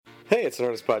Hey, it's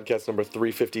Nerdist Podcast number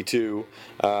 352.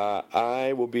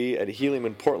 I will be at Helium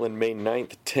in Portland May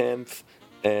 9th, 10th,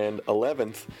 and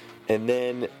 11th. And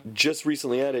then just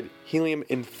recently added Helium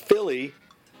in Philly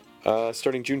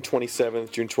starting June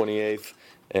 27th, June 28th,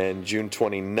 and June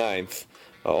 29th.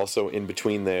 Also in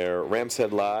between there, Rams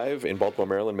Head Live in Baltimore,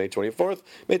 Maryland, May 24th.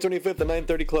 May 25th, the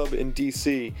 930 Club in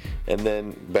D.C. And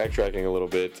then backtracking a little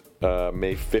bit,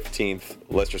 May 15th,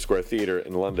 Leicester Square Theatre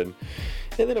in London.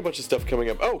 And then a bunch of stuff coming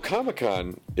up. Oh,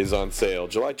 Comic-Con is on sale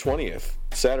July 20th,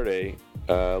 Saturday.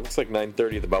 Looks like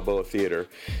 9:30 at the Balboa Theater.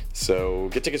 So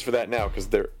get tickets for that now because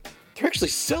they're actually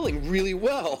selling really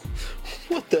well.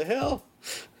 What the hell?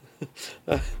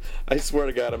 I swear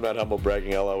to God, I'm not humble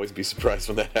bragging. I'll always be surprised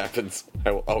when that happens.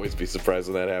 I will always be surprised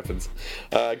when that happens.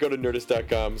 Go to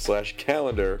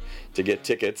Nerdist.com/calendar to get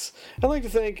tickets. I'd like to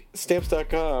thank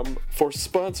Stamps.com for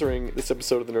sponsoring this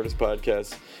episode of the Nerdist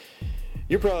Podcast.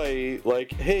 You're probably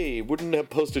like, hey, wouldn't a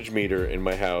postage meter in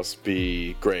my house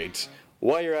be great?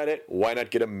 While you're at it, why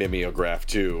not get a mimeograph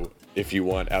too? If you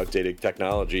want outdated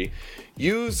technology,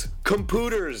 use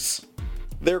computers.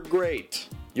 They're great.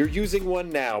 You're using one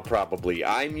now, probably.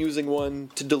 I'm using one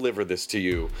to deliver this to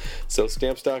you. So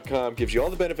Stamps.com gives you all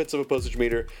the benefits of a postage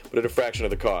meter, but at a fraction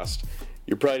of the cost.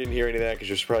 You probably didn't hear any of that because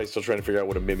you're probably still trying to figure out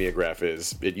what a mimeograph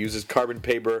is. It uses carbon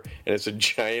paper, and it's a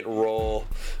giant roll.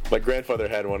 My grandfather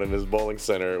had one in his bowling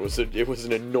center. It was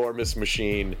an enormous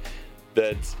machine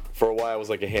that for a while was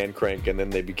like a hand crank, and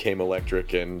then they became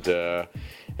electric, and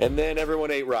then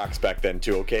everyone ate rocks back then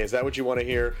too. Okay, is that what you want to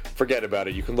hear? Forget about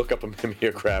it. You can look up a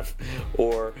mimeograph,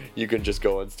 or you can just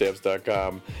go on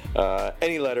Stamps.com.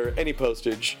 Any letter, any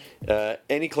postage,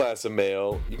 any class of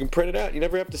mail, you can print it out. You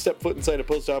never have to step foot inside a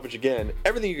post office again.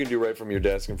 Everything you can do right from your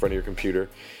desk in front of your computer.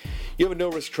 You have a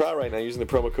no-risk trial right now using the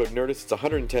promo code Nerdist. It's a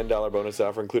 $110 bonus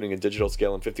offer, including a digital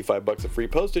scale and $55 of free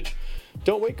postage.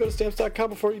 Don't wait. Go to Stamps.com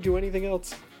before you do anything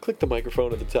else. Click the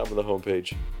microphone at the top of the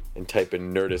homepage and type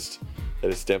in Nerdist.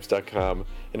 That is Stamps.com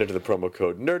and enter the promo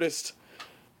code Nerdist.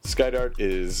 Skydart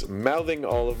is mouthing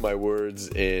all of my words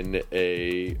in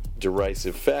a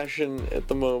derisive fashion at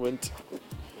the moment.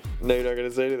 No, you're not going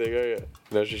to say anything, are you?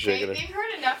 No, she's shaking it. They've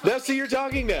heard enough of me. Now, see, you're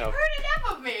talking now. They've heard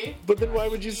enough of me. But then why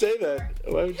would you say that?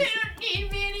 Why would you They don't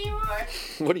need me anymore.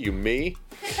 What are you, me?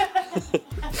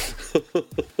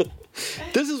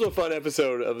 This is a fun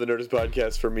episode of the Nerdist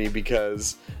Podcast for me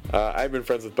because I've been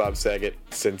friends with Bob Saget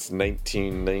since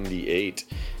 1998.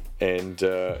 And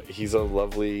he's a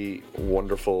lovely,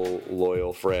 wonderful,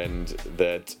 loyal friend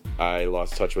that I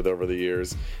lost touch with over the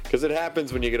years. Because it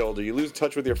happens when you get older. You lose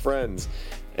touch with your friends.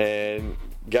 And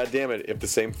God damn it, if the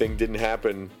same thing didn't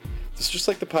happen... It's just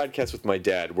like the podcast with my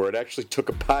dad, where it actually took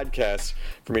a podcast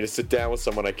for me to sit down with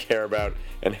someone I care about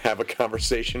and have a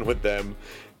conversation with them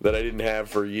that I didn't have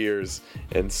for years.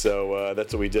 And so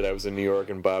that's what we did. I was in New York,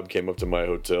 and Bob came up to my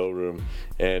hotel room,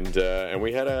 and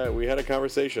we had a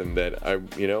conversation that I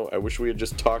wish we had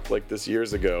just talked like this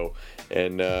years ago,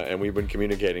 and we've been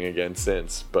communicating again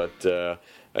since. But I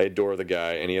adore the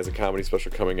guy, and he has a comedy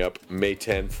special coming up May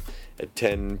 10th at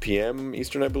 10 p.m.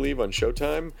 Eastern, I believe, on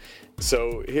Showtime.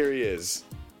 So here he is,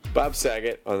 Bob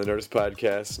Saget on the Nerdist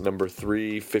Podcast, number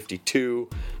 352.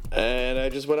 And I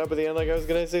just went up at the end like I was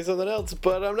going to say something else,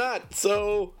 but I'm not.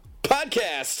 So,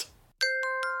 podcast!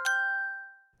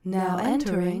 Now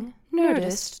entering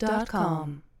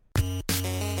Nerdist.com.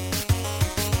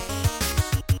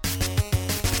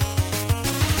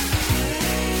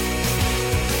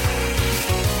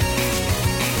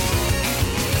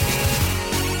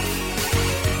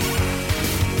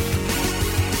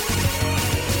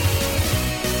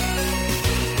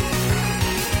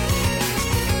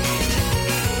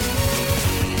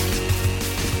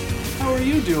 How are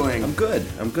you doing? I'm good.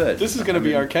 This is going to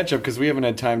be our catch-up because we haven't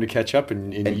had time to catch up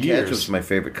in and years. ketchup's my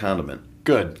favorite condiment.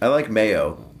 Good. I like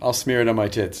mayo. I'll smear it on my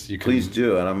tits. You can... Please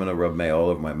do, and I'm going to rub mayo all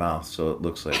over my mouth so it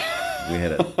looks like we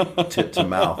had a tit to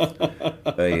mouth. A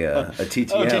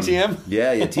TTM. Oh, TTM?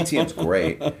 Yeah, TTM's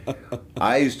great.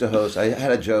 I used to host, I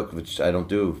had a joke, which I don't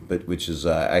do, but which is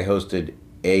I hosted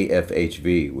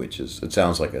AFHV, which is, it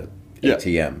sounds like a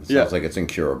ATM. It sounds like it's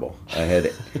incurable. I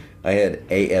had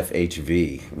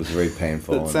AFHV. It was very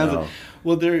painful. That sounds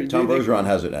well, Tom Bergeron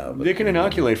has it now. They can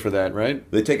inoculate for that, right?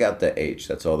 They take out the H.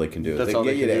 That's all they can do. They can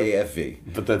get you to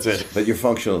AFV. But that's it. But you're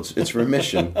functional. It's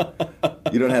remission.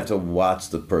 You don't have to watch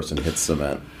the person hit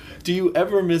cement. Do you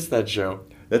ever miss that show?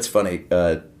 That's funny.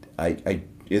 You're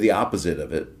the opposite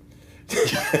of it.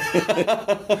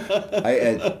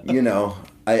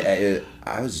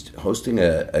 I was hosting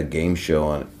a game show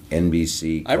on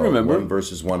NBC. I remember. 1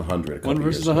 versus 100. 1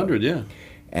 versus 100, yeah.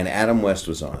 And Adam West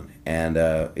was on, and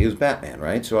he was Batman,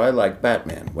 right? So I liked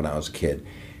Batman when I was a kid,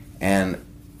 and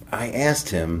I asked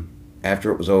him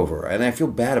after it was over, and I feel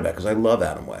bad about it because I love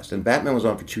Adam West, and Batman was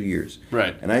on for 2 years.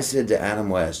 Right. And I said to Adam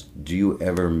West, "Do you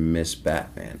ever miss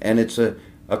Batman?" And it's a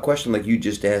question like you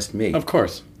just asked me. Of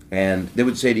course. And they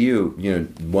would say to you,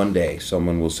 one day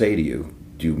someone will say to you,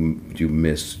 "Do you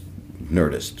miss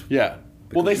Nerdist?" Yeah.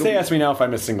 Well, they say ask me now if I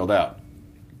miss Singled Out.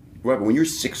 Right, but when you're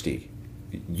 60,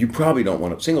 you probably don't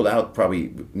want to. Singled Out, probably.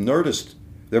 Nerdist,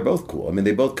 they're both cool. I mean,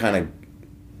 they both kind of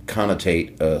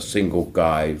connotate a single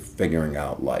guy figuring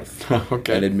out life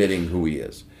Okay. and admitting who he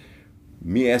is.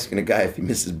 Me asking a guy if he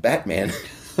misses Batman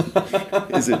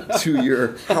is a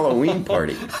 2-year Halloween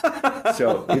party.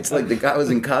 So it's like the guy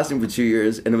was in costume for 2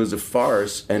 years, and it was a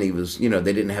farce, and he was, they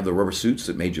didn't have the rubber suits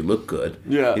that made you look good.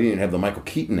 Yeah. He didn't have the Michael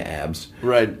Keaton abs.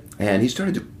 Right. And he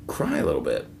started to cry a little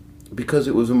bit because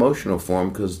it was emotional for him,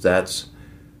 because that's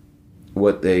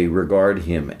what they regard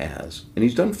him as. And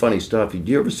he's done funny stuff. Did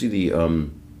you ever see the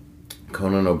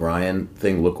Conan O'Brien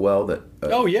thing, Look Well?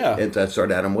 Oh, yeah. That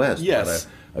started Adam West. Yes.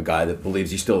 About a guy that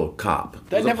believes he's still a cop.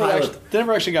 That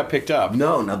never actually got picked up.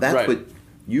 No, now that's Right. what...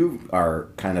 You are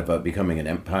kind of becoming an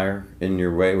empire in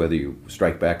your way, whether you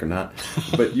strike back or not.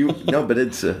 But but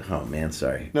it's... oh, man,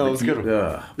 sorry. No, But it's good.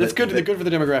 It's good. They're good for the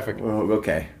demographic. Well,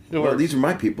 okay. Well, works. these are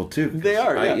my people, too. They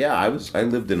are, yeah. I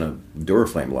lived in a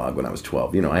Duraflame log when I was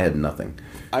 12. I had nothing.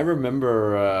 I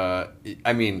remember,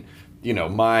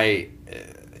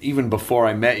 even before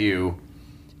I met you,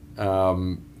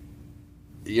 I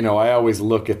always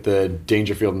look at the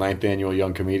Dangerfield 9th Annual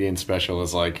Young Comedian Special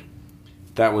as like,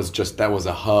 that was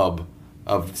a hub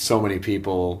of so many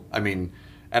people. I mean,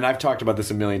 and I've talked about this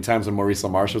a million times when Maurice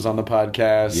LaMarche was on the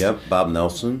podcast. Yep, Bob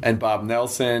Nelson. And Bob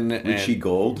Nelson. Richie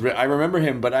Gold. I remember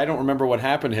him, but I don't remember what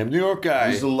happened to him. New York guy.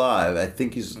 He's alive. I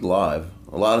think he's alive.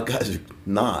 A lot of guys are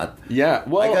not. Yeah,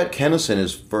 well... I got Kennison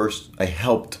his first... I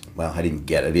helped... Well, I didn't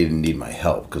get it. He didn't need my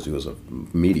help because he was a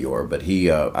meteor. But he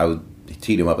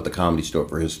teed him up at the Comedy Store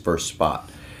for his first spot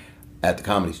at the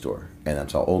Comedy Store. And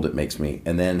that's how old it makes me.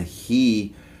 And then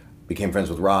he became friends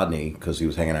with Rodney because he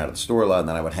was hanging out at the store a lot, and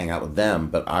then I would hang out with them.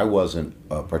 But I wasn't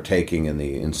partaking in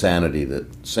the insanity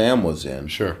that Sam was in.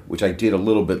 Sure. Which I did a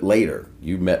little bit later.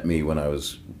 You met me when I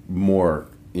was more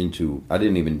into... I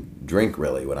didn't even drink,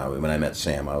 really, when I met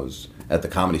Sam. I was at the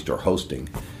Comedy Store hosting,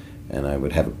 and I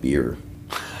would have a beer.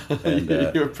 And,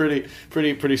 you're pretty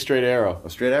straight arrow.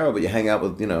 A straight arrow, but you hang out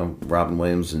with, Robin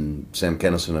Williams and Sam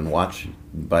Kinison and watch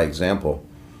by example.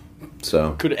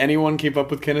 So could anyone keep up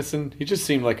with Kinison? He just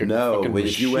seemed like a fucking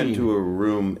if you went to a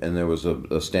room and there was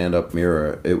a stand-up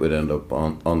mirror, it would end up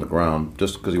on the ground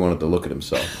just because he wanted to look at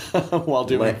himself while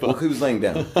doing well, he was laying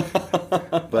down.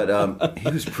 But he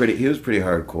was pretty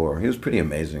hardcore. He was pretty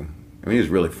amazing. I mean, he was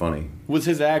really funny. Was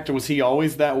his act? Was he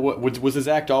always that? Was his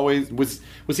act always? Was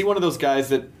he one of those guys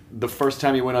that the first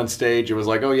time he went on stage, it was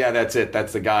like, oh yeah, that's it,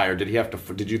 that's the guy, or did he have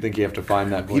to? Did you think he have to find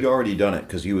that? He'd already done it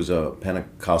because he was a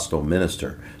Pentecostal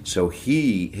minister. So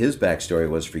his backstory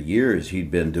was for years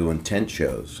he'd been doing tent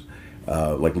shows,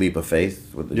 like Leap of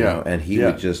Faith, and he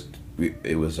would just.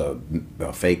 It was a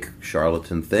fake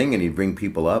charlatan thing, and he'd bring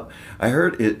people up. I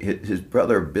heard his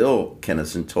brother Bill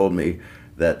Kennison told me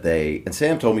that and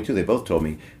Sam told me too, they both told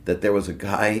me that there was a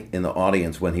guy in the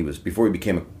audience before he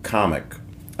became a comic,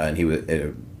 and he was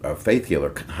a faith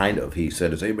healer, kind of. He said,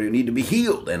 does anybody need to be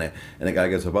healed? And the guy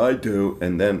goes, I do.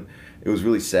 And then it was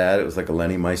really sad. It was like a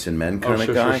Lenny Mice and Men kind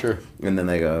of guy. Sure. And then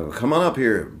they go, come on up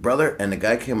here, brother. And the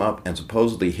guy came up and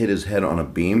supposedly hit his head on a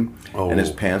beam, and his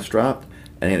pants dropped,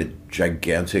 and he had a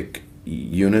gigantic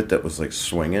unit that was like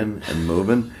swinging and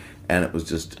moving. And it was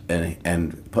just, and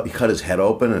he cut his head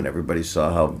open, and everybody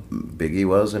saw how big he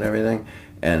was and everything.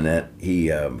 And that he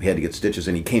had to get stitches,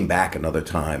 and he came back another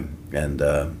time. And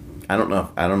I don't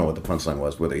know what the punchline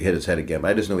was, whether he hit his head again.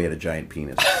 But I just know he had a giant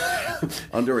penis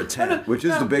under a tent, which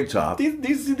is the big top.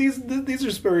 These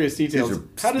are spurious details.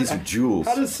 These are jewels.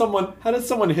 How does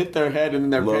someone hit their head and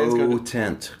then their pants go? Low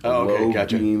tent. Oh, okay, low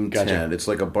gotcha. beam tent. It's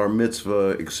like a bar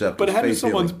mitzvah, except. But how does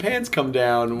someone's pants come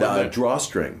down?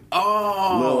 Drawstring.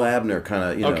 Oh, Lil Abner kind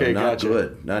of, okay, not gotcha.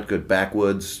 good. Not good.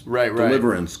 Backwoods. Right.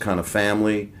 Deliverance kind of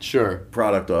family. Sure.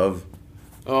 Product of.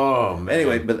 Oh man.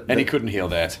 Anyway, but he couldn't heal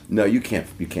that. No, you can't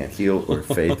heal or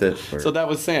faith it. So that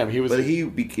was Sam. He was. But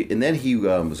and then he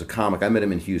was a comic. I met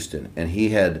him in Houston, and he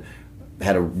had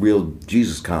a real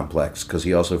Jesus complex because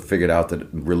he also figured out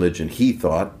that religion he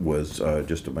thought was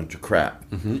just a bunch of crap.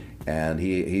 Mm-hmm. And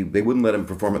they wouldn't let him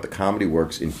perform at the Comedy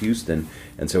Works in Houston,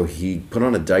 and so he put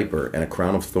on a diaper and a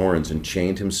crown of thorns and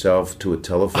chained himself to a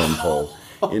telephone pole.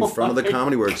 In front of the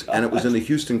Comedy Works, and it was in the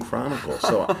Houston Chronicle.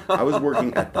 So I was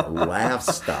working at the Laugh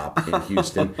Stop in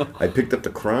Houston. I picked up the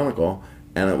Chronicle,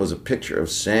 and it was a picture of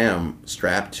Sam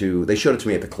strapped to. They showed it to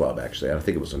me at the club. Actually, I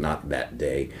think it was not that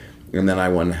day, and then I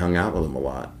went and hung out with him a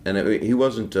lot. And he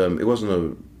wasn't.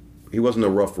 He wasn't a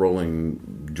rough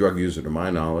rolling drug user to my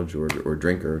knowledge, or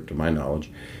drinker to my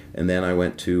knowledge. And then I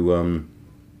went to.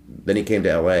 Then he came to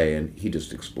L.A. and he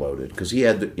just exploded because he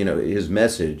had, his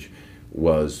message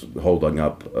was holding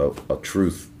up a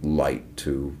truth light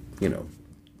to,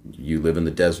 you live in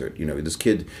the desert. This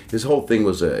kid, his whole thing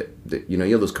was you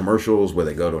have those commercials where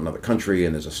they go to another country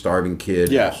and there's a starving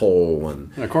kid in a hole.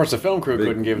 And of course, the film crew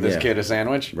couldn't give this kid a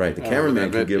sandwich. Right, the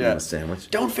cameraman could give him a sandwich.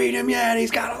 Don't feed him yet,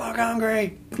 he's got to look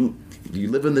hungry.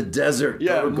 You live in the desert.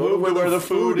 Yeah, go to where the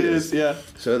food is. Yeah.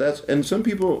 So and some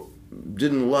people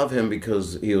didn't love him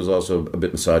because he was also a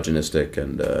bit misogynistic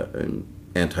and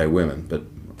anti-women, but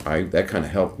that kind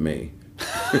of helped me.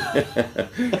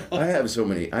 I have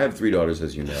 3 daughters,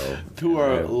 as you know, who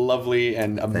are lovely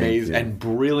and amazing and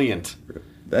brilliant.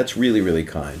 That's really, really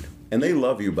kind. And they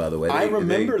love you, by the way. I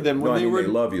remember them when they were. They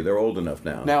love you. They're old enough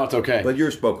now. Now it's okay. But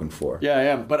you're spoken for. Yeah, I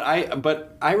am. But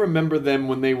I remember them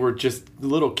when they were just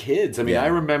little kids. I mean, I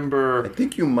remember. I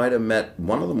think you might have met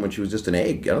one of them when she was just an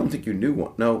egg. I don't think you knew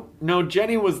one. No. No,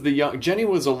 Jenny was Jenny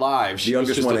was alive. She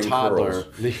was just a toddler.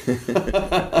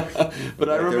 But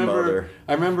I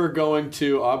remember going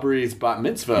to Aubrey's bat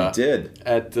mitzvah. You did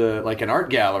at like an art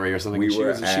gallery or something. She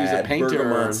was a painter.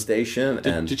 Bergamot Station.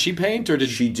 Did she paint or did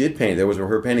she did paint? There was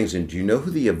her paintings. And do you know who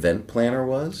the event planner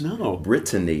was? No.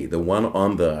 Brittany, the one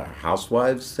on the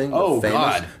Housewives thing. Oh,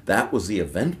 God. That was the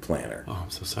event planner. Oh,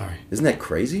 I'm so sorry. Isn't that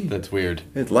crazy? That's weird.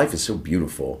 Life is so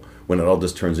beautiful when it all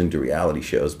just turns into reality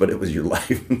shows, but it was your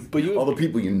life. But all the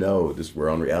people you know just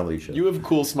were on reality shows. You have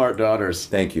cool, smart daughters.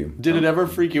 Thank you. Did it ever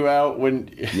freak you out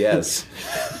when... Yes.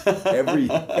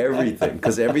 Everything.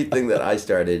 Because everything that I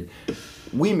started...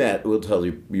 We met, we'll tell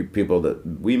you people that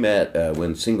we met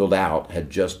when Singled Out had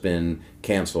just been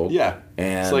canceled. Yeah.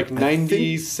 And it's like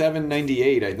 97,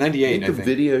 98. 98, I think. The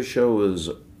video show was...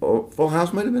 Full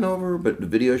House might have been over, but the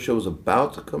video show was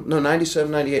about to come... No,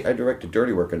 97, 98. I directed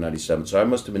Dirty Work in 97, so I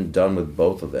must have been done with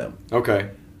both of them. Okay.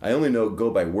 I only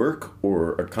go by work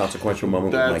or a consequential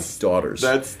moment with my daughters.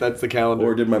 That's the calendar.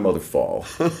 Or did my mother fall?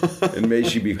 And may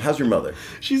she be... How's your mother?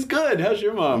 She's good. How's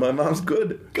your mom? My mom's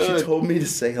good. Good. She told me to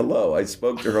say hello. I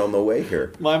spoke to her on the way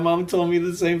here. My mom told me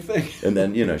the same thing. And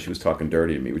then, she was talking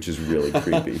dirty to me, which is really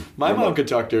creepy. My mom could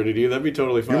talk dirty to you. That'd be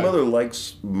totally fine. Your mother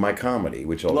likes my comedy,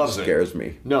 which always scares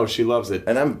me. No, she loves it.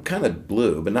 And I'm kind of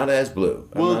blue, but not as blue.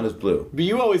 I'm not as blue. But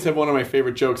you always have one of my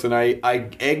favorite jokes, and I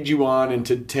egged you on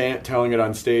into telling it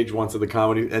on stage once at the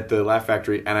comedy at the Laugh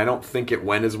Factory, and I don't think it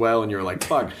went as well, and you were like,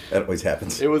 fuck. That always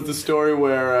happens. It was the story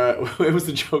where, it was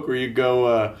the joke where you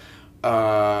go,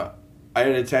 I had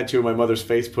a tattoo of my mother's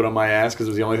face put on my ass because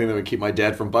it was the only thing that would keep my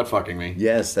dad from butt fucking me.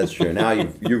 Yes, that's true. Now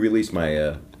you released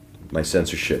my my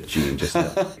censorship gene just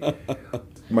now.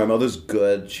 My mother's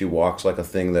good. She walks like a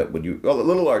thing that would a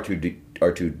little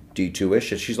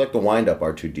R2D2-ish. She's like the wind-up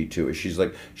R2D2-ish. She's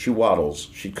like, she waddles.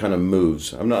 She kind of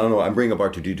moves. I don't know. I'm bringing up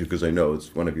R2D2 because I know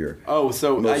it's one of your most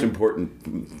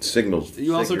important signals.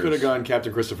 You also could have gone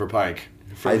Captain Christopher Pike.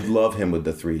 I love him with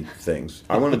the 3 things.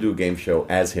 I want to do a game show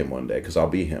as him one day because I'll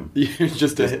be him. You're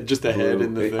just a head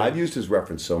in the thing. I've used his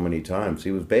reference so many times.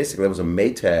 He was basically, that was a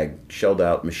Maytag shelled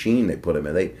out machine they put him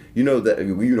in. You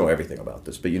know everything about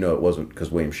this, but it wasn't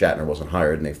because William Shatner wasn't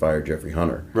hired and they fired Jeffrey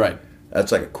Hunter. Right.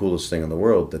 That's like the coolest thing in the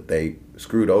world that they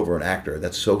screwed over an actor.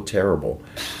 That's so terrible.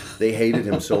 They hated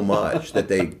him so much that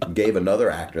they gave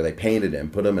another actor, they painted him,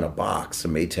 put him in a box, a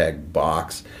Maytag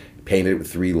box, painted it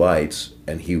with 3 lights,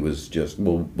 and he was just,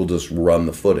 we'll just run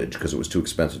the footage because it was too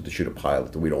expensive to shoot a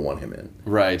pilot that we don't want him in.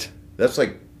 Right. That's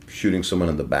like shooting someone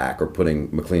in the back or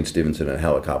putting McLean Stevenson in a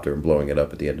helicopter and blowing it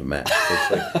up at the end of Match.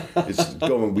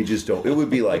 We just don't. It would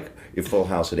be like if Full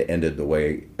House had ended the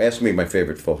way. Ask me my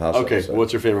favorite Full House episode. Okay,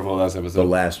 what's your favorite Full House episode? The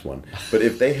last one. But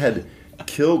if they had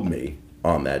killed me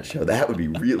on that show, that would be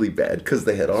really bad because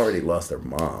they had already lost their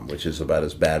mom, which is about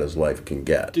as bad as life can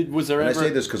get. I say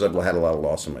this because I've had a lot of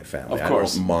loss in my family. Of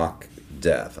course. I don't mock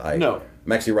death. No.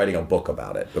 I'm actually writing a book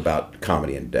about it, about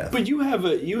comedy and death. But you have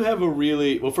a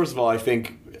really, well, first of all, I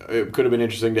think it could have been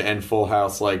interesting to end Full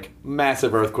House like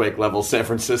massive earthquake level San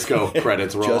Francisco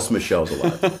credits roll. Just Michelle's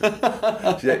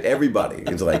alive. Everybody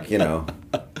is like, you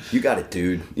got it,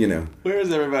 dude. Where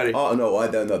is everybody? Oh no,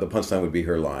 the punchline would be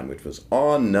her line, which was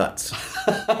on nuts.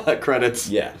 Credits.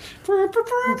 Yeah.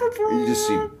 You just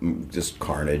see just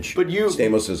carnage. But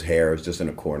Stamos's hair is just in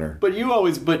a corner. But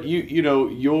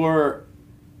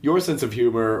your sense of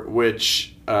humor,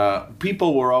 which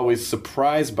people were always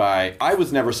surprised by. I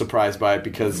was never surprised by it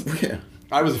because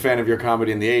I was a fan of your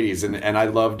comedy in the 80s, and I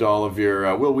loved all of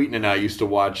your... Will Wheaton and I used to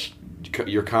watch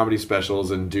your comedy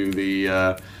specials and do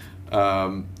the.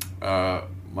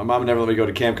 My mom never let me go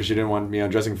to camp because she didn't want me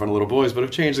undressing in front of little boys, but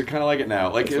I've changed. I kind of like it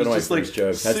now. Like, It's it one was of just my like first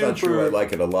jokes. That's not true. I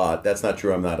like it a lot. That's not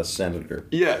true. I'm not a senator.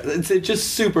 Yeah, it's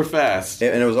just super fast.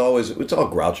 And it's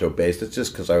all Groucho based. It's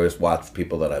just because I always watched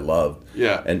people that I loved.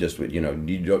 Yeah. And just, you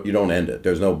don't end it.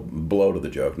 There's no blow to the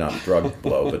joke, not drug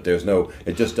blow, but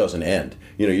it just doesn't end.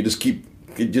 You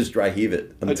just dry heave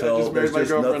it until there's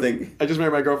just nothing. I just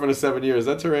married my girlfriend of 7 years.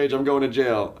 That's her age. I'm going to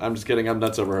jail. I'm just kidding. I'm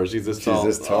nuts over her. She's this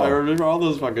tall. I remember all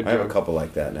those fucking jokes. I have a couple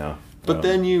like that now. But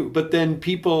then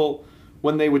people,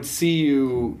 when they would see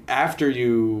you after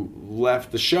you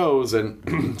left the shows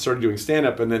and started doing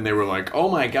stand-up, and then they were like, "Oh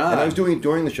my god!" And I was doing it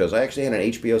during the shows. I actually had an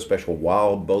HBO special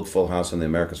while both Full House and the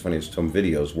America's Funniest Home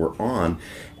Videos were on,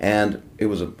 and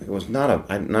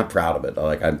I'm not proud of it.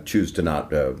 Like, I choose to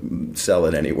not sell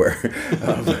it anywhere.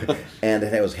 And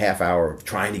it was half hour of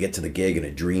trying to get to the gig in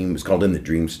a dream. It was called In the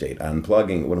Dream State.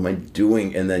 Unplugging. What am I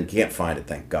doing? And then can't find it.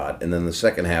 Thank God. And then the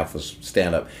second half was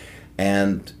stand-up.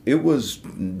 And it was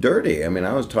dirty. I mean,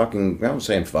 I was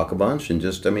saying fuck a bunch, and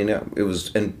it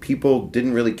was, and people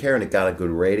didn't really care, and it got a good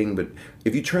rating. But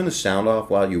if you turn the sound off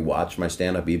while you watch my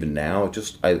stand-up, even now,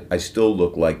 I still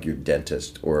look like your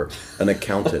dentist or an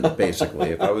accountant,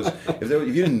 basically. If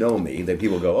you didn't know me, then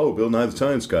people go, "Oh, Bill Nye the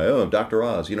Science Guy, oh, Dr.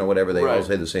 Oz," whatever. They all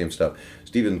say the same stuff.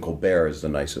 Stephen Colbert is the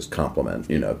nicest compliment,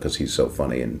 because he's so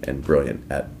funny and brilliant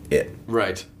at it.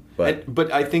 Right.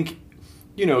 But I think,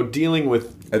 dealing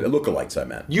with lookalikes, I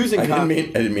meant.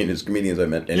 I didn't mean as comedians. I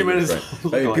meant you meant as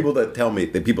people tell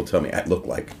me I look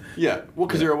like. Yeah, well,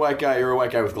 because you're a white guy. You're a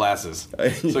white guy with glasses,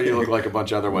 so you look like a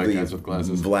bunch of other white guys with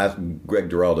glasses. Greg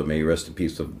Giraldo, may he rest in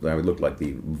peace. I looked like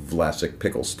the Vlasic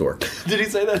pickle stork. Did he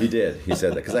say that? He did. He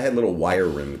said that because I had little wire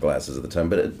rimmed glasses at the time.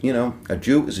 But a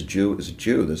Jew is a Jew is a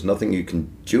Jew. There's nothing you can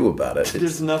Jew about it.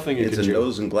 There's nothing you can Jew. It's a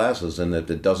nose and glasses, and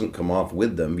if it doesn't come off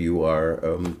with them, you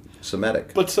are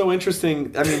Semitic. But so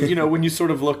interesting. I mean, when you sort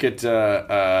of look at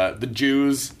the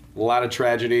Jews, a lot of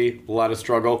tragedy, a lot of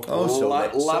struggle, a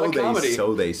lot of comedy.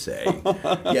 So they say.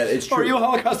 Yeah, it's true. Are you a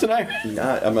Holocaust denier?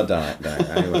 I'm a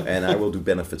denier, and I will do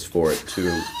benefits for it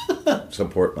to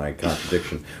support my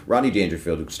contradiction. Rodney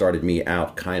Dangerfield, who started me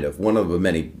out, kind of one of the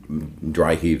many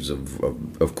dry heaves of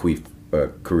queef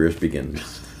careers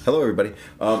begins. Hello, everybody.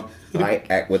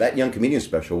 That Young Comedian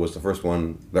special was the first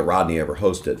one that Rodney ever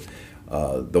hosted.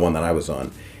 The one that I was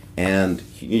on, and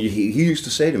he used to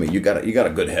say to me, "You got a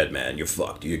good head, man. You're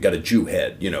fucked. You got a Jew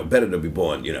head. Better to be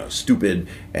born, stupid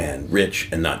and rich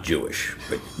and not Jewish.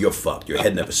 But you're fucked. Your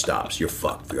head never stops. You're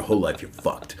fucked for your whole life. You're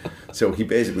fucked." So he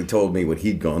basically told me what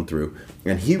he'd gone through,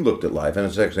 and he looked at life. And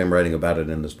it's actually I'm writing about it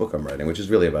in this book I'm writing, which is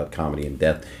really about comedy and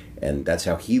death. And that's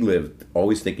how he lived,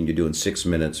 always thinking you're doing 6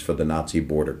 minutes for the Nazi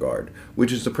border guard,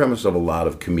 which is the premise of a lot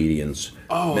of comedians'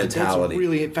 mentality. That's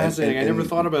really fascinating. I never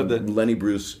thought about that. Lenny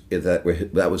Bruce,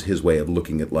 that was his way of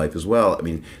looking at life as well. I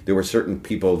mean, there were certain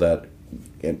people that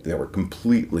were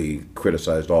completely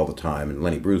criticized all the time, and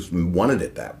Lenny Bruce wanted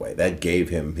it that way. That gave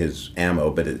him his ammo,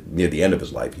 but near the end of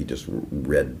his life, he just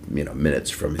read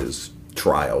minutes from his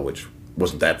trial, which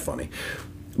wasn't that funny.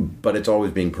 But it's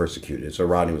always being persecuted. So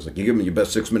Rodney was like, "You give him your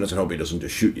best 6 minutes and hope he doesn't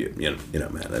just shoot you." Man.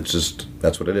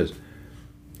 That's what it is.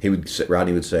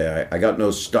 Rodney would say, "I got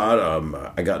no start,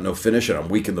 I got no finish, and I'm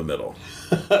weak in the middle."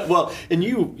 Well, and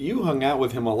you hung out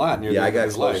with him a lot near the end of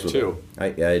his life too. I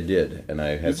did, and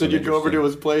I had. You said you'd go over to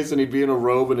his place and he'd be in a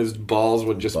robe and his balls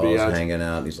would just be out, hanging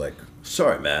out. And he's like,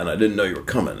 "Sorry, man, I didn't know you were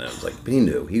coming." And I was like, but he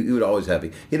knew. He would always have.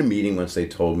 He had a meeting once. They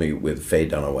told me with Faye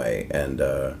Dunaway and.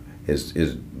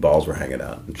 His balls were hanging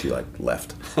out, and she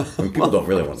left. I mean, people don't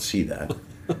really want to see that.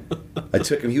 I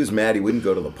took him. He was mad. He wouldn't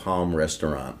go to the Palm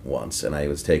restaurant once, and I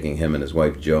was taking him and his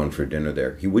wife Joan for dinner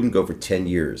there. He wouldn't go for 10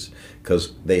 years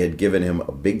because they had given him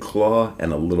a big claw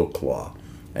and a little claw,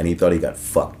 and he thought he got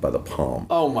fucked by the Palm.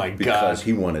 Oh my god! Because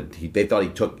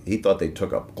they thought they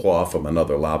took a claw from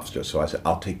another lobster. So I said,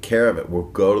 "I'll take care of it. We'll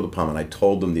go to the Palm." And I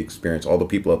told them the experience. All the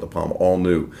people at the Palm all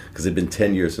knew because it'd been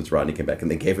 10 years since Rodney came back,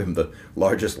 and they gave him the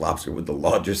largest lobster with the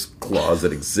largest claws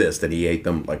that exist, and he ate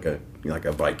them like a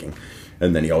Viking.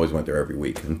 And then he always went there every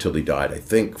week until he died, I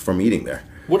think, from eating there.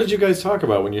 What did you guys talk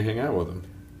about when you hang out with him?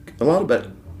 A lot about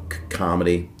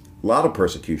comedy, a lot of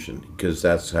persecution, because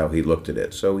that's how he looked at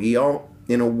it. So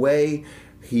in a way,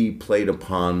 he played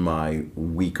upon my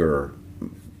weaker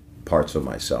parts of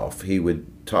myself. He would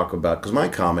talk about, because my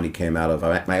comedy came out of,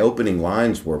 my opening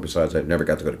lines were, besides I never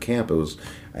got to go to camp, it was,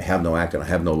 I have no act and I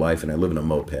have no life and I live in a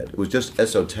moped. It was just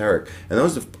esoteric. And I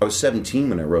was 17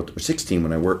 when I wrote, or 16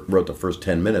 when I wrote the first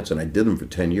 10 minutes, and I did them for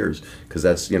 10 years, because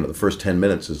that's, the first 10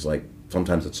 minutes is like,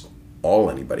 sometimes it's all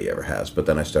anybody ever has. But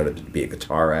then I started to be a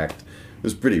guitar act,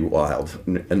 was pretty wild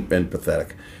and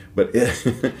pathetic. But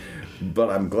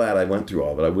but I'm glad I went through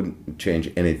all of it. I wouldn't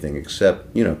change anything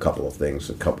except, a couple of things,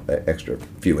 a couple extra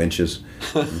few inches.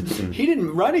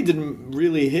 Rodney didn't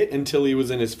really hit until he was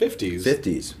in his 50s.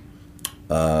 50s.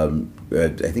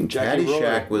 I think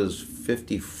Caddyshack was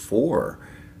 54.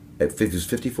 He was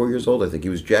 54 years old, I think. He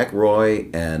was Jack Roy,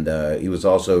 and he was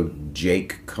also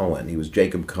Jake Cohen. He was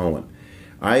Jacob Cohen.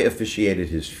 I officiated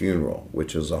his funeral,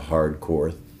 which was a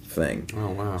hardcore thing.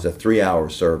 Oh, wow. It was a 3-hour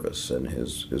service, and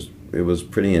it was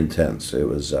pretty intense. It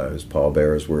was his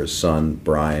pallbearers were his son,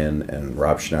 Brian, and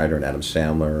Rob Schneider, and Adam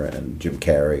Sandler, and Jim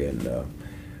Carrey, and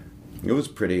it was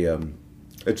pretty...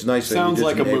 it's nice. Sounds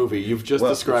like a movie. You've just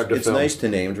described a film. It's nice to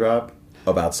name drop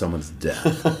about someone's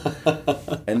death.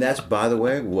 And that's, by the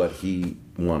way, what he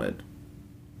wanted.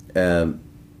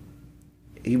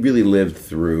 He really lived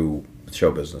through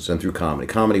show business and through comedy.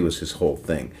 Comedy was his whole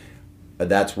thing.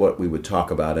 That's what we would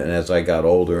talk about. And as I got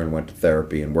older and went to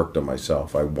therapy and worked on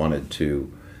myself, I wanted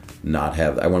to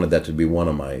I wanted that to be one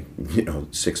of my,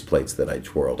 6 plates that I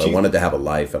twirled. I wanted to have a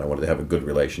life, and I wanted to have a good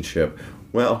relationship.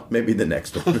 Well, maybe the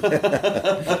next one.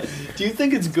 Do you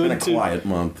think it's good a quiet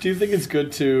month. Do you think it's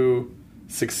good to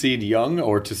succeed young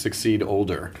or to succeed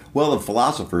older? Well, the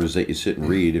philosophers that you sit and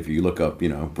read, if you look up,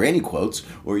 Brandy quotes,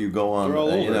 or you go on,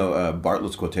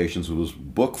 Bartlett's quotations was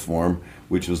book form,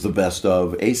 which was the best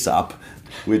of Aesop,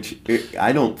 which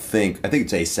I think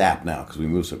it's ASAP now because we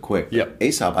move so quick. Yep.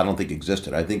 Aesop, I don't think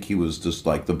existed. I think he was just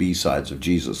like the B-sides of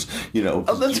Jesus,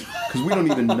 because we don't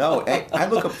even know. I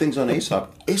look up things on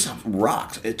Aesop. Aesop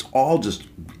rocks. It's all just,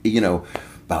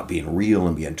 about being real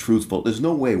and being truthful. There's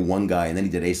no way one guy, and then he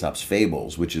did Aesop's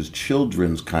Fables, which is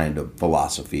children's kind of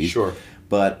philosophy. Sure.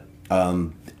 But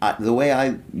the way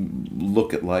I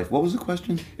look at life, what was the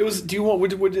question? It was. Do you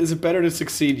want? Is it better to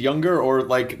succeed younger or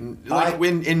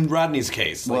in Rodney's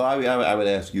case? Well, I would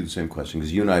ask you the same question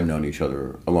because you and I have known each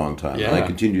other a long time. Yeah. And I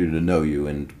continue to know you,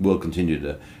 and will continue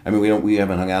to. I mean, we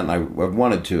haven't hung out, and I've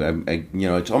wanted to.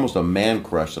 It's almost a man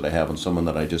crush that I have on someone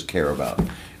that I just care about.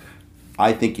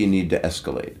 I think you need to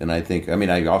escalate, and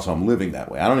I'm living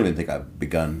that way. I don't even think I've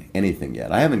begun anything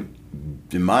yet. I haven't,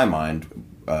 in my mind,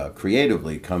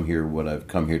 creatively come here what I've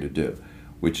come here to do,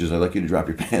 which is I'd like you to drop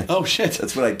your pants. Oh, shit.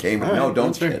 That's what I came here. Right, no,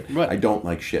 don't shit. Right. I don't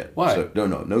like shit. Why? So,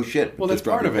 no shit. Well, that's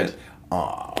part of it.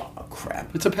 Oh,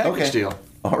 crap. It's a package deal.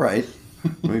 All right.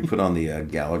 Let me put on the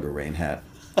Gallagher rain hat.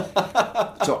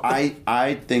 So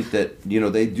I think that,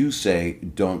 they do say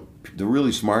the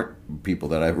really smart people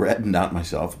that I've read, not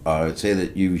myself, say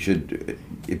that you should,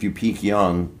 if you peak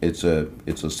young, it's a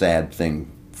sad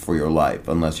thing for your life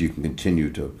unless you can continue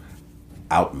to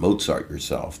out Mozart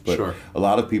yourself. But sure. A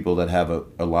lot of people that have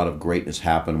a lot of greatness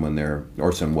happen when they're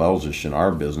Orson Welles-ish in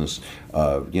our business,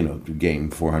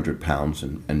 gain 400 pounds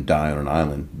and die on an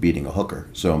island beating a hooker.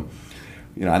 So,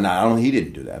 he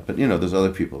didn't do that, but there's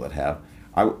other people that have.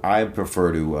 I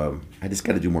prefer to. I just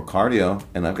got to do more cardio,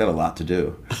 and I've got a lot to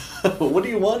do. What do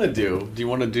you want to do? Do you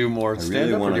want to do more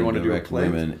stand-up, or do you want to do direct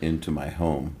women into my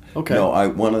home? Okay. No, I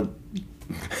want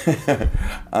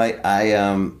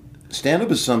to.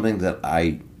 Stand-up is something that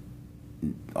I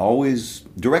always.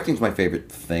 Directing's my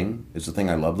favorite thing. It's the thing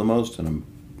I love the most, and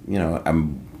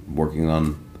I'm working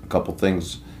on a couple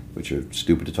things which are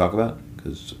stupid to talk about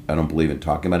because I don't believe in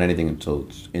talking about anything until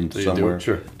it's somewhere.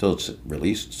 Sure. Until it's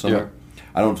released somewhere. Yeah.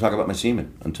 I don't talk about my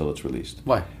semen until it's released.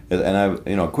 Why?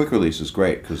 And quick release is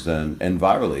great because then, and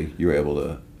virally, you're able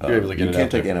to get it out there. You can't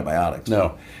take antibiotics.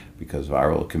 No. Because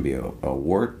viral can be a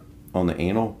wart on the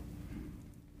anal.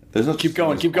 There's no keep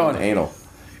going. Anal.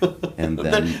 And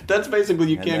then that's basically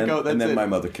you can't go. That's and then it. My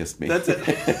mother kissed me. That's it.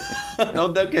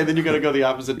 Okay, then you got to go the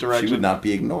opposite direction. She would not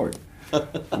be ignored.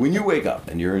 When you wake up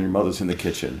and your mother's in the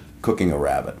kitchen cooking a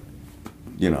rabbit,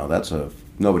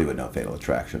 nobody would know Fatal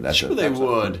Attraction. They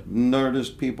would.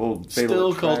 Nerdist people.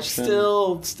 Fatal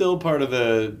Attraction. Still part of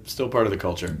the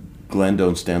culture. Glenn,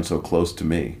 don't stand so close to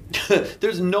me.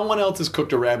 There's no one else has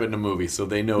cooked a rabbit in a movie, so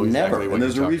they know exactly what and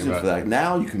there's you're a reason about. for that.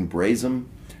 Now you can braise them,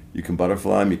 you can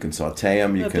butterfly them, you can saute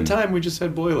them. At the time, we just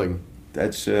said boiling.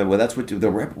 That's that's what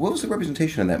what was the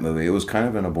representation in that movie? It was kind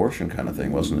of an abortion kind of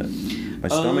thing, wasn't it? My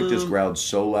stomach just growled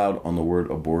so loud on the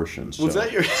word abortion. So. Was that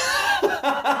your?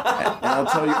 And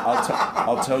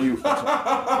I'll tell you.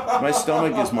 My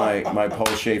stomach is my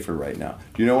Paul Schaefer right now.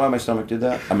 Do you know why my stomach did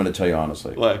that? I'm going to tell you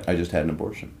honestly. Why? I just had an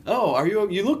abortion. Oh, are you?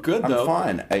 You look good though.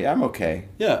 I'm fine. I'm okay.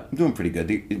 Yeah, I'm doing pretty good.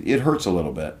 It hurts a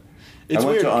little bit. I went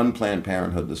weird. to Unplanned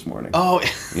Parenthood this morning. Oh.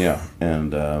 Yeah,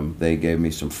 and they gave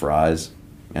me some fries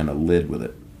and a lid with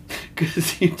it.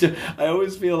 Because I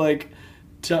always feel like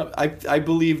I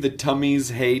believe that tummies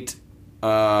hate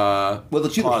Well,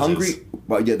 it's either pauses. hungry.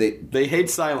 Well, yeah, They hate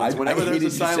silence. Whenever I there's hated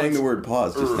a you silence, saying the word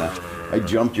pause just now. I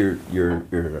jumped your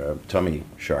tummy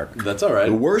shark. That's all right.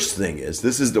 The worst thing is,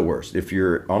 this is the worst. If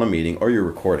you're on a meeting or you're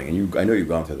recording, and I know you've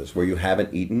gone through this, where you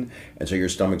haven't eaten, and so your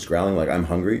stomach's growling like I'm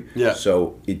hungry. Yeah.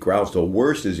 So it growls. The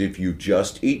worst is if you've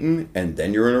just eaten and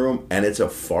then you're in a room and it's a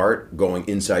fart going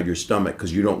inside your stomach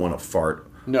because you don't want to fart.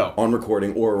 No. On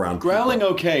recording or around Growling,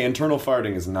 people. okay. Internal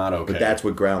farting is not okay. But that's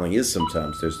what growling is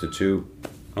sometimes. There's the two.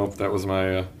 Oh, that was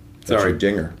my. That's Sorry, your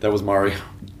dinger. That was Mario.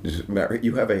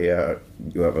 You have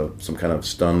some kind of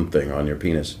stun thing on your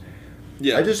penis.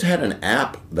 Yeah. I just had an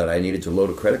app that I needed to load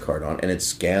a credit card on, and it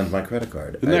scanned my credit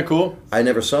card. Isn't that cool? I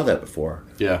never saw that before.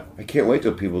 Yeah. I can't wait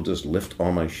till people just lift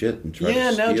all my shit and try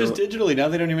to steal. Now just digitally. Now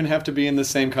they don't even have to be in the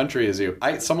same country as you.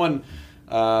 Someone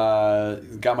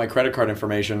got my credit card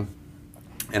information,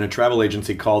 and a travel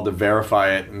agency called to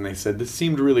verify it, and they said this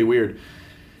seemed really weird.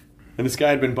 And this guy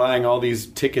had been buying all these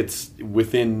tickets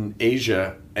within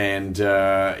Asia, and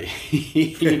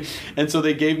and so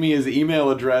they gave me his email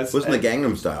address. Wasn't the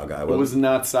Gangnam Style guy? It was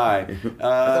not Psy. I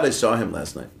thought I saw him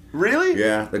last night. Really?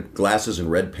 Yeah, the glasses and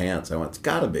red pants. I went, it's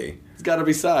gotta be. It's got to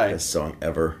be Psy. Best song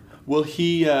ever. Well,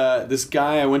 this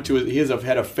guy I went to, he had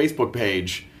a Facebook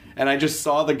page, and I just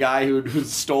saw the guy who'd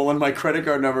stolen my credit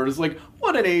card number. It was like,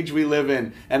 what an age we live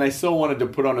in. And I so wanted to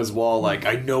put on his wall, like,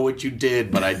 I know what you did,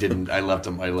 but I didn't. I left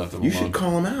him alone. You should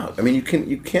call him out. I mean, you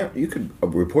could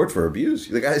report for abuse.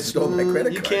 The guy stole my credit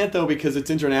card. You can't, though, because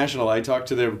it's international. I talked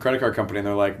to the credit card company, and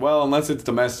they're like, well, unless it's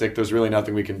domestic, there's really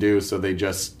nothing we can do. So they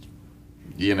just,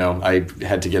 I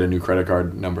had to get a new credit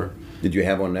card number. Did you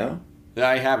have one now?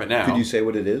 I have it now. Could you say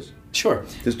what it is? Sure.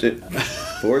 Just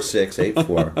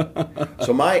 4684.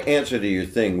 So my answer to your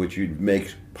thing, which you'd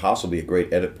make possibly a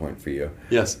great edit point for you,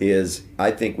 yes, is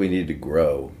I think we need to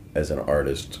grow as an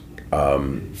artist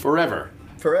forever.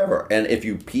 And if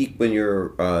you peak when you're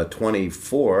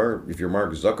 24, if you're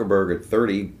Mark Zuckerberg at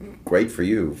 30, great for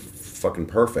you, fucking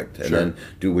perfect. And then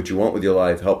do what you want with your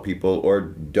life, help people, or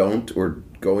don't, or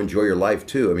go enjoy your life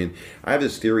too. I mean, I have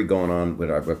this theory going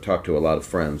on. I've talked to a lot of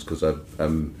friends because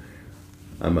I'm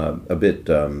a bit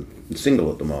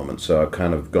single at the moment, so I've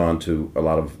kind of gone to a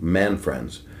lot of man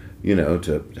friends,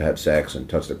 to have sex and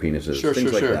touch their penises,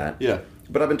 things like that. Yeah.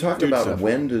 But I've been talking about stuff.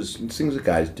 When does things that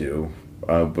guys do,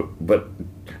 but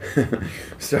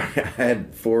sorry, I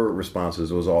had 4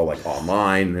 responses. It was all like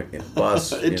online, in a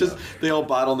bus. They all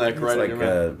bottleneck right. It's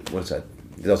like what's that?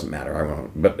 It doesn't matter. I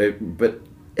won't. But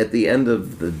at the end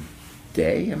of the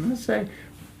day, I'm going to say,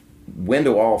 when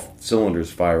do all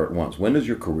cylinders fire at once? When does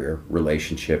your career,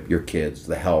 relationship, your kids,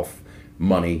 the health,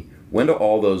 money, when do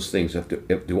all those things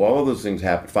do all of those things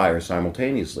fire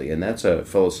simultaneously? And that's a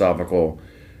philosophical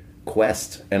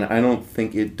quest, and I don't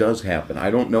think it does happen. I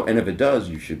don't know, and if it does,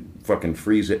 you should fucking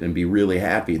freeze it and be really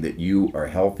happy that you are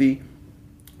healthy.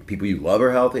 People you love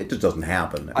are healthy. It just doesn't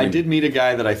happen. I did meet a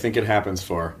guy that I think it happens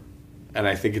for, and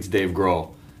I think it's Dave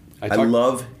Grohl. I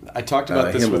talked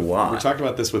about this him with a lot. We talked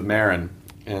about this with Marin,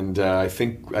 and I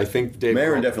think Dave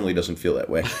Marin Grohl, definitely doesn't feel that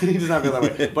way. he does not feel that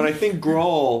way. But I think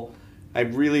Grohl, I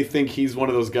really think he's one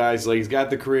of those guys. Like, he's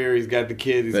got the career, he's got the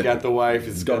kid, he's got the wife.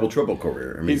 It's triple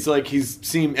career. I mean, he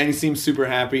seems super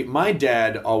happy. My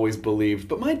dad always believed,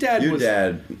 but my dad your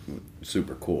dad,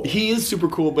 super cool. He is super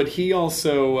cool, but he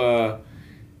also.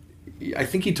 I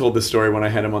think he told this story when I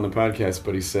had him on the podcast,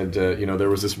 but he said, there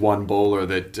was this one bowler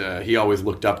that he always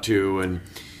looked up to and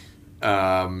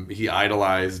he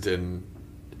idolized, and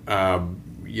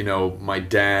my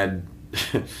dad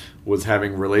was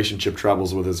having relationship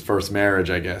troubles with his first marriage,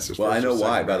 I guess. Well, I know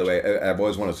why, by the way. I've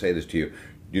always wanted to say this to you. Do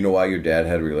you know why your dad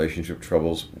had relationship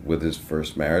troubles with his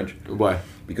first marriage? Why?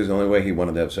 Because the only way he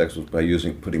wanted to have sex was by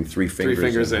putting three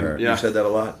fingers in her. Yeah. You said that a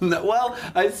lot? No, well,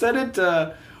 I said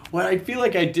it... Well, I feel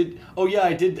like I did. Oh yeah,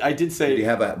 I did say. Did he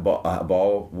have a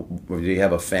ball? Did he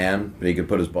have a fan that he could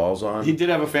put his balls on? He did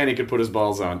have a fan he could put his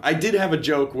balls on. I did have a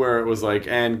joke where it was like,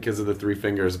 and because of the 3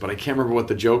 fingers, but I can't remember what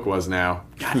the joke was now.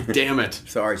 God damn it!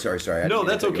 Sorry. No,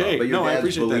 that's okay. But your I dad's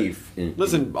appreciate belief that.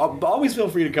 Listen, always feel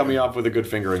free to cut me off with a good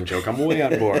fingering joke. I'm way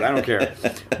on board. I don't care.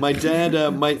 My dad,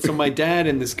 my dad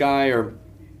and this guy are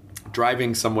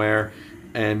driving somewhere.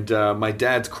 And my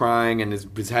dad's crying and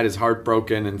he's had his heart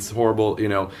broken and it's horrible,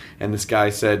 And this guy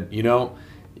said,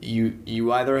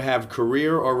 you either have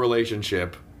career or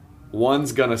relationship.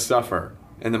 One's gonna suffer.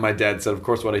 And then my dad said, of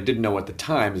course, what I didn't know at the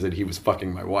time is that he was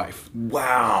fucking my wife.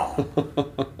 Wow.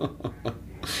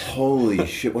 Holy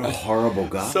shit, what a horrible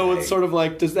guy. So it's sort of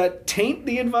like, does that taint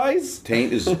the advice?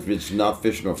 Taint it's not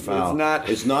fish nor foul.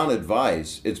 It's not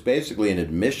advice. It's basically an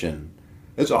admission.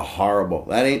 It's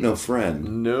that ain't no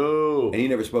friend. No. And he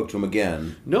never spoke to him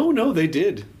again. No, they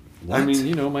did. I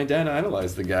mean, my dad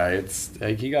idolized the guy. It's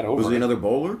he got over. Was he it. another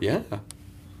bowler? Yeah.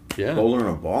 Yeah. Bowler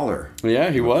and a baller. Yeah,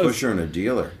 he was. A pusher and a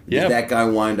dealer. Yeah. Did that guy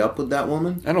wind up with that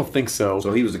woman? I don't think so.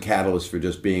 So he was a catalyst for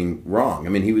just being wrong. I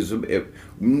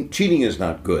mean, cheating is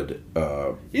not good.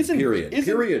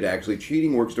 Period. Actually,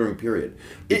 cheating works during period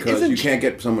because you can't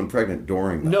get someone pregnant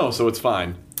during that. No, so it's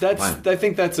fine. I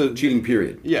think that's a cheating.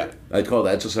 Period. Yeah, I'd call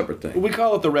that's a separate thing. We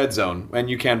call it the red zone, and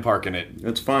you can park in it.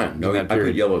 That's fine. No, I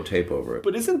put yellow tape over it.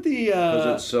 But isn't the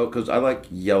because I like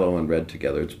yellow and red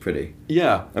together. It's pretty.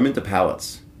 Yeah, I'm into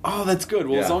palettes. Oh, that's good.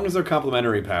 Well, as long as they're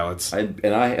complementary palettes. I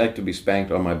like to be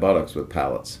spanked on my buttocks with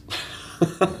palettes.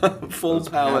 Full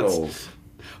palettes.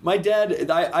 My dad,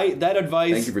 that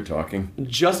advice... Thank you for talking.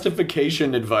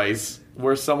 Justification advice,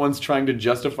 where someone's trying to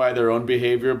justify their own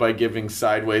behavior by giving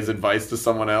sideways advice to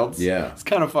someone else. Yeah. It's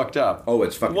kind of fucked up. Oh,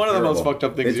 it's fucking One of the terrible. most fucked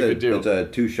up things you could do. It's a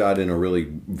two-shot in a really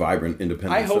vibrant,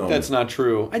 independent I hope film. that's not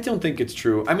true. I don't think it's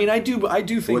true. I mean, I do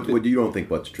think What you don't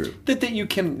think what's true? that you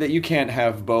can't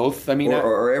have both. I mean...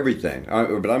 Or everything.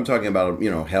 But I'm talking about,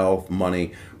 health,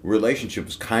 money... Relationship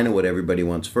is kind of what everybody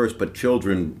wants first, but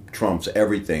children trumps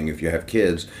everything if you have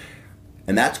kids,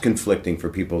 and that's conflicting for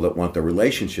people that want the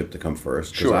relationship to come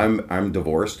first. Because I'm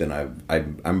divorced and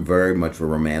I'm very much a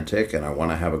romantic and I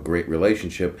want to have a great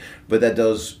relationship, but that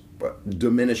does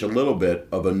diminish a little bit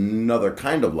of another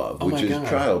kind of love, which is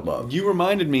child love. You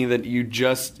reminded me that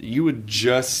you would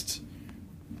just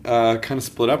kind of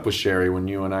split up with Sherry when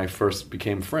you and I first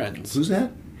became friends. Who's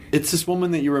that? It's this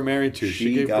woman that you were married to.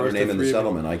 She gave got birth her name to in the 3 of you.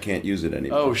 settlement. I can't use it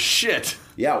anymore. Oh shit!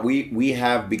 Yeah, we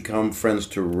have become friends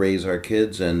to raise our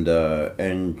kids, and I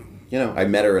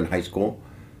met her in high school,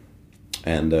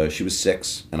 and she was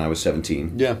 6 and I was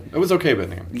 17. Yeah, it was okay with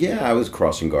me. Yeah, I was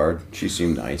crossing guard. She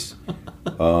seemed nice.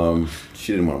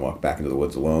 She didn't want to walk back into the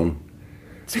woods alone.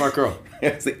 Smart girl.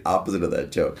 It's the opposite of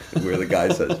that joke, where the guy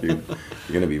says you're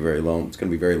going to be very lonely. It's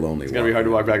going to be very lonely. It's gonna be hard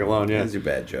to walk back alone. Yeah, those are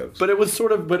bad jokes. But it was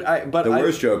sort of. The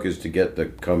worst joke is to get the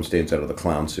cum stains out of the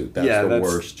clown suit. That's the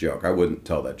worst joke. I wouldn't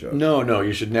tell that joke. No,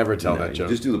 you should never tell that joke.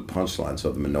 Just do the punchlines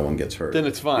of them and no one gets hurt. Then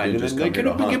it's fine. And then it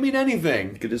could mean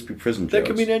anything. It could just be prison jokes. That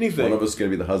could mean anything. One of us is going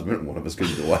to be the husband, one of us is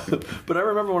going to be the wife. But I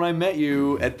remember when I met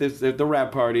you at the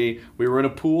rap party, we were in a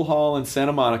pool hall in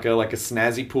Santa Monica, like a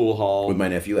snazzy pool hall. With my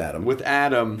nephew Adam.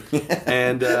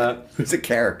 And who's a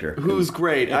character. Who's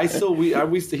great. We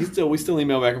still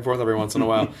email back and forth every once in a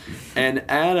while. And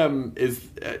Adam is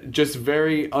just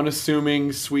very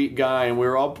unassuming, sweet guy, and we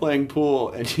were all playing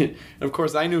pool. And of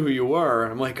course, I knew who you were.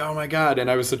 I'm like, oh my god! And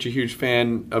I was such a huge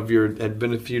fan of had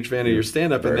been a huge fan of your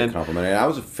stand-up. Very and then complimentary. I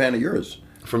was a fan of yours.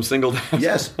 From Single Dad.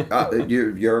 Yes,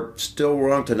 you're still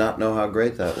wrong to not know how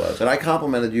great that was. And I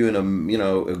complimented you in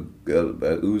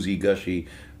a oozy, gushy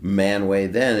man way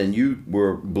then, and you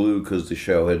were blue because the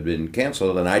show had been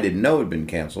canceled, and I didn't know it had been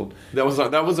canceled. That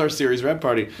was our series rap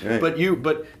party. Right.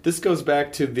 But this goes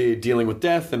back to the dealing with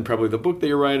death and probably the book that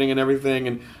you're writing and everything.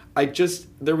 And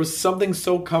there was something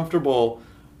so comfortable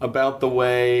about the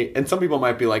way, and some people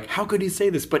might be like, how could he say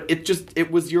this? But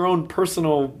it was your own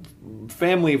personal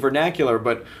family vernacular.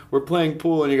 But we're playing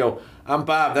pool and you go, I'm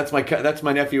Bob, that's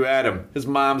my nephew Adam, his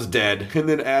mom's dead. And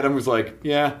then Adam was like,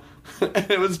 yeah. And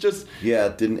it was just, yeah,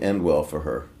 it didn't end well for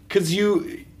her because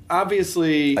you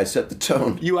obviously, I set the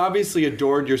tone. You obviously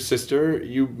adored your sister.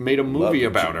 You made a movie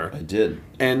about her. I did.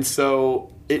 And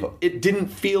so it didn't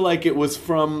feel like it was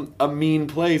from a mean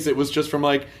place. It was just from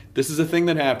like, this is a thing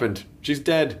that happened. She's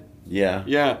dead. Yeah.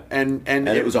 Yeah. And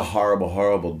it was a horrible,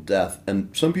 horrible death. And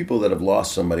some people that have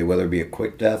lost somebody, whether it be a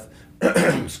quick death,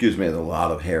 excuse me, there's a lot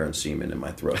of hair and semen in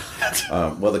my throat.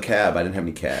 Well, the cab, I didn't have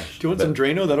any cash. Do you want some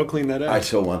Drano? That'll clean that out. I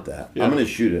still want that. Yeah. I'm going to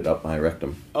shoot it up my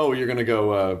rectum. Oh, you're going to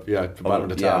go, bottom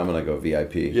to top. Yeah, I'm going to go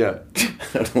VIP. Yeah.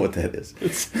 I don't know what that is.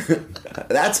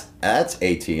 That's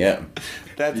ATM.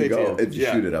 That's you ATM. Go, you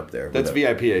shoot it up there. That's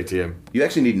VIP ATM. You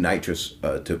actually need nitrous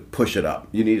to push it up.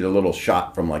 You need a little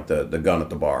shot from like the gun at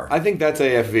the bar. I think that's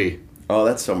AFV. Oh,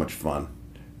 that's so much fun.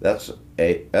 That's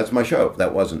my show.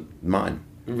 That wasn't mine.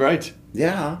 Right.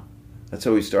 Yeah. That's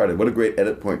how we started. What a great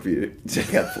edit point for you. You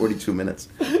got 42 minutes.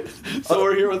 So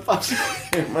we're here with Bob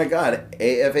Saget. Oh my God,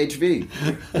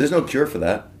 AFHV. There's no cure for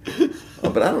that.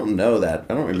 But I don't know that.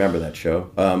 I don't remember that show.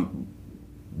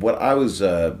 What I was...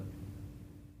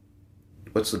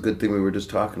 what's the good thing we were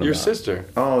just talking about? Your sister.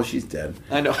 Oh, she's dead.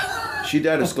 I know. She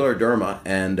died of scleroderma,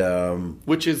 and...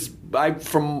 which is,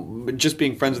 from just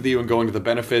being friends with you and going to the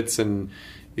benefits and...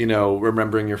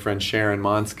 remembering your friend Sharon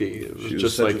Monsky. It was she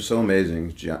was just so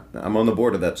amazing. I'm on the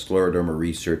board of that Scleroderma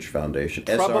Research Foundation.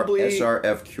 Probably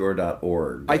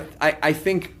srfcure.org. I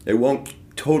think it won't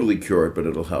totally cure it, but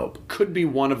it'll help. Could be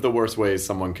one of the worst ways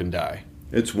someone can die.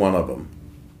 It's one of them.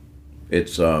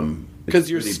 It's Because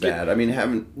your pretty skin, bad. I mean,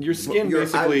 having your skin I would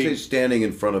basically. say standing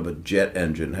in front of a jet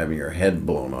engine, having your head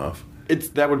blown off.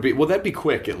 That'd be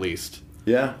quick at least.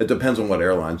 Yeah, it depends on what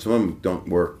airline. Some of them don't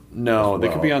work. No, as they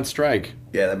could well. be on strike.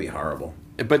 Yeah, that'd be horrible.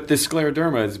 But the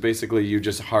scleroderma is basically you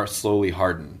just slowly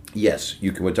harden. Yes,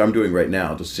 you can. Which I'm doing right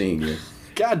now, just seeing you.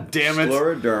 God damn it!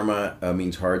 Scleroderma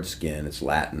means hard skin. It's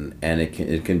Latin, and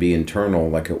it can be internal,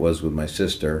 like it was with my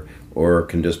sister, or it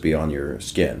can just be on your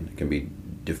skin. It can be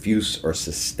diffuse or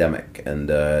systemic. And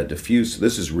diffuse.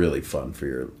 This is really fun for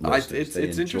your listeners.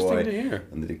 It's interesting to hear.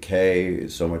 And the decay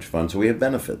is so much fun. So we have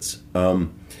benefits.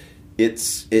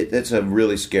 It's a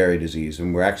really scary disease,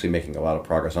 and we're actually making a lot of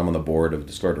progress. I'm on the board of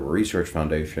the Scleroderma Research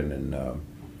Foundation, and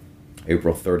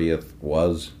April 30th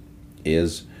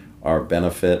is our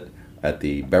benefit at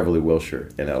the Beverly Wilshire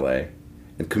in LA.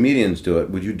 And comedians do it.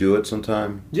 Would you do it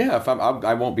sometime? Yeah, if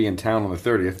I won't be in town on the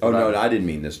 30th. Oh, no, I didn't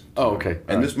mean this. Oh, okay.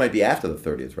 And this might be after the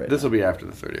 30th, right? This will be after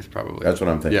the 30th, probably. That's what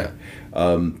I'm thinking.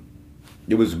 Yeah.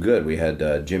 It was good. We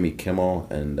had Jimmy Kimmel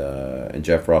and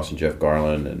Jeff Ross and Jeff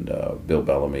Garland and Bill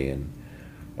Bellamy and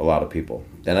a lot of people.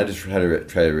 And I just try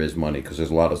to raise money because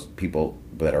there's a lot of people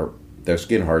that their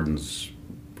skin hardens.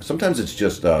 Sometimes it's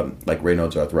just like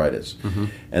Raynaud's arthritis,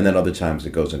 and then other times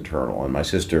it goes internal. And my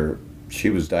sister, she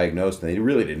was diagnosed, and they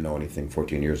really didn't know anything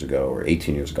 14 years ago or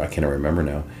 18 years ago. I can't remember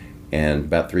now. And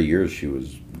about 3 years,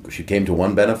 she came to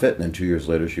one benefit, and then 2 years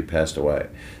later, she passed away.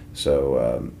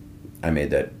 So I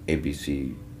made that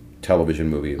ABC television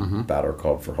movie about her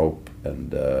called For Hope,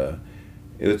 and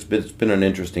it's been an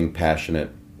interesting, passionate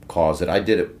cause. That I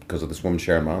did it because of this woman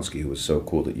Sharon Monsky, who was so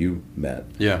cool that you met.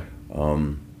 Yeah.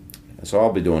 So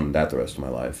I'll be doing that the rest of my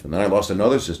life. And then I lost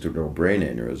another sister to a brain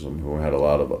aneurysm who had a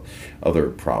lot of other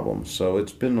problems. So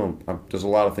it's been there's a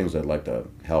lot of things I'd like to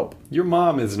help. Your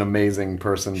mom is an amazing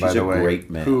person, by the way. She's a great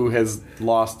man. Who has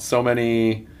lost so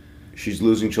many... She's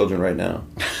losing children right now.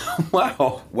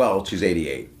 Wow. Well, she's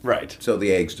 88. Right. So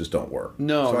the eggs just don't work.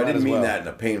 No, so I didn't mean well. that in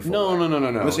a painful No. way. No.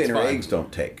 I'm saying it's her fine. eggs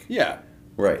don't take. Yeah.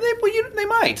 Right. They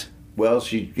might. Well,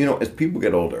 as people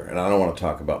get older, and I don't want to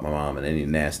talk about my mom in any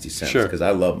nasty sense, Sure. because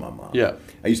I love my mom. Yeah.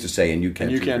 I used to say, and you can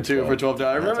And you can too for $12.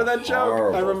 I remember that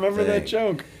joke. I remember that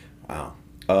joke. Wow.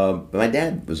 My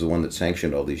dad was the one that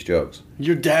sanctioned all these jokes.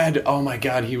 Your dad, oh my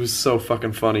God, he was so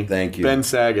fucking funny. Thank you. Ben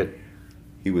Saget.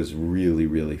 He was really,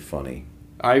 really funny.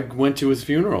 I went to his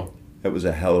funeral. It was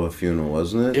a hell of a funeral,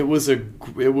 wasn't it? It was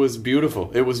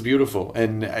beautiful. It was beautiful,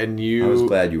 and you. I was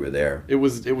glad you were there. It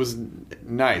was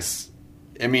nice.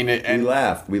 I mean, we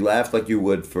laughed. We laughed like you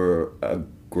would for a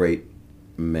great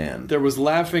man. There was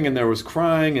laughing and there was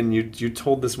crying, and you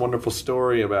told this wonderful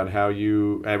story about how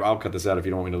you. I'll cut this out if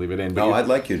you don't want me to leave it in. But I'd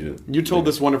like you to. You told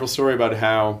this wonderful story about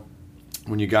how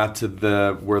when you got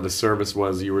to where the service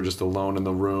was, you were just alone in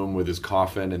the room with his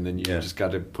coffin, and then you just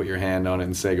got to put your hand on it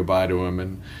and say goodbye to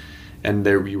him, and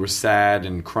there you were sad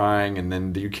and crying, and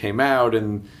then you came out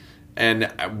and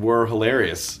were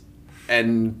hilarious.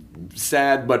 And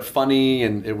sad but funny,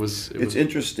 and it was... It's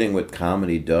interesting what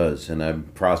comedy does, and I'm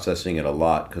processing it a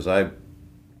lot, because I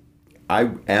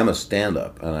am a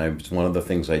stand-up, and it's one of the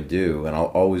things I do, and I'll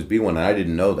always be one. And I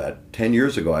didn't know that. 10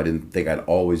 years ago, I didn't think I'd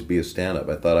always be a stand-up.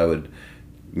 I thought I would,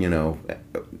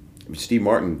 Steve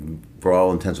Martin, for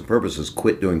all intents and purposes,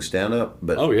 quit doing stand-up.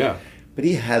 But oh, yeah. But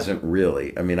he hasn't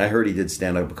really. I mean, I heard he did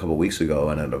stand-up a couple of weeks ago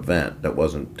at an event that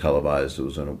wasn't televised. It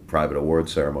was in a private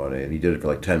awards ceremony, and he did it for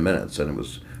like 10 minutes, and it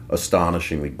was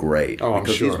astonishingly great. Oh, I'm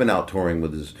because sure. He's been out touring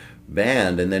with his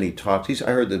band, and then he talks.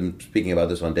 I heard them speaking about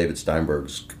this on David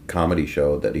Steinberg's comedy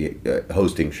show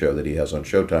hosting show that he has on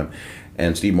Showtime,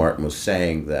 and Steve Martin was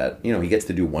saying that he gets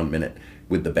to do 1 minute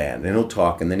with the band, and he'll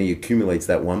talk, and then he accumulates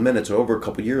that 1 minute. So over a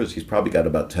couple of years, he's probably got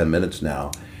about 10 minutes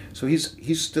now. So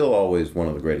he's still always one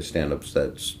of the greatest stand-ups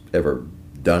that's ever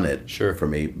done it for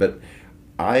me. But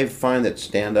I find that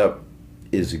stand-up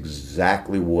is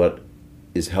exactly what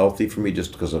is healthy for me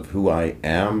just because of who I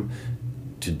am,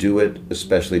 to do it,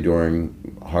 especially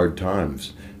during hard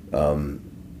times.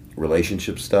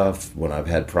 Relationship stuff, when I've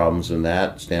had problems in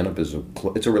that, stand-up is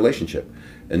it's a relationship.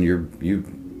 And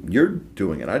you're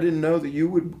doing it. I didn't know that you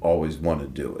would always want to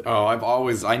do it. Oh,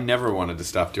 I never wanted to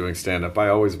stop doing stand-up. I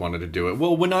always wanted to do it.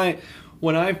 Well, when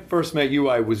I first met you,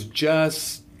 I was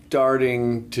just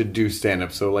starting to do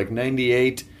stand-up. So like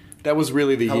 98, that was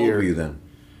really the year. How old were you then?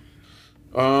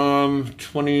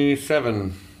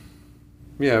 27.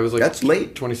 Yeah, it was like... That's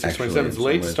late. 26, actually, 27. It's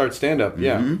late to start stand-up,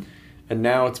 yeah. Mm-hmm. And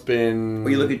now it's been...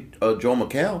 Well, you look at Joel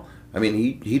McHale. I mean,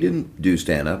 he didn't do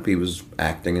stand-up. He was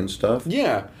acting and stuff.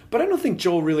 Yeah, but I don't think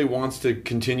Joel really wants to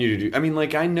continue to do... I mean,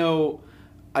 like, I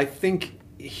think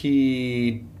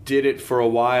he did it for a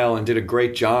while and did a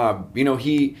great job.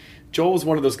 Joel was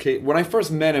one of those when I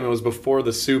first met him, it was before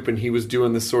The Soup, and he was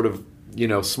doing this sort of,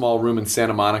 small room in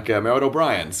Santa Monica. I mean, at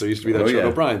O'Brien's. So it used to be that show at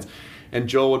O'Brien's. And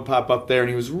Joel would pop up there, and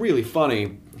he was really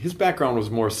funny. His background was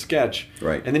more sketch.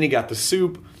 Right. And then he got The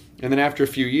Soup, and then after a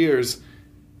few years,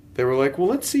 they were like, well,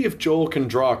 let's see if Joel can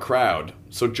draw a crowd.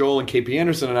 So Joel and KP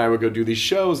Anderson and I would go do these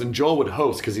shows, and Joel would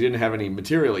host because he didn't have any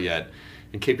material yet.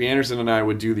 And KP Anderson and I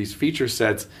would do these feature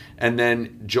sets, and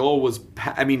then Joel was...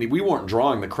 we weren't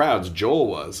drawing the crowds, Joel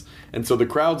was. And so the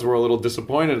crowds were a little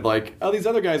disappointed, like, oh, these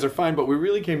other guys are fine, but we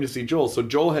really came to see Joel. So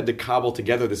Joel had to cobble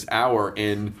together this hour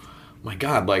in, my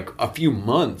God, like a few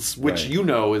months, which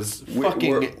is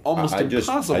fucking almost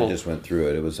impossible. I just went through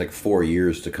it. It was like 4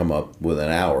 years to come up with an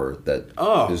hour that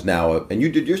is now... and you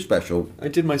did your special. I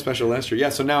did my special last year. Yeah,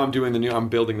 so now I'm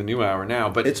building the new hour now.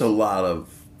 But it's a lot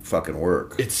of fucking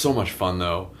work. It's so much fun,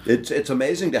 though. It's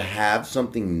amazing to have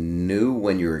something new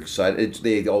when you're excited.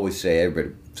 They always say,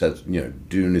 everybody says, do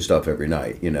new stuff every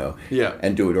night, Yeah.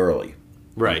 and do it early.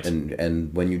 Right.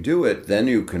 And when you do it, then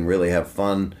you can really have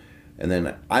fun. And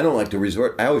then I don't like to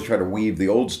resort. I always try to weave the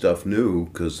old stuff new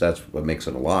because that's what makes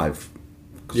it alive.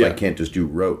 Because I can't just do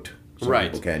rote. Some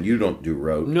people can. You don't do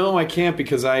rote. No, I can't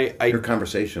because you're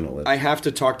conversationalist. I have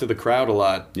to talk to the crowd a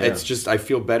lot. Yeah. It's just I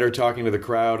feel better talking to the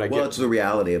crowd. It's the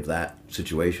reality of that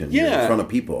situation. Yeah. You're in front of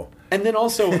people. And then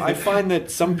also I find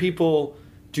that some people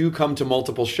do come to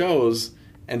multiple shows,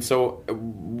 and so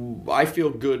I feel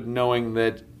good knowing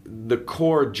that the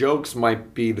core jokes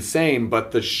might be the same,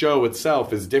 but the show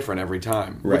itself is different every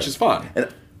time, which is fun.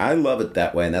 And I love it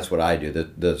that way, and that's what I do.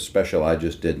 The special I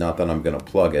just did, not that I'm going to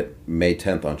plug it, May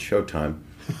 10th on Showtime.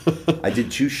 I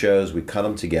did 2 shows, we cut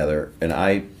them together, and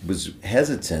I was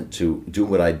hesitant to do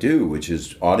what I do, which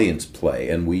is audience play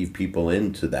and weave people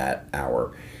into that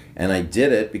hour. And I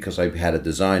did it because I had a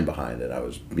design behind it. I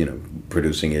was,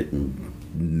 producing it and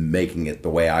making it the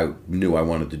way I knew I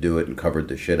wanted to do it and covered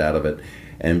the shit out of it.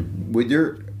 And with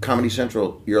your Comedy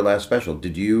Central, your last special,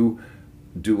 did you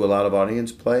do a lot of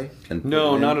audience play?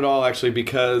 No, not at all, actually,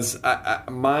 because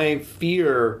my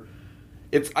fear...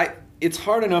 It's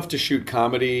hard enough to shoot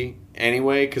comedy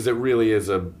anyway, because it really is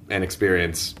an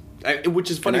experience.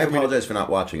 Which is funny. And I apologize for not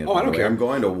watching it. Oh, I don't care. I'm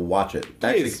going to watch it.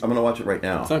 Actually, I'm going to watch it right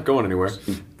now. It's not going anywhere.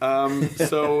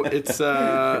 So it's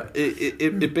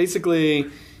it basically...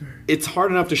 It's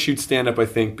hard enough to shoot stand-up, I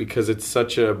think, because it's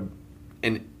such an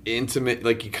intimate,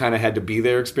 like, you kind of had to be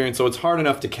there experience. So it's hard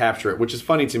enough to capture it, which is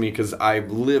funny to me because I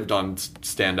lived on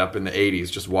stand-up in the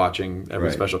 80s just watching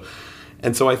every special.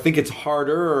 And so I think it's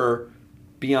harder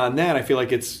beyond that. I feel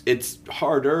like it's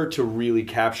harder to really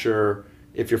capture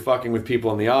if you're fucking with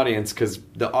people in the audience because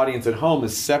the audience at home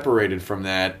is separated from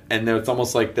that, and it's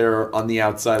almost like they're on the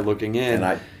outside looking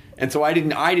in. And so I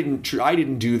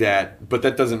didn't do that, but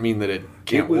that doesn't mean that it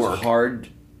can't work. It was hard,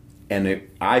 and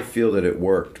I feel that it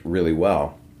worked really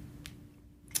well.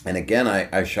 And again,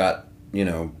 I shot,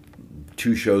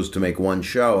 2 shows to make 1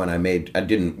 show, and I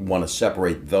didn't want to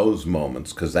separate those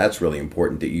moments because that's really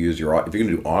important that you use if you're going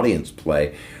to do audience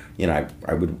play. I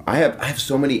have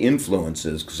so many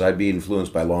influences because I'd be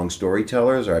influenced by long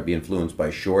storytellers, or I'd be influenced by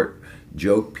short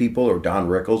joke people, or Don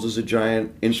Rickles is a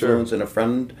giant influence and a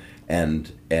friend.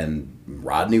 And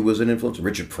Rodney was an influence.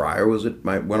 Richard Pryor was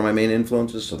one of my main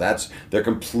influences. So they're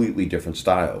completely different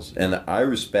styles. And I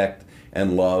respect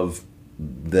and love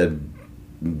the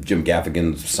Jim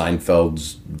Gaffigan's,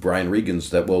 Seinfeld's, Brian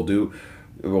Regan's that will do.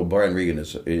 Well, Brian Regan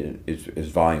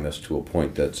is voluminous to a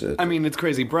point that's... it's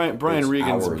crazy. Brian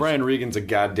Regan's a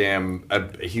goddamn...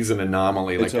 he's an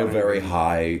anomaly. It's a very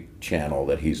high channel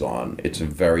that he's on. It's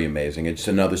very amazing. It's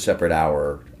another separate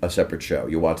hour, a separate show.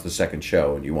 You watch the second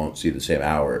show and you won't see the same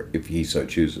hour if he so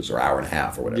chooses, or hour and a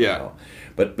half or whatever. Yeah.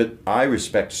 But I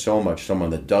respect so much someone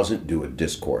that doesn't do a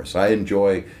discourse. I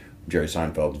enjoy Jerry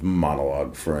Seinfeld's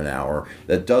monologue for an hour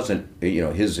that doesn't,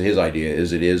 his idea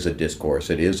is it is a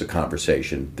discourse, it is a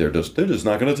conversation. They're just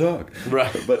not going to talk.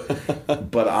 Right.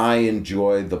 But I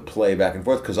enjoy the play back and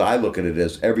forth because I look at it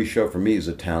as every show for me is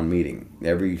a town meeting.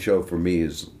 Every show for me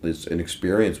is an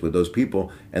experience with those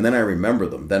people, and then I remember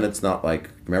them. Then it's not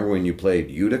like, remember when you played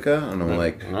Utica? And I'm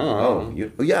like,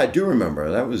 yeah, I do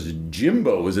remember. That was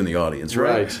Jimbo was in the audience,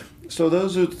 right? So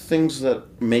those are the things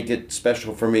that make it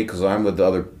special for me because I'm with the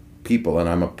other people, and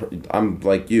I'm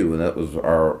like you, and that was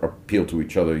our appeal to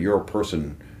each other. You're a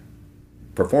person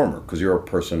performer because you're a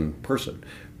person.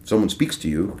 If someone speaks to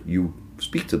you, you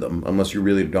speak to them unless you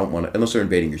really don't want to, unless they're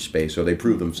invading your space or they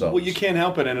prove themselves. Well, you can't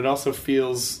help it, and it also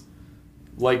feels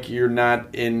like you're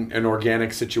not in an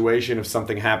organic situation if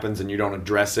something happens and you don't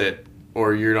address it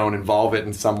or you don't involve it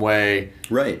in some way,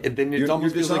 Right. then it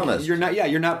almost feels like dishonest.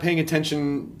 you're not paying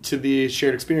attention to the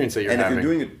shared experience that you're And having. if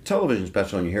you're doing a television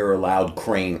special and you hear a loud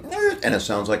crane and it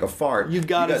sounds like a fart, You've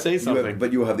got to say something.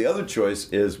 But you have the other choice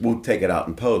is we'll take it out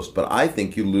in post. But I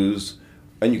think you lose,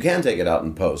 and you can take it out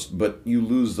in post, but you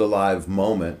lose the live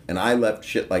moment. And I left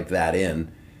shit like that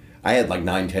in. I had like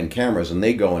 9-10 cameras, and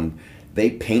they go and they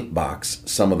paint box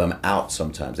some of them out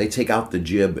sometimes. They take out the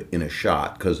jib in a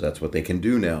shot because that's what they can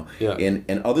do now. Yeah.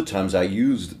 And other times I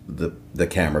used the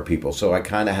camera people. So I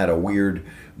kind of had a weird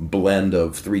blend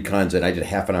of three kinds. And I did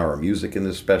half an hour of music in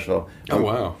this special. Oh,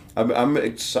 wow. I'm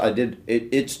excited.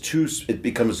 It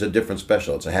becomes a different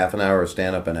special. It's a half an hour of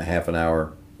stand-up and a half an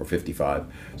hour or 55.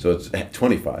 So it's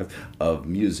 25 of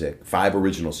music. 5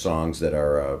 original songs that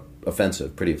are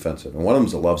pretty offensive. And one of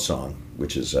them's a love song,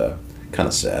 which is kind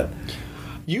of sad.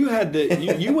 You had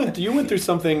you went through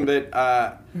something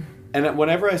that, and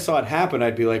whenever I saw it happen,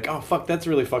 I'd be like, "Oh fuck, that's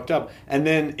really fucked up." And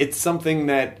then it's something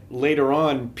that later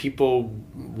on people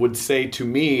would say to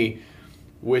me,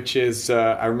 which is,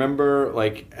 I remember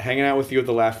like hanging out with you at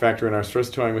the Laugh Factory and I was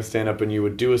first touring with stand up, and you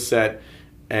would do a set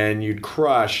and you'd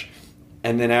crush,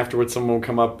 and then afterwards someone would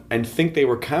come up and think they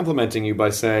were complimenting you by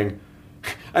saying,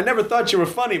 "I never thought you were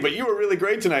funny, but you were really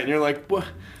great tonight," and you're like, "What?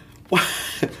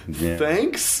 Yeah.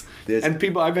 Thanks."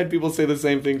 And I've had people say the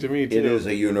same thing to me too. It is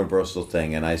a universal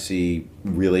thing, and I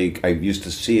used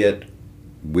to see it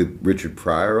with Richard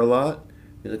Pryor a lot.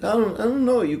 He's like, I don't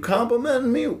know, you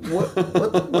complimenting me? What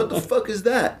the fuck is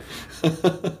that?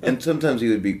 And sometimes he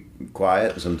would be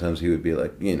quiet, and sometimes he would be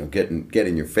like, get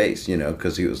in your face,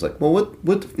 because he was like, well, what,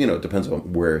 it depends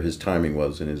on where his timing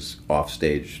was in his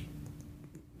offstage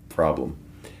problem.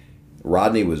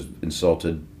 Rodney was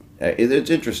insulted. It's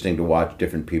interesting to watch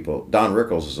different people. Don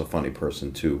Rickles is a funny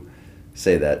person to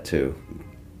say that too.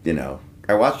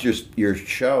 I watched your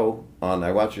show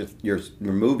I watched your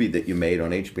movie that you made on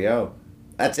HBO.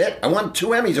 That's it. I won 2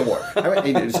 Emmys awards.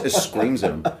 He just screams at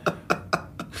him.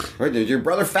 Right? Is your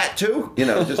brother fat too?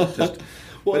 Just.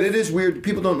 Well, but it is weird.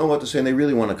 People don't know what to say, and they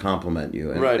really want to compliment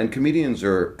you. And, right. And comedians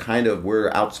are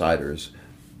we're outsiders,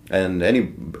 and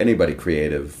anybody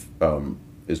creative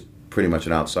is pretty much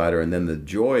an outsider, and then the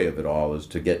joy of it all is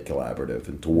to get collaborative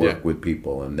and to work with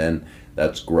people, and then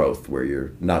that's growth where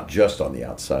you're not just on the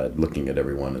outside looking at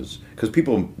everyone as, because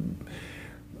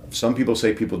some people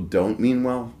say people don't mean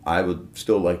well. I would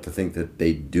still like to think that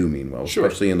they do mean well, sure.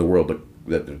 Especially in the world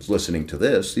that's listening to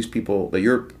this. These people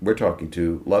that we're talking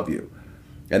to love you,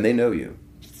 and they know you.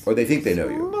 Or they think they know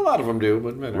you. A lot of them do,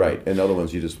 but right. And other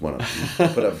ones you just want to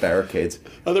put up barricades.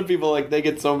 Other people, they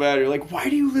get so mad. You're like, why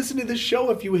do you listen to this show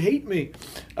if you hate me?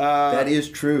 That is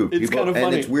true. It's kind of funny.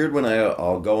 And it's weird when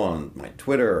I'll go on my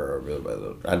Twitter or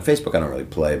on Facebook. I don't really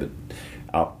play, but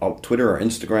I'll Twitter or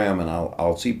Instagram, and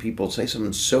I'll see people say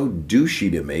something so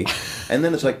douchey to me, and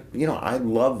then it's like, I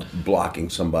love blocking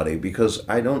somebody because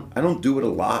I don't do it a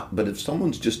lot, but if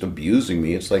someone's just abusing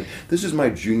me, it's like, this is my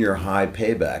junior high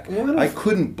payback. I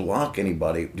couldn't block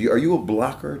anybody. Are you a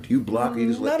blocker? Do you block? Or you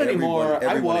just not let anymore.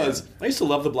 everyone I used to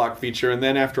love the block feature, and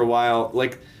then after a while,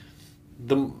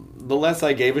 the less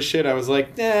I gave a shit, I was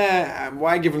like,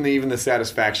 why give them even the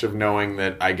satisfaction of knowing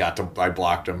that I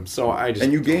blocked them? So I just.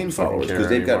 And you gain followers because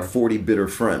they've got 40 bitter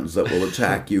friends that will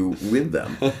attack you with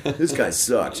them. This guy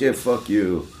sucks. Yeah, fuck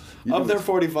you. Of their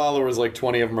 40 followers,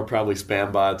 20 of them are probably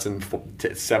spam bots, and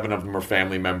 7 of them are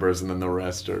family members, and then the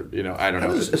rest are, I don't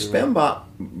know. A spam bot,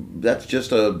 that's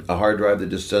just a hard drive that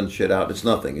just sends shit out. It's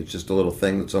nothing. It's just a little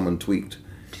thing that someone tweaked.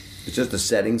 It's just a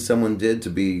setting someone did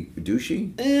to be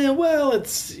douchey? Well,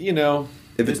 it's,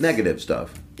 If it's negative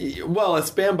stuff. Well, a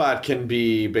spam bot can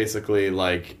be basically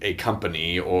like a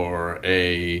company or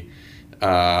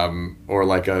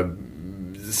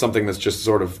something that's just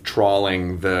sort of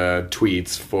trawling the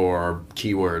tweets for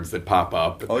keywords that pop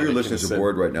up. All your listeners are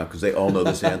bored right now because they all know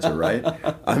this answer, right?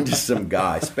 I'm just some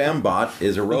guy. Spam bot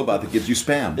is a robot that gives you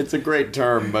spam. It's a great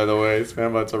term, by the way.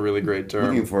 Spam bot's a really great term.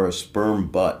 Looking for a sperm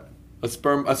butt. A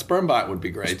sperm bot would be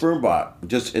great. A sperm bot.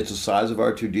 It's the size of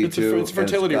R2-D2. It's a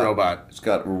fertility robot. It's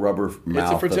got rubber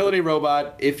mouth. It's a fertility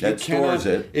robot. If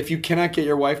you cannot get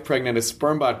your wife pregnant, a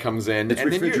sperm bot comes in. It's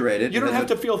refrigerated. You don't have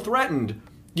to feel threatened.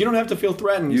 You don't have to feel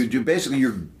threatened. You basically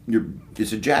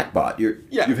it's a jackpot.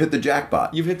 You've hit the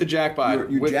jackpot. You've hit the jackpot.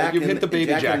 You've hit the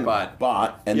baby jackpot.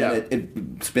 Bot, and then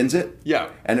it spins it. Yeah.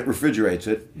 And it refrigerates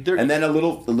it. And then a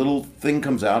little thing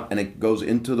comes out and it goes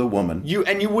into the woman. You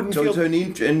wouldn't feel. So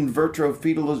it's an in vitro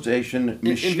fertilization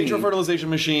machine. In vitro fertilization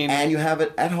machine. And you have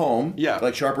it at home. Yeah.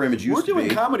 Like Sharper Image used to be. We're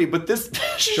doing comedy, but this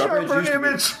Sharper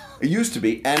Image. It used to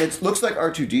be, and it looks like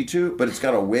R2-D2, but it's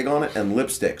got a wig on it and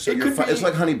lipstick. So it's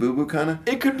like Honey Boo Boo kind of.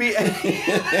 It could be.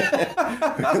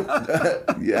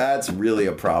 Yeah, it's really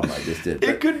a problem I just did.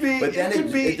 It could be. But then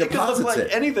it could look like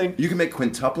anything. You can make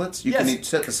quintuplets. You can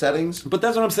set the settings. But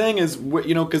that's what I'm saying is,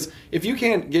 because if you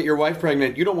can't get your wife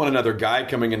pregnant, you don't want another guy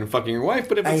coming in and fucking your wife.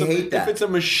 But if it's a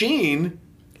machine,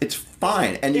 it's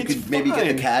fine, and you could maybe get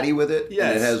a caddy with it.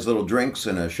 Yes. And it has little drinks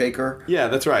and a shaker. Yeah,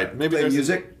 that's right. Maybe Play there's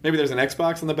music. Maybe there's an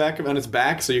Xbox on its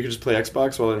back, so you could just play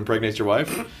Xbox while it impregnates your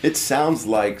wife. It sounds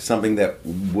like something that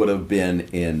would have been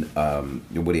in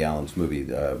Woody Allen's movie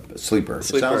Sleeper. It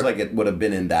sounds like it would have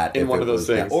been in that. In one of those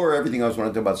things. Or everything else when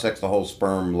I talk about sex, the whole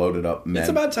sperm loaded up men. It's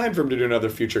about time for him to do another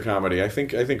future comedy. I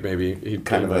think maybe he'd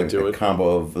kind of do it. A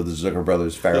combo of the Zucker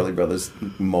brothers, Farrelly brothers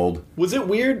mold. Was it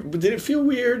weird? Did it feel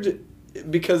weird?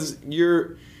 Because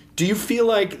do you feel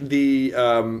like the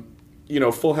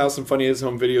Full House and Funny as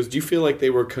Home videos, do you feel like they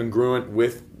were congruent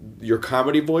with your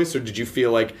comedy voice, or did you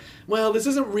feel like, well, this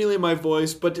isn't really my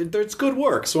voice, but it's good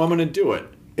work, so I'm going to do it?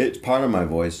 It's part of my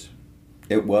voice.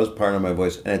 It was part of my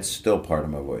voice, and it's still part of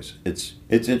my voice. It's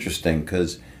interesting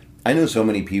because I know so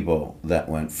many people that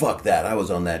went, fuck that, I was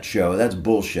on that show, that's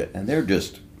bullshit, and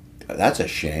that's a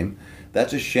shame.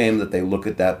 That's a shame that they look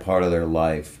at that part of their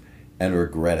life and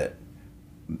regret it.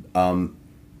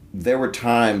 There were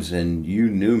times, and you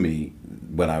knew me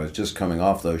when I was just coming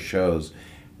off those shows,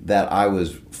 that I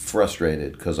was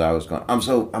frustrated because I was going, I'm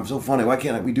so funny. Why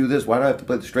can't we do this? Why do I have to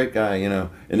play the straight guy? In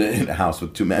a house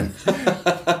with two men.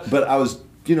 But I was,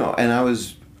 and I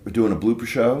was doing a blooper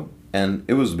show, and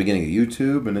it was the beginning of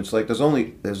YouTube, and it's like there's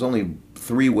only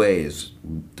 3 ways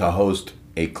to host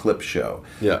a clip show.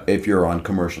 Yeah. If you're on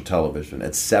commercial television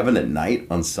at 7 at night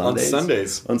on Sundays.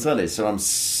 On Sundays. So I'm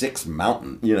 6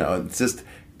 Mountain. It's just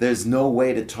there's no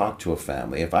way to talk to a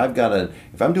family. If I'm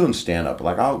doing stand up,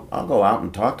 like I'll go out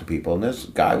and talk to people, and there's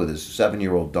a guy with his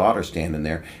 7-year-old daughter standing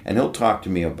there, and he'll talk to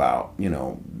me about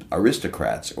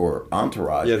Aristocrats or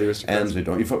Entourage. Yeah, the Aristocrats. And say,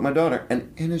 don't you fuck my daughter,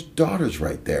 and his daughter's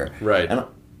right there. Right. And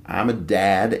I'm a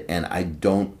dad, and I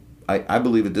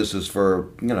believe that this is for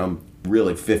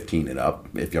really 15 and up,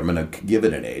 if I'm going to give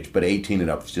it an age, but 18 and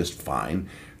up is just fine.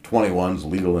 21's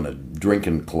legal in a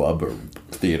drinking club or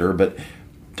theater, but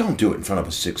don't do it in front of a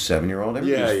 6-7-year-old.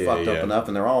 Everybody's fucked up enough,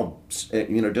 and they're all,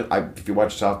 if you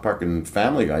watch South Park and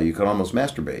Family Guy, you can almost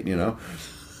masturbate,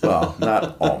 Well,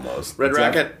 not almost. Red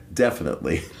Racket?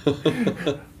 Definitely.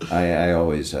 I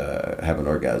always have an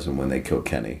orgasm when they kill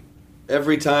Kenny.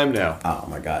 Every time now. Oh,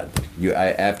 my God.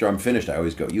 After I'm finished, I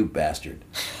always go, you bastard.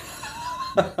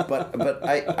 But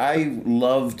I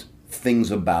loved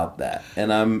things about that,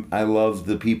 and I loved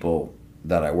the people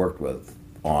that I worked with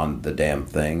on the damn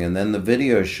thing. And then the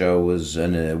video show was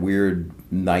a weird,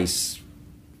 nice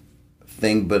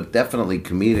thing, but definitely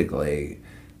comedically.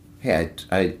 Hey,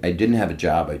 I didn't have a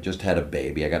job. I just had a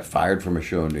baby. I got fired from a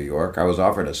show in New York. I was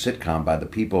offered a sitcom by the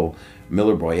people,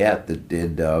 Miller Boyette, that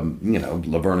did,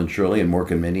 Laverne and Shirley and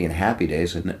Mork and Mindy and Happy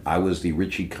Days, and I was the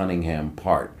Richie Cunningham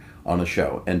part on a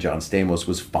show, and John Stamos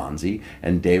was Fonzie,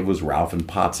 and Dave was Ralph and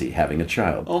Potsy having a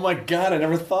child. Oh my God, I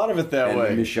never thought of it that way.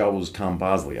 And Michelle was Tom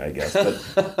Bosley, I guess.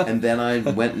 But, and then I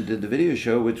went and did the video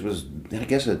show, which was, I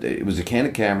guess it was a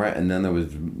candid camera, and then there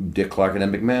was Dick Clark and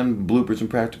Ed McMahon, bloopers and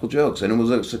practical jokes, and it was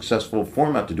a successful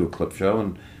format to do a clip show,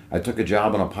 and I took a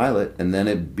job on a pilot, and then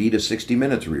it beat a 60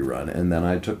 Minutes rerun, and then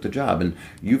I took the job, and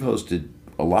you've hosted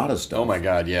a lot of stuff. Oh my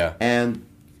God, yeah. And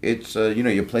it's,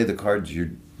 you play the cards you're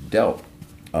dealt.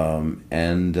 One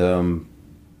of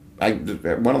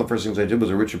the first things I did was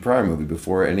a Richard Pryor movie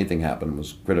before anything happened,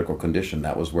 was Critical Condition.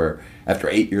 That was where, after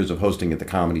 8 years of hosting at the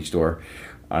Comedy Store,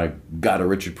 I got a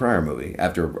Richard Pryor movie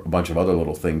after a bunch of other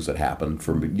little things that happened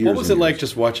for years. What was it like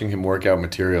just watching him work out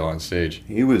material on stage?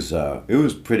 It was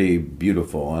pretty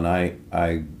beautiful, and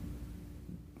I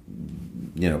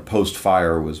post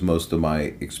Fire was most of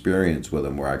my experience with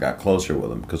him, where I got closer with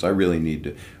him, because I really need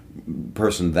to.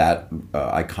 Person that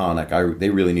iconic, they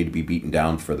really need to be beaten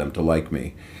down for them to like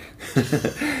me.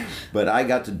 But I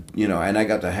got to, and I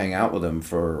got to hang out with him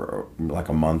for like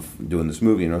a month doing this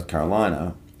movie in North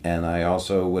Carolina, and I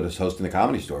also was hosting the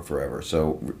Comedy Store forever.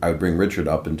 So I would bring Richard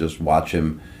up and just watch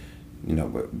him,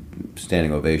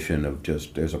 standing ovation of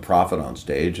just, there's a prophet on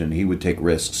stage, and he would take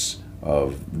risks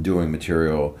of doing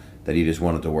material that he just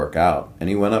wanted to work out. And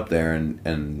he went up there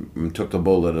and took the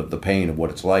bullet of the pain of what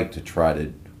it's like to try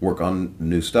to work on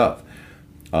new stuff.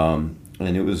 And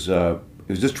it was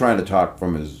just trying to talk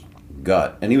from his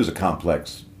gut. And he was a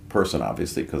complex person,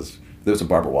 obviously, because there was a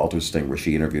Barbara Walters thing where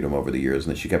she interviewed him over the years,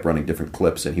 and then she kept running different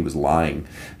clips, and he was lying.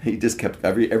 He just kept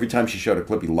every time she showed a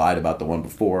clip, he lied about the one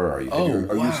before. Are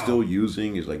you still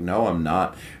using? He's like, no, I'm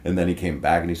not. And then he came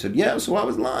back and he said, yeah, so I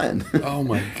was lying. Oh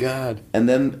my God. And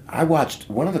then I watched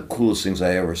one of the coolest things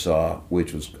I ever saw,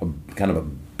 which was kind of a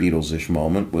Beatles-ish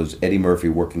moment, was Eddie Murphy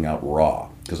working out Raw,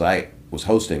 because I was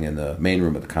hosting in the main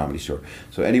room at the Comedy Store.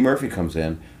 So Eddie Murphy comes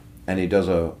in, and he does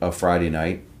a Friday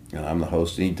night, and I'm the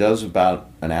host, and he does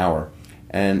about an hour,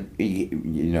 and he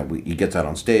gets out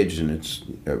on stage, and it's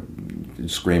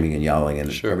screaming and yelling and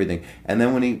everything. And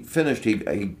then when he finished, he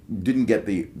didn't get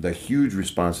the huge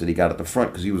response that he got at the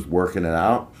front because he was working it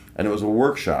out, and it was a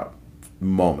workshop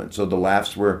moment. So the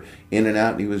laughs were in and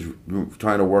out, and he was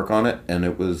trying to work on it, and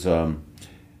it was a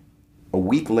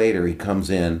week later he comes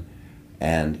in,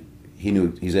 and he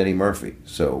knew he's Eddie Murphy,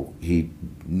 so he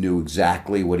knew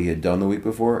exactly what he had done the week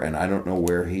before, and I don't know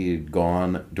where he had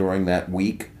gone during that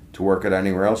week to work it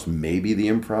anywhere else. Maybe the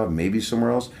Improv, maybe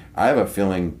somewhere else. I have a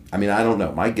feeling, I don't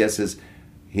know. My guess is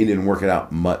he didn't work it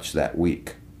out much that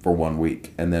week for 1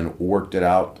 week, and then worked it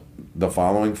out the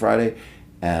following Friday,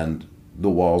 and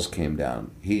the walls came down.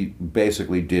 He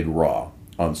basically did Raw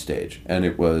on stage, and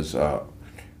it was a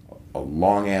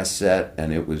long-ass set,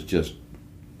 and it was just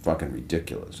fucking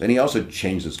ridiculous. And he also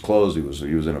changed his clothes. He was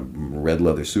in a red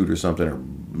leather suit or something, or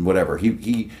whatever.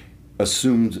 He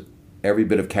assumed every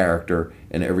bit of character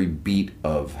and every beat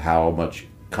of how much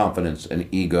confidence and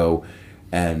ego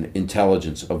and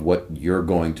intelligence of what you're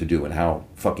going to do and how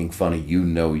fucking funny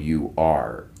you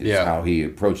are is how he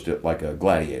approached it, like a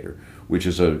gladiator, which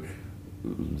is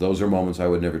those are moments I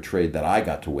would never trade that I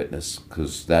got to witness,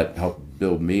 because that helped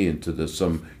build me into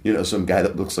some guy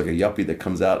that looks like a yuppie that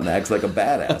comes out and acts like a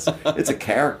badass. It's a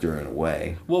character in a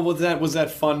way. Well, was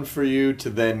that fun for you to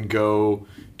then go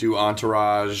do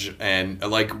Entourage, and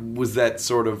was that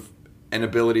sort of an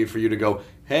ability for you to go,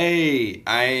 hey,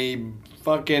 I'm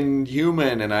fucking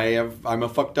human, and I'm a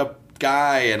fucked up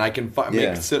guy, and I can make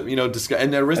and the Aristocrats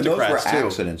and those were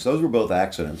accidents. Those were both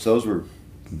accidents. Those were.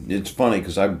 It's funny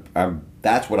because I'm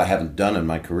that's what I haven't done in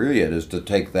my career yet, is to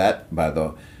take that by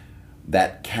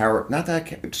that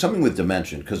character, something with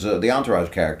dimension, because the Entourage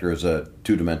character is a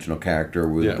two-dimensional character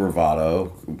with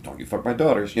bravado. Don't you fuck my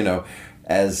daughters,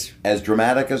 as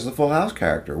dramatic as the Full House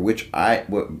character, which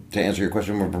to answer your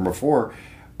question from before.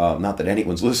 Not that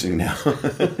anyone's listening now,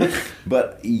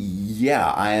 but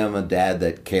yeah, I am a dad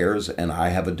that cares, and I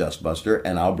have a dustbuster,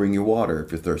 and I'll bring you water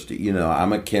if you're thirsty.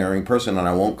 I'm a caring person, and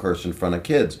I won't curse in front of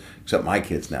kids, except my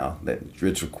kids now.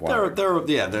 It's required.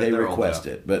 They request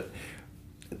it, but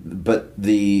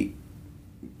the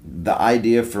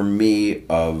idea for me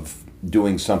of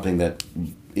doing something that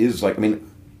is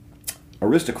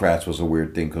Aristocrats was a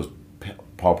weird thing because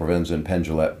Paul Provenza and Penn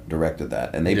Jillette directed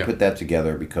that, and they put that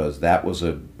together because that was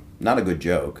not a good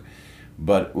joke,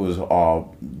 but it was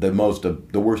all the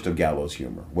worst of gallows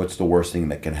humor. What's the worst thing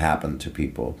that can happen to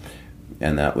people?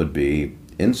 And that would be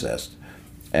incest.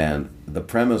 And the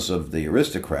premise of the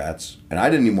Aristocrats, and I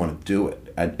didn't even want to do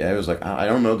it. I was like, I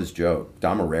don't know this joke.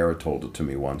 Dom Herrera told it to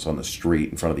me once on the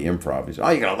street in front of the Improv. He said,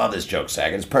 you're going to love this joke,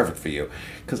 Saget. It's perfect for you.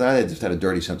 Because I just had a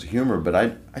dirty sense of humor, but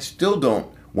I still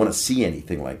don't want to see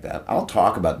anything like that. I'll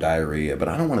talk about diarrhea, but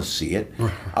I don't want to see it.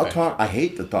 I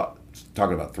hate the thought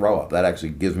talking about throw up. That actually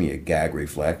gives me a gag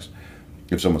reflex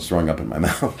if someone's throwing up in my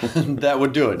mouth. That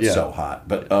would do it. It's so hot.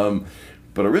 But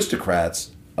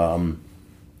Aristocrats, the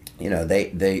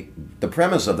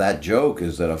premise of that joke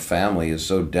is that a family is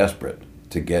so desperate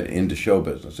to get into show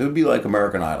business. It would be like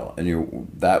American Idol, and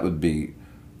that would be.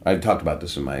 I talked about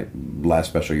this in my last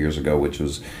special years ago, which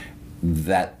was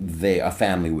that a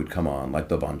family would come on, like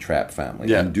the Von Trapp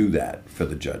family, and do that for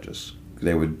the judges.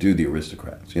 They would do the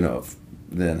Aristocrats, and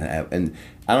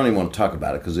I don't even want to talk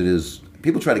about it because it is.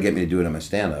 People try to get me to do it in my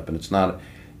stand-up, and it's not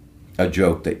a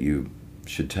joke that you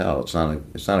should tell. It's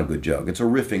not a good joke. It's a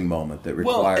riffing moment that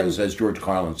requires, as George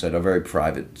Carlin said, a very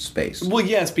private space. Well,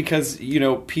 yes, because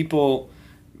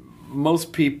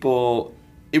most people.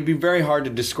 It'd be very hard to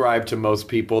describe to most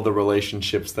people the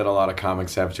relationships that a lot of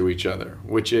comics have to each other,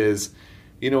 which is,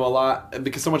 a lot,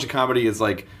 because so much of comedy is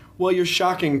like, well, you're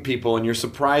shocking people and you're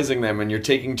surprising them and you're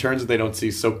taking turns that they don't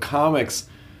see. So comics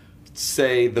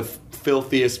say the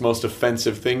filthiest, most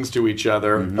offensive things to each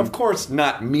other. Mm-hmm. Of course,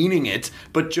 not meaning it,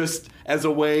 but just as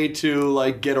a way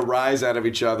to get a rise out of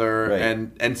each other. Right.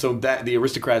 And so that the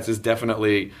Aristocrats is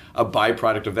definitely a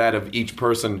byproduct of that, of each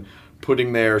person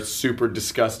putting their super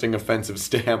disgusting, offensive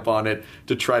stamp on it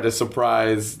to try to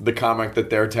surprise the comic that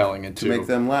they're telling it to. To make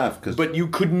them laugh. But you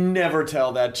could never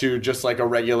tell that to just like a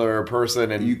regular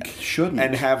person, and you shouldn't.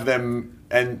 And have them,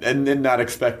 and then not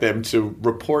expect them to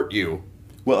report you.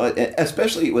 Well,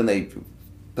 especially when they...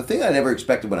 The thing I never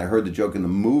expected when I heard the joke in the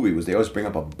movie was they always bring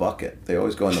up a bucket. They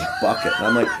always go in the bucket. And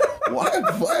I'm like, why a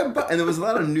bucket? And there was a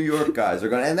lot of New York guys. They're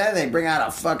going, and then they bring out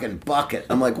a fucking bucket.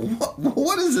 I'm like,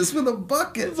 what is this with a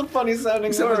bucket? It's a funny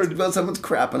sounding word. Someone's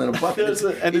crapping in a bucket.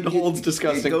 And it holds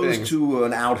disgusting things. It goes to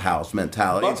an outhouse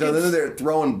mentality. Buckets, so then they're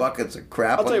throwing buckets of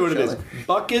crap I'll on tell you what each it is. other.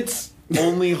 Buckets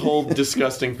only hold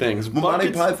disgusting things.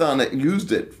 Monty Python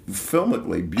used it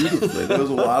filmically, beautifully. There was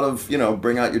a lot of,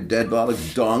 bring out your dead body,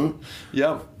 dung.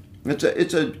 Yeah.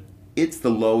 It's the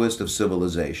lowest of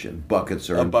civilization. Buckets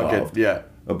are involved. Bucket, yeah.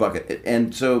 A bucket.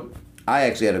 And so I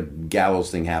actually had a gallows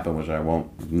thing happen, which I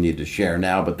won't need to share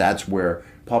now, but that's where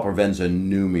Paul Provenza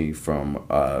knew me from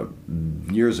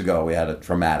years ago. We had a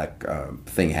traumatic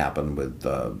thing happen with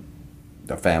a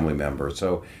family member.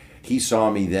 So he saw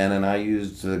me then, and I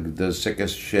used the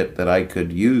sickest shit that I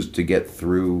could use to get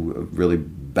through a really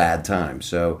bad time.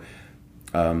 So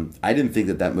I didn't think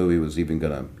that movie was even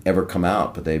going to ever come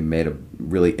out, but they made a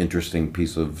really interesting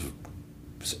piece of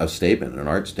a statement, an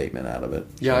art statement out of it.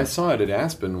 Yeah, I saw it at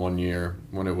Aspen one year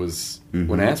when it was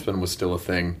when Aspen was still a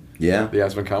thing. Yeah, the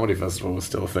Aspen Comedy Festival was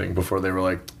still a thing before they were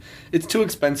like, it's too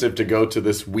expensive to go to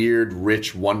this weird,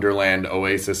 rich wonderland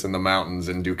oasis in the mountains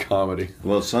and do comedy.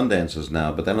 Well, Sundance is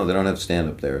now, but they don't have stand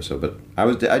up there. So, but I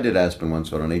did Aspen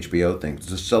once on an HBO thing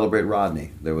to celebrate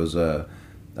Rodney. There was a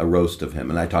roast of him,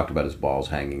 and I talked about his balls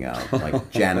hanging out like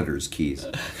janitor's keys.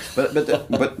 But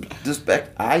this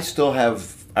back, I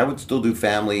would still do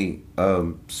family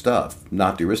stuff,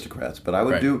 not the Aristocrats, but I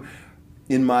would do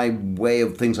in my way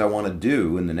of things I want to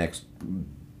do in the next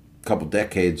couple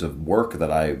decades of work that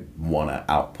I want to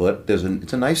output.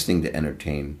 It's a nice thing to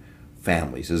entertain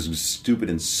families. As stupid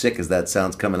and sick as that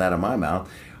sounds coming out of my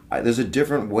mouth, there's a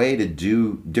different way to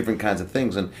do different kinds of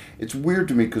things, and it's weird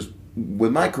to me because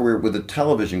with my career, with a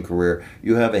television career,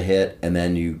 you have a hit and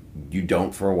then you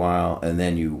don't for a while, and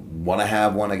then you want to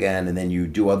have one again, and then you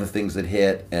do other things that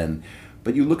hit.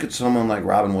 But you look at someone like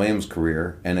Robin Williams'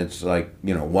 career, and it's like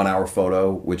 1 hour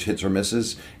photo, which hits or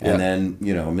misses, and then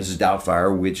Mrs.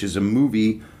 Doubtfire, which is a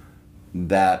movie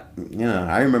that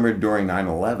I remember during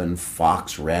 9/11,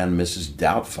 Fox ran Mrs.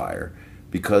 Doubtfire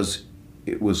because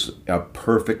it was a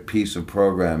perfect piece of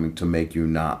programming to make you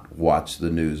not watch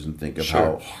the news and think of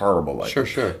how horrible life is.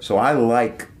 Sure. So I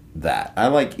like that. I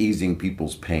like easing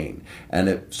people's pain.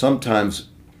 And sometimes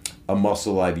a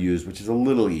muscle I've used, which is a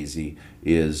little easy,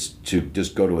 is to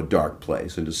just go to a dark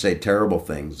place and to say terrible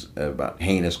things about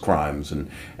heinous crimes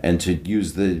and to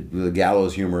use the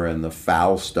gallows humor and the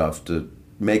foul stuff to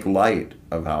make light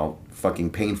of how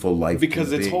fucking painful life because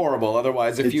can it's be. horrible.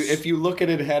 Otherwise, if you look at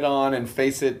it head on and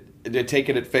face it, take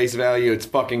it at face value, it's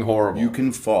fucking horrible. You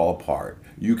can fall apart.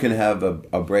 You can have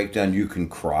a breakdown. You can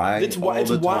cry. It's why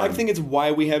I think it's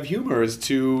why we have humor, is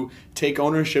to take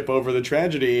ownership over the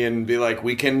tragedy and be like,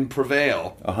 we can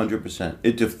prevail. 100%.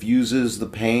 It diffuses the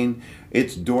pain.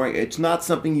 It's not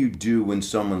something you do when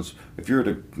if you're at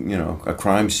a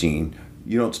crime scene,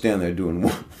 you don't stand there doing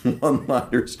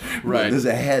one-liners. Right. There's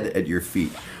a head at your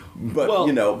feet. But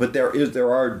well, but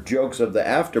there are jokes of the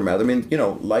aftermath. I mean,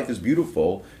 Life is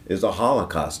Beautiful is a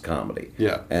Holocaust comedy.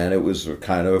 Yeah. And it was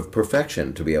kind of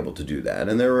perfection to be able to do that.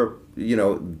 And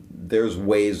there's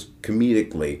ways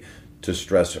comedically to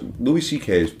stress. Louis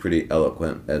C.K. is pretty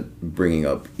eloquent at bringing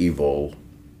up evil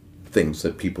things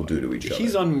that people do to each other.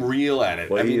 He's unreal at it.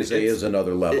 Well, he is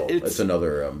another level. It's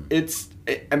another.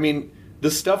 I mean,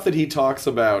 the stuff that he talks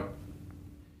about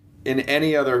in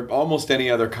almost any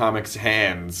other comic's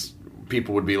hands,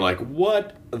 people would be like,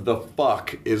 "What the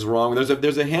fuck is wrong?"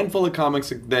 There's a handful of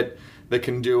comics that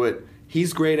can do it.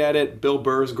 He's great at it. Bill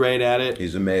Burr's great at it.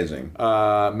 He's amazing.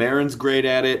 Maron's great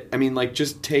at it. I mean, like,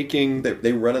 just taking...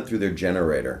 They run it through their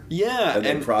generator. Yeah. And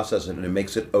they process it, and it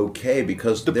makes it okay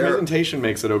because the presentation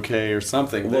makes it okay or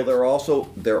something. Well, they're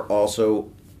also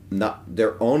not...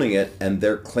 They're owning it, and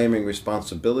they're claiming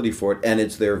responsibility for it, and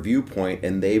it's their viewpoint,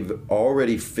 and they've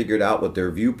already figured out what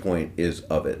their viewpoint is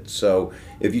of it. So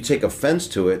if you take offense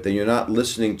to it, then you're not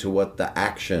listening to what the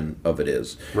action of it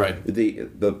is. Right.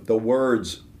 The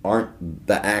words aren't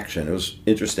the action. It was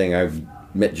interesting. I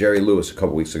met Jerry Lewis a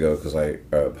couple weeks ago because I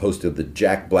hosted the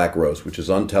Jack Black Roast, which is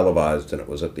untelevised, and it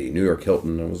was at the New York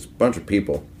Hilton. It was a bunch of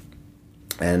people,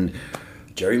 and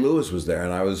Jerry Lewis was there,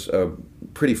 and I was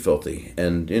pretty filthy,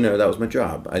 and that was my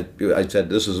job. I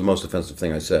said, this is the most offensive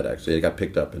thing I said. Actually, it got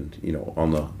picked up, and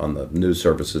on the news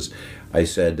services, I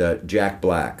said Jack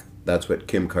Black. That's what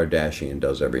Kim Kardashian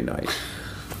does every night.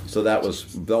 So that was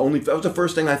the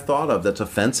first thing I thought of that's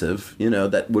offensive,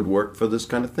 that would work for this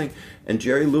kind of thing. And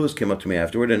Jerry Lewis came up to me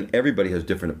afterward, and everybody has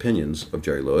different opinions of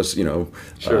Jerry Lewis.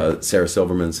 Sure. Sarah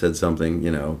Silverman said something,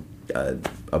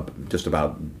 just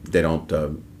about they don't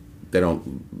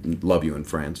love you in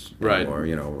France, right? Or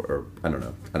or I don't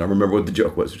know. I don't remember what the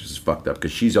joke was, which is fucked up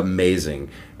because she's amazing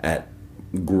at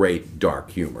great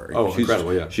dark humor. Oh, she's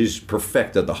incredible! Yeah, she's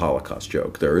perfected the Holocaust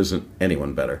joke. There isn't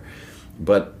anyone better.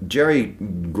 But Jerry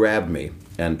grabbed me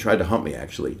and tried to hump me,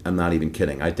 actually. I'm not even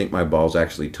kidding. I think my balls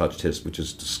actually touched his, which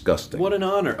is disgusting. What an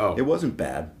honor. Oh. It wasn't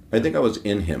bad. I think I was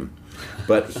in him.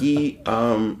 But he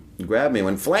grabbed me and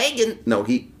went, flagging. No,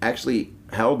 he actually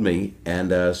held me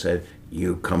and said,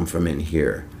 you come from in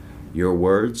here. Your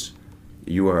words,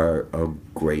 you are a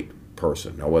great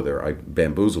person. Now, whether I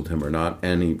bamboozled him or not,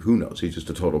 and who knows? He's just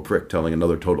a total prick telling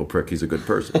another total prick he's a good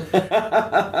person.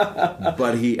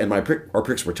 But our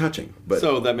pricks were touching. But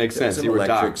so that makes sense. It's an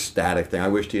electric static thing. I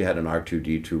wished he had an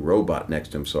R2D2 robot next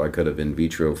to him so I could have in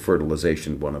vitro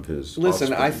fertilization one of his.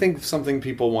 Listen, offspring. I think something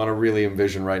people want to really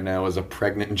envision right now is a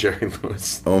pregnant Jerry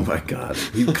Lewis. Oh my God,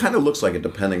 he kind of looks like it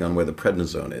depending on where the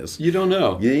prednisone is. You don't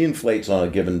know. He inflates on a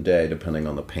given day depending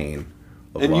on the pain.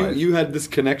 And you had this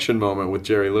connection moment with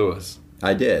Jerry Lewis.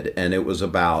 I did, and it was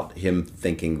about him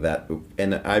thinking that,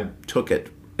 and I took it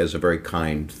as a very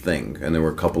kind thing. And there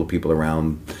were a couple of people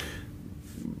around,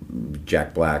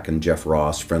 Jack Black and Jeff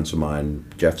Ross, friends of mine.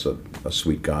 Jeff's a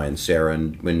sweet guy, and Sarah,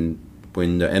 and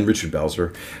and Richard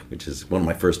Belzer, which is one of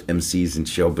my first MCs in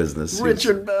show business.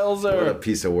 Richard Belzer, what a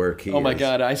piece of work he is. Oh my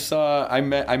God, I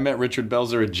met Richard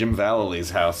Belzer at Jim Vallely's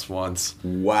house once.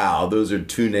 Wow, those are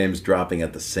two names dropping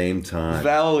at the same time.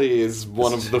 Vallely is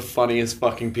one of the funniest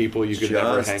fucking people you could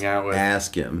ever hang out with.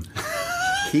 Ask him.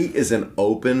 He is an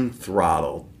open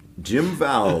throttle. Jim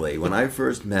Vallely, when I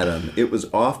first met him, it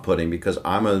was off-putting because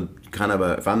I'm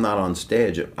if I'm not on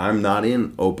stage, I'm not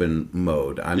in open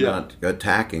mode. I'm not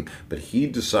attacking. But he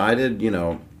decided,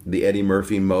 the Eddie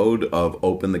Murphy mode of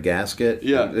open the gasket.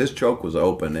 Yeah. His choke was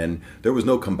open, and there was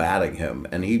no combating him.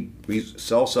 And he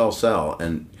sell,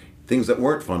 and things that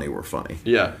weren't funny were funny.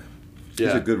 Yeah.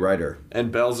 He's a good writer.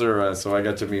 And Belzer, so I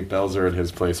got to meet Belzer at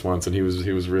his place once, and he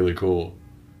was really cool.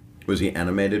 Was he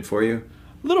animated for you?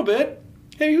 A little bit.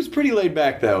 Yeah, he was pretty laid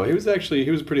back, though. He was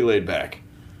pretty laid back.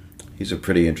 He's a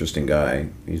pretty interesting guy.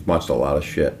 He's watched a lot of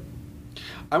shit.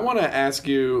 I want to ask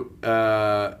you,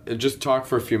 just talk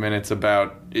for a few minutes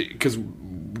about, because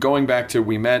going back to,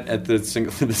 we met at the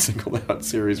Singled Out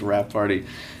series rap party,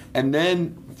 and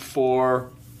then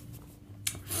for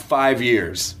 5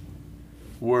 years,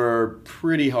 we're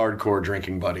pretty hardcore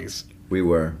drinking buddies. We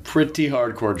were. Pretty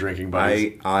hardcore drinking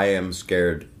buddies. I am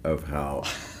scared of how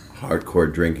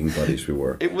hardcore drinking buddies we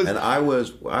were. And I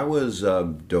was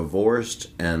divorced,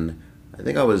 and I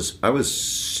think I was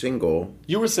single.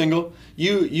 You were single.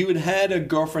 You had a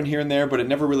girlfriend here and there, but it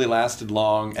never really lasted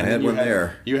long. And I had one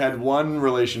there. You had one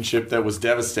relationship that was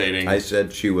devastating. I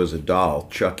said she was a doll,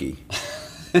 Chucky.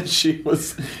 And she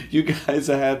was. You guys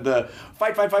had the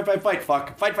fight, fuck,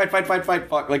 fight,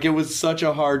 fuck. Like, it was such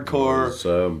a hardcore. It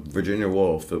was Virginia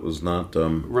Woolf. It was not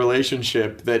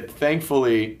relationship that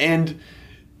thankfully and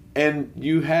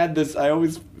you had this. I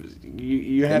always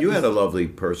you had. And you this, had a lovely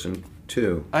person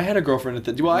too. I had a girlfriend at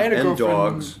the. Well, I had a and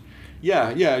girlfriend. Dogs.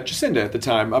 Yeah, Jacinda at the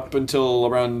time, up until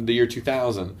around the year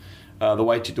 2000. The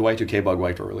Y2K bug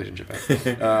wiped our relationship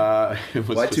out.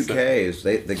 Y2K is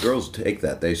the girls take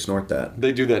that, they snort that.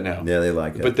 They do that now. Yeah, they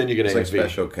like it. But then you get it's AFV. Like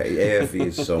special K. AFV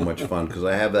is so much fun because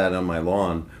I have that on my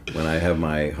lawn when I have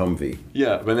my Humvee.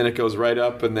 Yeah, but then it goes right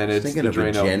up, and then it's thinking the of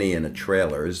a Jenny in a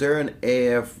trailer. Is there an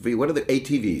AFV? What are the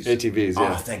ATVs? ATVs.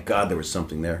 Yeah. Oh, thank God there was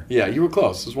something there. Yeah, you were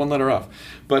close. It was one letter off.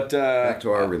 But back to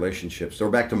our relationships,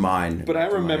 or back to mine. But I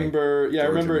remember. Yeah, I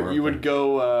remember you would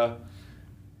go.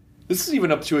 This is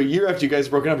even up to a year after you guys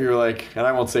broke up. You were like, and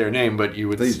I won't say her name, but you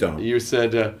would. Please don't. You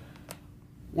said,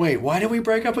 "Wait, why did we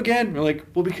break up again?" We're like,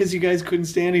 "Well, because you guys couldn't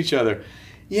stand each other."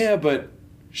 Yeah, but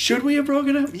should we have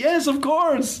broken up? Yes, of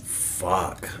course.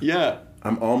 Fuck. Yeah.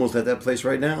 I'm almost at that place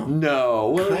right now. No.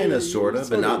 Well, kind of, sort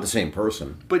of, but not the same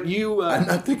person. But you... I'm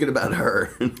not thinking about her.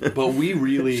 But we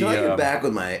really... Should I get back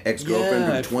with my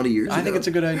ex-girlfriend from 20 years ago? I think it's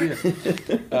a good idea.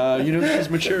 She's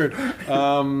matured.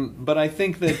 But I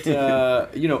think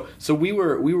that, so we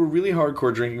were really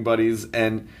hardcore drinking buddies,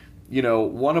 and,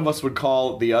 one of us would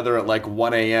call the other at like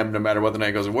 1 a.m. no matter what the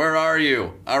night goes, "Where are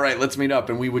you? All right, let's meet up."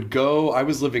 And we would go... I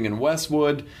was living in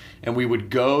Westwood, and we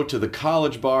would go to the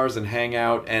college bars and hang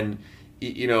out, and...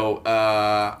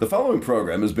 The following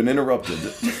program has been interrupted.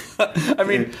 I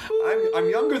mean, I'm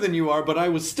younger than you are, but I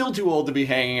was still too old to be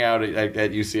hanging out at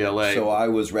UCLA. So I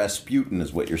was Rasputin,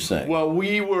 is what you're saying. Well,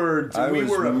 we were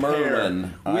a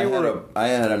Merlin. pair. I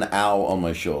had an owl on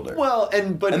my shoulder. Well,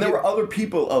 and there were other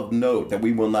people of note that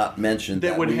we will not mention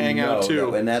that would hang out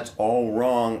too, and that's all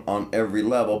wrong on every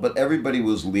level. But everybody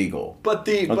was legal.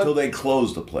 Until they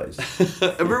closed the place.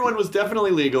 Everyone was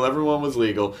definitely legal. Everyone was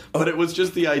legal, but it was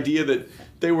just the idea that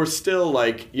they were still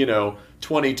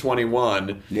 20,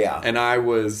 21. Yeah. And I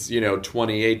was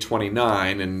 28,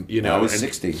 29, and I was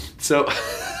 60. So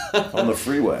on the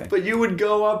freeway. But you would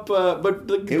go up.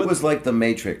 It was like the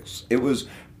Matrix. It was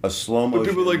a slow motion. But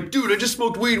people were like, dude, I just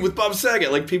smoked weed with Bob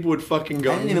Saget. Like people would fucking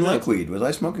go. I didn't even like weed. Was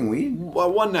I smoking weed?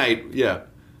 Well, one night, yeah.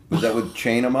 Was that would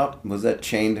chain him up? Was that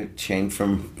chain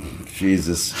from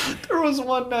Jesus? There was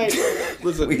one night.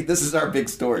 Listen, this is our big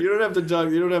story. You don't have to talk.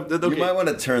 You don't have to. Okay. You might want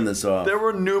to turn this off. There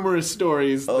were numerous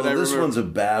stories. Oh, this one's a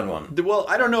bad one. Well,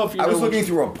 I don't know if you. I was looking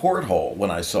through a porthole when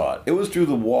I saw it. It was through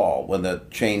the wall when the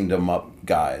chained him up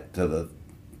guy to the.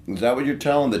 Is that what you're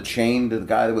telling? The chained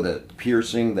guy with a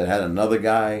piercing that had another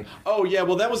guy? Oh, yeah.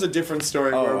 Well, that was a different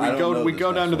story where we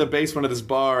go down to the basement of this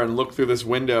bar and look through this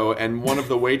window, and one of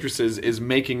the waitresses is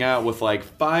making out with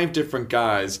 5 different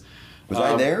guys. Was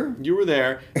I there? You were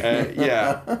there,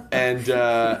 yeah,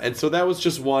 and so that was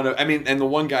just one. And the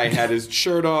one guy had his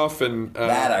shirt off, and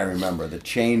that I remember the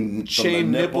chain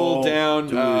nipple down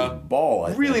to his ball.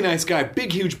 Really nice guy,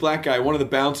 big huge black guy, one of the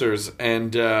bouncers,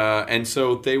 and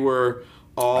so they were.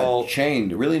 All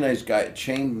chained, really nice guy,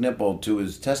 chained nipple to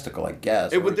his testicle, I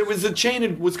guess. There was a chain.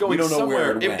 It was going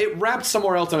somewhere. It wrapped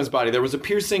somewhere else on his body. There was a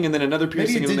piercing and then another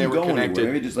piercing, and they were connected.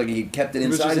 Maybe just he kept it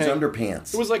inside his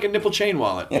underpants. It was like a nipple chain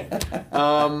wallet. Yeah,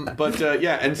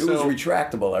 and so it was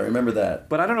retractable. I remember that.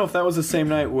 But I don't know if that was the same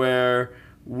night where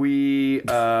we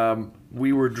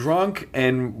were drunk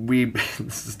and we.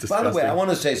 This is disgusting. By the way, I want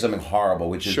to say something horrible,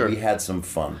 which is we had some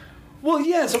fun. Well,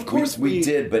 yes, of course we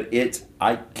did, but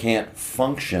I can't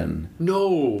function.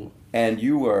 No. And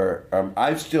you were,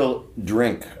 I still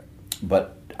drink,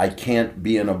 but I can't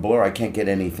be in a blur. I can't get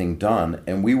anything done.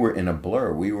 And we were in a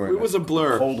blur. It was a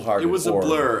blur. Cold-hearted. It was a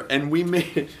blur, and we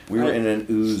were in an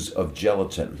ooze of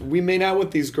gelatin. We made out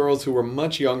with these girls who were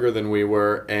much younger than we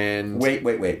were, and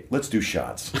wait. Let's do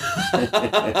shots.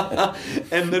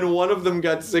 And then one of them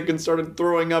got sick and started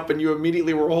throwing up, and you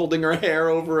immediately were holding her hair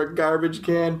over a garbage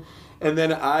can, and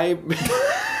then I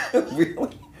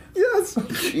really. Yes.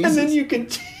 Jesus. And then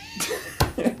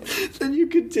you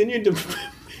continued to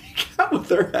make out with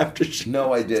her after she.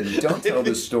 No, I didn't. Don't tell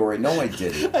this story. No, I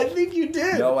didn't. I think you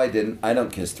did. No, I didn't. I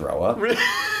don't kiss throw up. And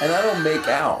I don't make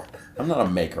out. I'm not a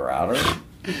maker-outer.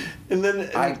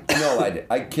 I did.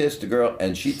 I kissed a girl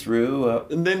and she threw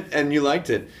up. And you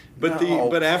liked it.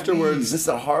 But afterwards, this is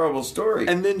a horrible story.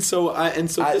 This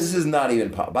is not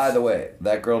even. By the way,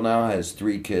 that girl now has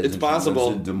 3 kids. It's possible.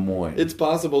 She lives in Des Moines. It's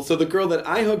possible. So the girl that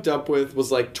I hooked up with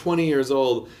was 20 years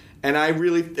old, and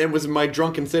it was my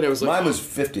drunken state. I was like, mine was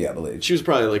 50, I believe. She was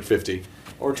probably 50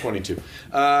 or 22.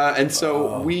 And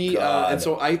so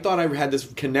I thought I had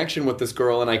this connection with this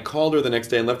girl, and I called her the next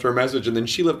day and left her a message, and then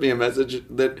she left me a message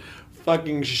that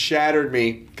fucking shattered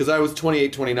me because I was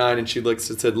 28, 29, and she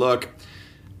said, look.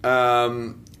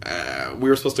 We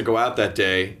were supposed to go out that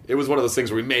day. It was one of those things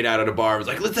where we made out at a bar. It was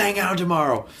like, let's hang out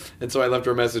tomorrow. And so I left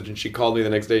her a message, and she called me the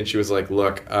next day, and she was like,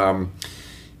 look,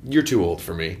 you're too old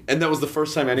for me. And that was the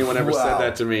first time anyone ever said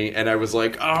that to me. And I was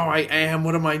like, oh, I am.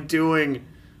 What am I doing?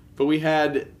 But we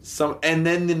had some... And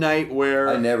then the night where...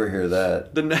 I never hear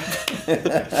that.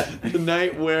 The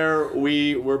night where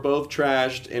we were both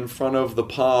trashed in front of the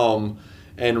Palm...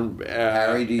 And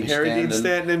Harry Dean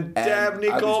Stanton and Dabney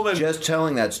Coleman. I was just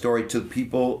telling that story to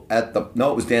people at the...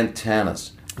 No, it was Dan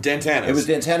Tannis. Dan Tannis. It was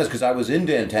Dan Tannis because I was in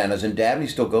Dan Tannis, and Dabney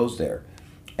still goes there.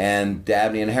 And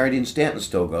Dabney and Harry Dean Stanton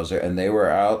still goes there, and they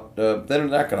were out... they're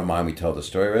not going to mind me tell the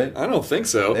story, right? I don't think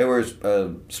so. They were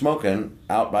smoking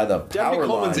out by the power Dabney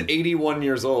Coleman's line. 81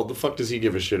 years old. The fuck does he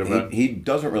give a shit about? He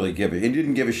doesn't really give a... He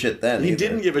didn't give a shit then. He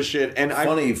didn't give a shit. And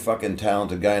Funny fucking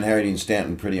talented guy, and Harry Dean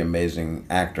Stanton, pretty amazing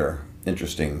actor.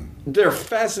 Interesting. They're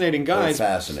fascinating guys. They're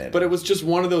fascinating. But it was just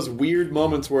one of those weird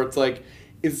moments where it's like,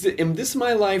 am this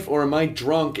my life, or am I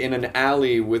drunk in an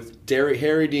alley with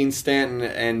Harry Dean Stanton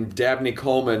and Dabney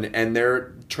Coleman, and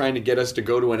they're trying to get us to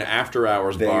go to an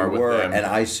after-hours bar with them? And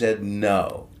I said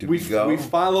no. Did we go? We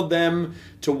followed them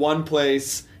to one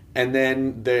place, And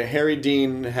then the Harry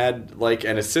Dean had like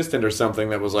an assistant or something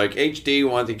that was like HD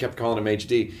wants. He kept calling him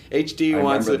HD. HD I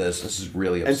wants. remember this. This is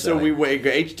really upsetting. And so we wait.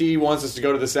 HD wants us to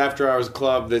go to this after hours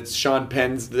club that's Sean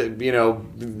Penn's,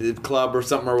 the club or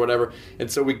something or whatever. And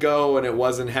so we go, and it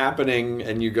wasn't happening.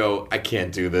 And you go, I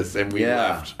can't do this, and we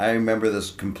left. I remember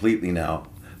this completely now.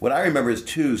 What I remember is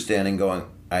two standing going,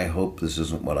 I hope this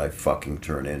isn't what I fucking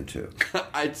turn into.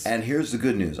 And here's the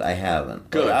good news. I haven't.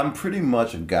 Good. Like, I'm pretty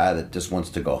much a guy that just wants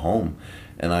to go home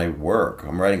and I work.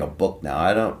 I'm writing a book now.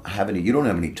 You don't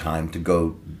have any time to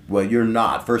go. Well, you're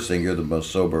not. First thing, you're the most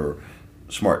sober,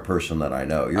 smart person that I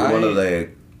know. You're one of the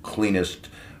cleanest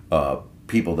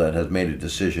people that has made a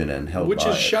decision and held Which by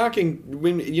is it. shocking.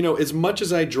 When, as much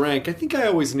as I drank, I think I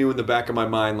always knew in the back of my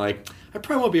mind, like, I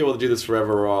probably won't be able to do this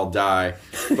forever or I'll die.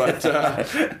 But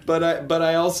but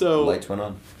I also... Lights went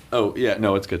on. Oh, yeah.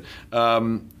 No, it's good. I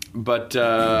think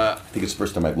it's the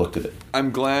first time I've looked at it.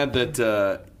 I'm glad that...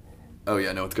 oh,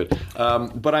 yeah, no, it's good.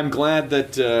 But I'm glad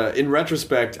that, in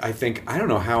retrospect, I think... I don't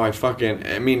know how I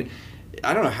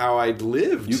don't know how I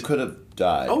lived. You could have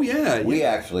died. Oh, yeah. We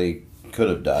actually could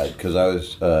have died because I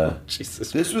was...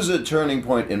 Jesus. This was a turning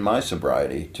point in my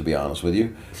sobriety, to be honest with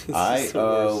you. I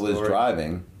was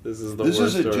driving... This is the This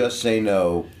worst is a story. Just Say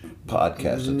No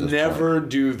podcast at this Never point.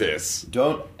 do this.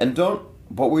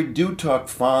 But we do talk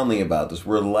fondly about this.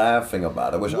 We're laughing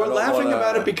about it. Which We're laughing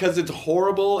about it because it's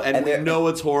horrible, and we know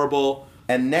it's horrible.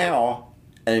 And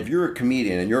if you're a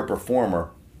comedian and you're a performer,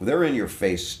 they're in your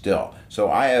face still. So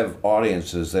I have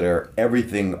audiences that are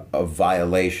everything a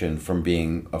violation from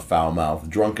being a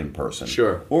foul-mouthed drunken person.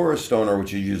 Sure. Or a stoner,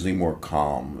 which is usually more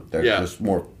calm. They're just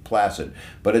more placid.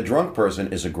 But a drunk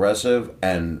person is aggressive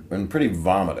and pretty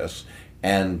vomitous.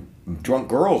 And drunk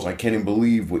girls, I can't even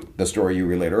believe the story you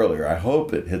relayed earlier. I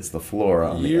hope it hits the floor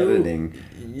on the editing.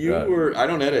 I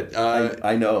don't edit.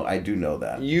 I know. I do know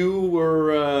that. You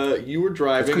were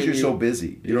driving. Because you're so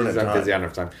busy. You don't have time. I'm busy. I don't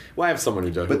have time. Well, I have someone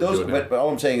who does. But all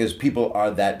I'm saying is people are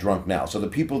that drunk now. So the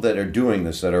people that are doing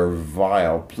this, that are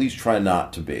vile, please try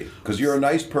not to be. Because you're a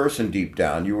nice person deep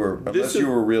down. You were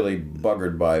really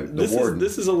buggered by the warden.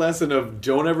 This is a lesson of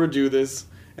don't ever do this.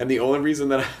 And the only reason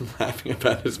that I'm laughing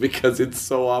about it is because it's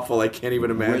so awful. I can't even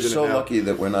imagine. We're so lucky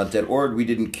that we're not dead, or we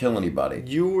didn't kill anybody.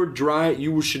 You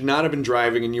should not have been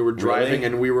driving, and you were driving, Really?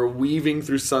 and we were weaving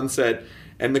through sunset,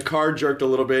 and the car jerked a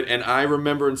little bit, and I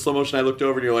remember in slow motion I looked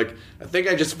over, and you're like, I think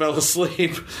I just fell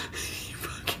asleep.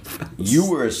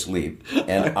 You were asleep,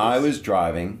 and I was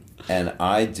driving, and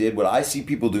I did what I see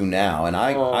people do now, and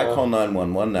I call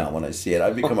 911 now when I see it. I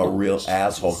become a real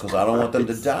asshole because I don't want them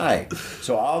to die.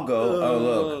 So I'll go, oh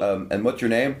look, and what's your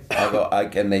name? I'll go,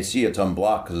 and they see it's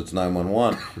unblocked because it's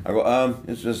 911. I go,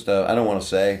 it's just, I don't want to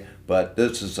say, but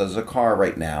there's a car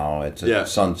right now. It's at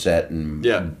Sunset and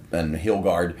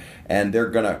Hillgard, and they're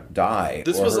gonna die.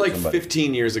 This was like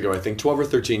 15 years ago, I think, 12 or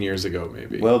 13 years ago,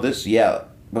 maybe. Well,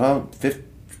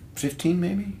 15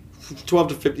 maybe. 12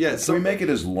 to 15, yeah. So we make it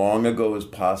as long ago as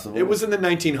possible. It was in the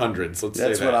 1900s, let's say that.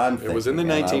 That's what I'm thinking. It was in the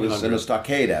 1900s. I was in a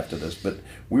stockade after this, but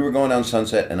we were going down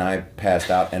Sunset, and I passed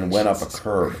out and went up a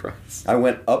curb. Christ. I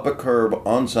went up a curb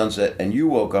on Sunset, and you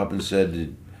woke up and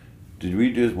said, did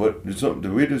we just,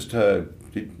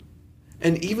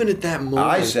 And even at that moment...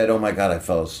 I said, oh my God, I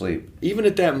fell asleep. Even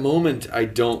at that moment, I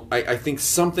think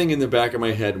something in the back of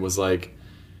my head was like,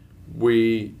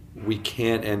 we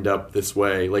can't end up this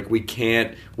way. Like, we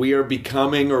have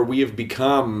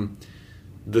become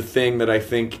the thing that I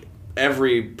think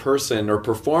every person or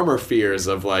performer fears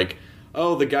of, like,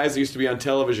 oh, the guys that used to be on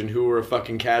television who were a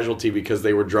fucking casualty because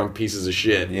they were drunk pieces of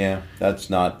shit. Yeah, that's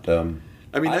not...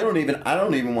 I don't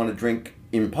even want to drink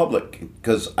in public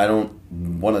because I don't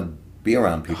want to be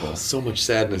around people. Oh, so much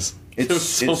sadness.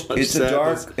 It's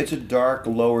a dark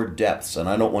lower depths, and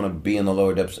I don't want to be in the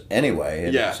lower depths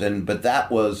anyway. But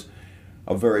that was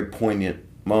a very poignant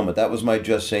moment. That was my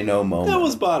Just Say No moment. That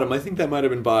was bottom. I think that might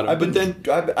have been bottom.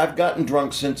 I've gotten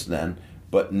drunk since then,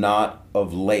 but not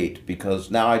of late,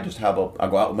 because now I just I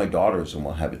go out with my daughters and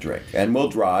we'll have a drink, and we'll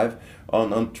drive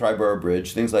on Triborough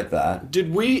Bridge, things like that.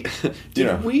 Did we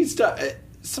stop?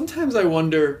 Sometimes I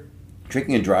wonder.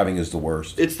 Drinking and driving is the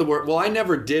worst. It's the worst. Well, I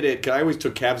never did it, 'cause I always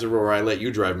took cabs everywhere. I let you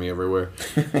drive me everywhere.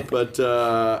 But it's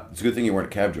a good thing you weren't a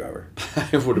cab driver.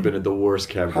 I would have been the worst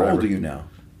cab driver. How old are you now?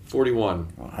 41.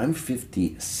 Well, I'm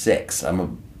 56.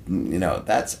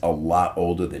 That's a lot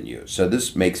older than you. So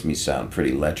this makes me sound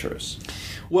pretty lecherous.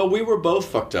 Well, we were both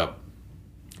fucked up.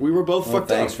 We were both fucked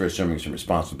Thanks up. for assuming some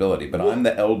responsibility, but I'm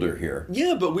the elder here.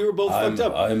 Yeah, but we were both fucked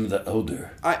up. I'm the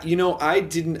elder. I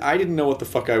didn't know what the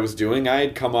fuck I was doing. I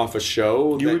had come off a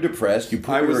show. You were depressed. You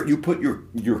put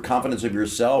your confidence of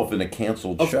yourself in a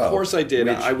canceled show. Of course I did.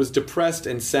 Which, I was depressed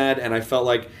and sad, and I felt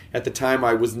like at the time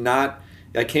I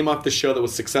came off the show that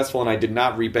was successful, and I did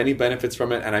not reap any benefits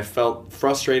from it, and I felt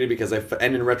frustrated because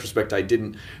and in retrospect,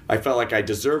 I felt like I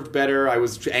deserved better. I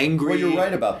was angry. Well, you're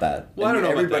right about that. Well, I don't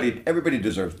know everybody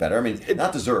deserves better. I mean,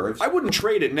 not deserves. I wouldn't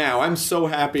trade it now. I'm so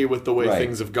happy with the way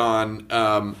things have gone.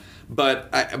 But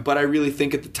I really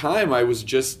think at the time I was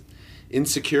just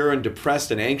insecure and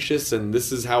depressed and anxious, and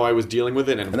this is how I was dealing with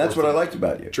it. And that's what I liked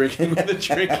about you. The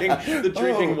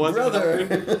drinking wasn't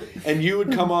helping. And you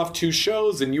would come off 2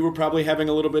 shows, and you were probably having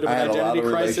a little bit of an identity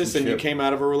crisis, and you came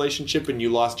out of a relationship, and you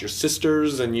lost your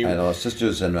sisters, and I lost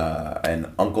sisters and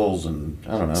uncles, and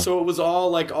I don't know. So it was all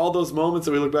like all those moments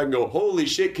that we look back and go, "Holy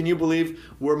shit! Can you believe?"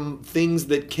 Were things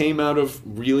that came out of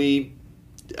really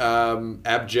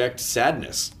abject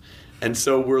sadness. And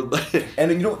so we're...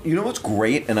 and you know what's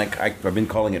great? And I've been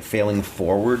calling it failing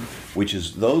forward, which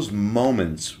is those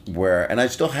moments where... And I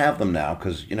still have them now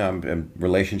because,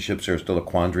 relationships are still a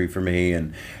quandary for me.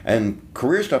 And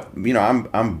career stuff,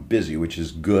 I'm busy, which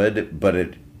is good.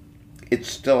 But it's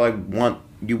still... I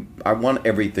want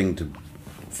everything to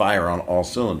fire on all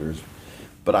cylinders.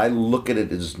 But I look at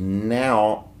it as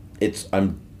now it's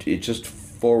just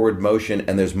forward motion,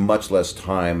 and there's much less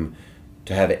time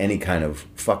to have any kind of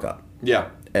fuck up. Yeah.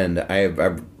 And I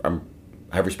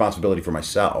have responsibility for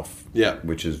myself. Yeah.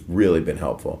 Which has really been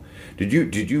helpful. Did you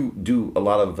do a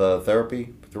lot of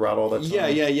therapy throughout all that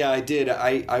time? Yeah, I did.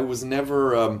 I was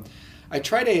never... I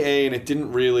tried AA, and it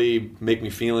didn't really make me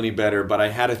feel any better, but I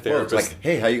had a therapist. Well, it's like,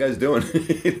 hey, how you guys doing?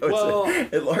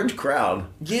 It's a large crowd.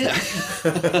 Yeah.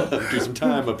 Do some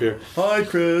time up here. Hi,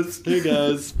 Chris. Hey,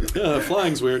 guys.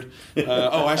 Flying's weird.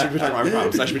 I should be talking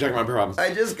about my problems.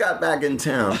 I just got back in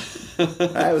town.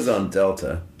 I was on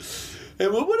Delta.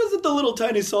 And what is it, the little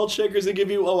tiny salt shakers they give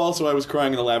you? Oh, also, I was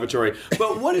crying in the lavatory.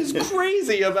 But what is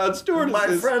crazy about stewardesses?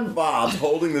 My friend Bob's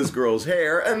holding this girl's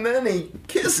hair, and then he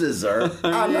kisses her.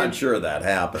 I'm not sure that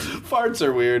happened. Farts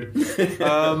are weird.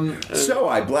 So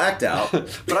I blacked out.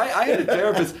 But I had a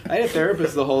therapist. I had a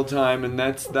therapist the whole time, and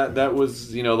that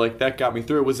was, that got me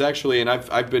through. It was actually, and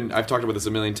I've talked about this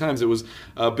a million times. It was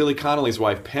Billy Connolly's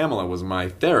wife, Pamela, was my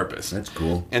therapist. That's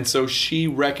cool. And so she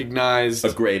recognized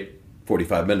a great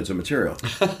 45 minutes of material.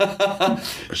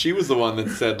 She was the one that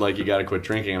said, you got to quit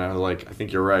drinking, and I was like, I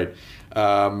think you're right.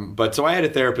 But so I had a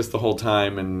therapist the whole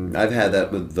time, and I've had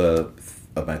that with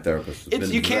my therapist.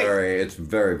 It's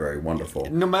very, very wonderful.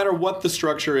 No matter what the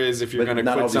structure is, if you're going to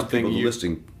quit something, people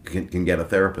listening can get a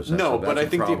therapist. But I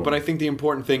think the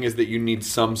important thing is that you need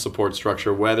some support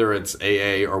structure, whether it's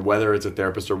AA or whether it's a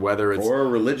therapist or whether it's a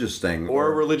religious thing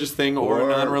or a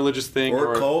non-religious thing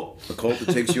or a cult that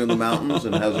takes you in the mountains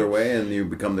and has their way, and you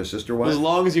become their sister wife. As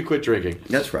long as you quit drinking.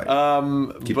 That's right.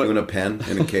 Keep you in a pen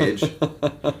in a cage.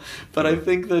 But I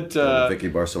think that Vicky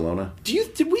Barcelona.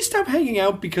 Did we stop hanging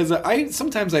out because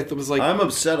sometimes I was like, I'm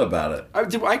upset about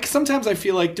it. Sometimes I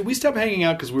feel like, did we stop hanging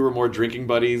out because we were more drinking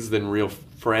buddies than real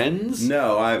friends?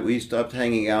 No, we stopped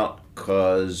hanging out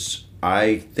because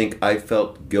I think I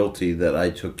felt guilty that I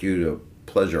took you to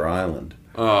Pleasure Island.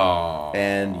 Oh.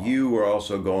 And you were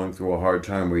also going through a hard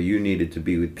time where you needed to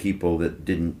be with people that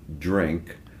didn't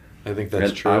drink. I think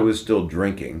that's true. I was still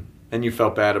drinking. And you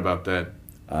felt bad about that.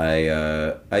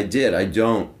 I did. I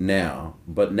don't now.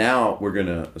 But now we're going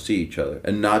to see each other.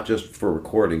 And not just for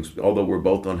recordings, although we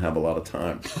both don't have a lot of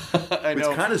time. I know.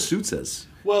 Which kind of suits us.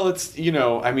 Well, it's,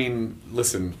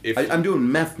 listen. I'm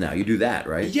doing meth now. You do that,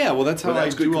 right? Yeah, well, that's how I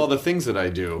do all the things that I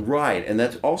do. Right, and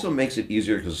that also makes it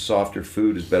easier because softer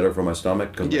food is better for my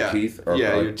stomach because my teeth are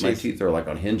my teeth are like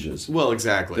on hinges. Well,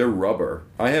 exactly. They're rubber.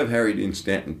 I have Harry Dean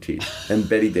Stanton teeth and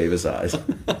Betty Davis eyes.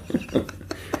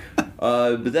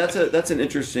 But that's an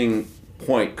interesting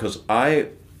point because I,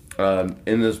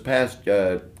 in this past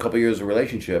couple years of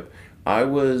relationship, I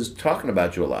was talking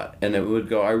about you a lot, and it would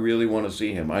go, I really want to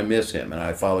see him. I miss him, and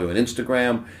I follow you on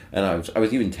Instagram, and I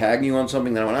was even tagging you on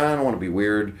something, and I went, I don't want to be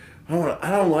weird. I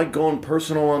don't like going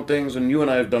personal on things, and you and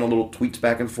I have done a little tweets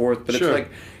back and forth, but sure.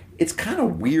 It's kind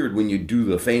of weird when you do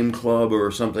the fame club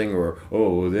or something, or,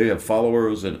 they have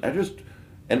followers,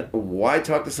 and why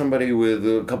talk to somebody with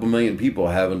a couple million people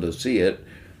having to see it?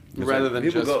 Rather than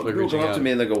people come up to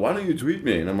me and they go, why don't you tweet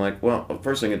me? And I'm like, well,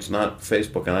 first thing, it's not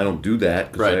Facebook, and I don't do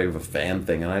that because I have a fan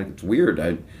thing, and it's weird.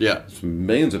 It's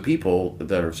millions of people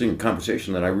that are seeing a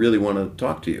conversation that I really want to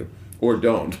talk to you, or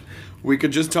don't. We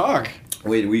could just talk.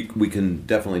 We can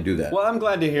definitely do that. Well, I'm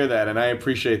glad to hear that, and I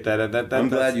appreciate that. I'm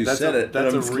glad you said it,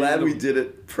 and I'm glad we did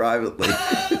it privately.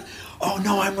 Oh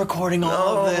no, I'm recording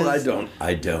all of this.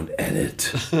 I don't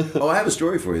edit. Oh, I have a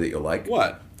story for you that you'll like.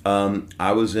 What?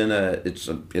 I was in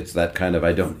it's that kind of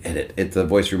I don't edit. The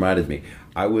voice reminded me.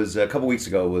 I was a couple weeks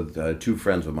ago with two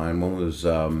friends of mine. One was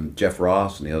Jeff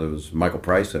Ross, and the other was Michael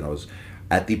Price, and I was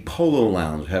at the Polo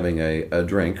Lounge having a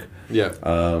drink. Yeah.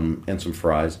 And some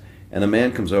fries. And a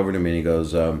man comes over to me and he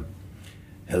goes,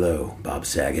 "Hello, Bob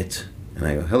Saget." And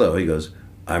I go, "Hello." He goes,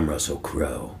 "I'm Russell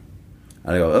Crowe."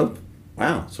 And I go, "Oh,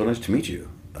 wow, so nice to meet you,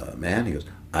 man." He goes,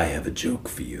 "I have a joke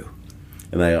for you."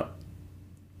 And I go,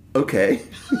 "Okay."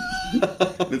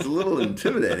 It's a little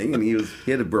intimidating, and he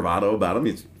had a bravado about him.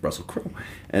 He's Russell Crowe.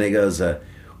 And he goes,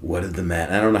 "What did the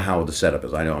man," I don't know how the setup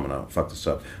is. I know I'm going to fuck this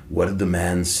up. "What did the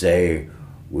man say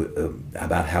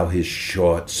about how his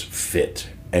shorts fit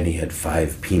and he had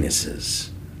 5 penises?"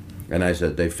 And I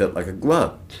said, "They fit like a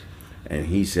glove." And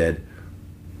he said,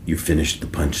 "You finished the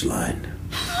punchline."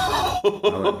 I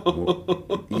went,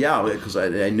 well, yeah, because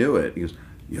I knew it. He goes,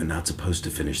 "You're not supposed to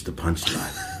finish the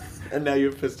punchline." And now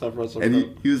you're pissed off, Russell.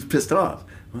 And he was pissed off.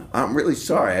 "I'm really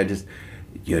sorry.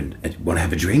 You want to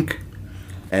have a drink?"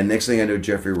 And next thing I know,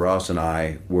 Jeffrey Ross and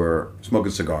I were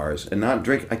smoking cigars and not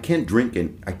drink. I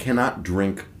cannot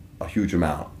drink a huge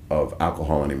amount of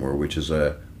alcohol anymore, which is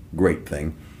a great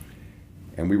thing.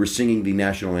 And we were singing the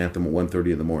national anthem at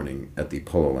 1:30 in the morning at the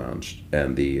Polo Lounge,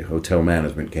 and the hotel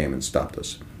management came and stopped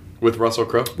us. With Russell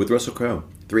Crowe? With Russell Crowe.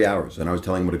 3 hours. And I was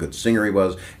telling him what a good singer he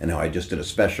was, and how I just did a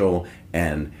special,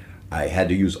 and I had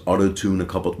to use auto-tune a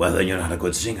couple. "Well, then you're not a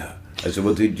good singer." I said,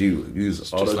 "Well, did you use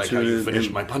auto-tune?" Just like how you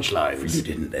finished my punchlines. You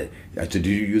didn't. I said, "Did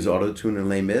you use auto-tune in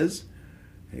Les Mis?"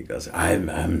 He goes,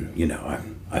 I'm.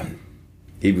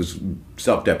 He was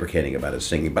self-deprecating about his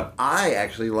singing, but I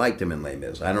actually liked him in Les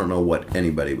Mis. I don't know what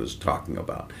anybody was talking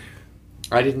about.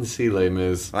 I didn't see Les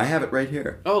Mis. I have it right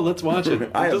here. Oh, let's watch it.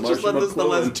 Let's just let this the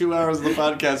last 2 hours of the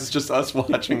podcast. It's just us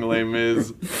watching Les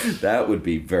Mis. That would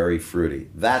be very fruity.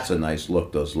 That's a nice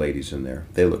look, those ladies in there.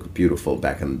 They look beautiful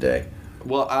back in the day.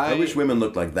 Well, I wish women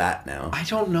looked like that now. I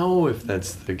don't know if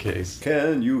that's the case.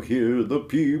 Can you hear the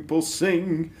people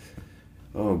sing?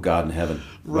 Oh, God in heaven.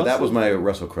 Well, that was my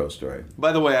Russell Crowe story.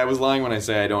 By the way, I was lying when I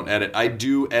say I don't edit. I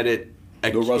do edit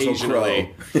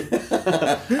occasionally.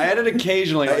 I edit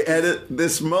occasionally. I edit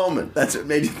this moment. That's what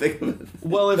made you think of it.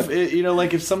 Well,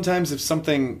 if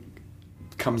something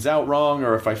comes out wrong,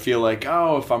 or if I feel like,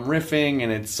 if I'm riffing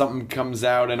and something comes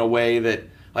out in a way that,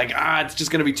 like, it's just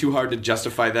going to be too hard to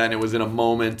justify that, and it was in a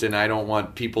moment, and I don't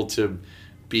want people to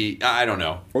be, I don't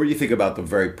know. Or you think about the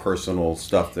very personal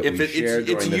stuff that we share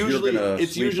during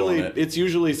this.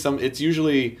 It's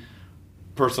usually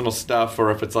personal stuff,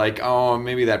 or if it's like,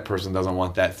 maybe that person doesn't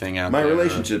want that thing out there. My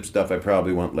relationship stuff I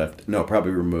probably want left. No,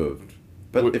 probably removed.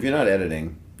 But if you're not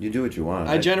editing, you do what you want.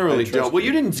 I generally don't. Well,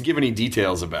 you didn't give any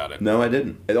details about it. No, I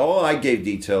didn't. All I gave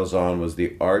details on was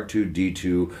the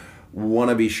R2-D2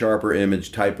 wannabe sharper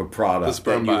image type of product. The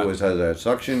sperm that always has a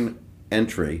suction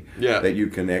entry that you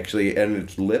can actually, and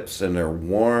its lips, and they're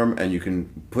warm, and you can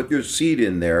put your seed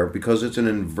in there because it's an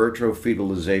in vitro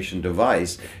fetalization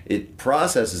device. It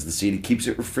processes the seed, it keeps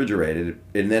it refrigerated,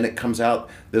 and then it comes out.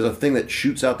 There's a thing that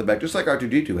shoots out the back, just like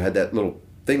R2-D2 had that little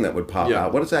thing that would pop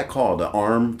out. What is that called? The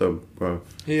arm?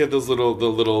 He had the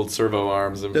little servo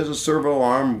arms. There's a servo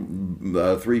arm,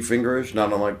 3-fingerish,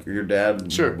 not unlike your dad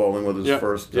bowling with his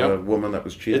first woman that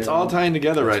was cheating. It's all tying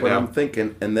together right now. That's what I'm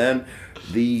thinking. And then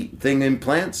the thing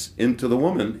implants into the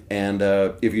woman, and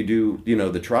if you do,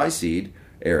 the tri-seed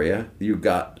area, you've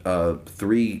got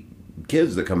 3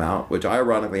 kids that come out, which I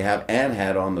ironically have and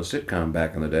had on the sitcom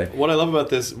back in the day. What I love about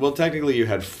this, well, technically you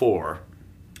had 4.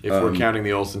 If we're counting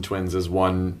the Olsen twins as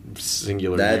one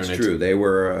singular unit. That's true. They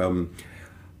were...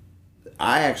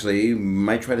 I actually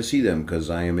might try to see them because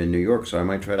I am in New York, so I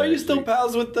might try to... Are you still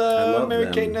pals with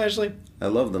Mary-Kate and Ashley? I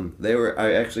love them.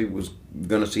 I actually was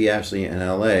going to see Ashley in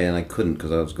L.A., and I couldn't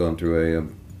because I was going through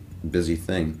a busy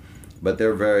thing. But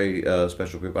they're very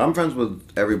special people. I'm friends with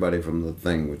everybody from the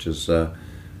thing, which is...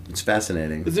 it's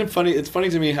fascinating. Isn't it funny? It's funny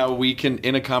to me how we can,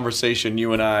 in a conversation,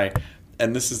 you and I...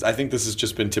 And I think this has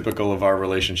just been typical of our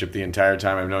relationship the entire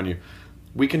time I've known you.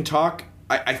 We can talk.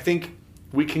 I think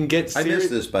we can get serious. I missed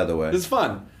this, by the way. It's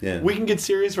fun. Yeah. We can get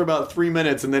serious for about 3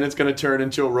 minutes, and then it's going to turn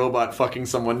into a robot fucking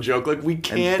someone joke. Like, we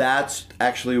can't. And that's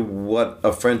actually what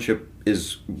a friendship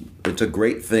is. It's a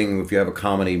great thing if you have a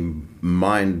comedy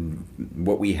mind.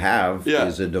 What we have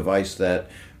is a device that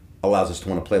allows us to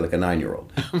want to play like a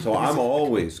 9-year-old. So I'm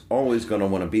always going to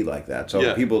want to be like that.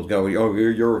 So people go,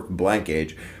 you're blank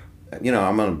age.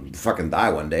 I'm going to fucking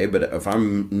die one day, but if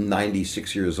I'm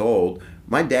 96 years old,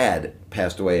 My dad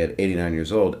passed away at 89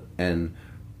 years old, and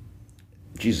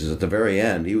Jesus, at the very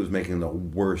end, he was making the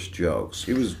worst jokes.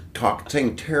 He was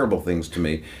saying terrible things to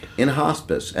me in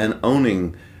hospice and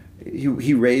owning.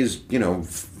 He raised,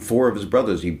 4 of his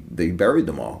brothers. They buried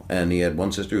them all, and he had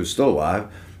one sister who was still alive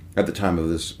at the time of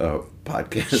this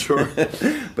podcast. Sure.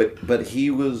 but he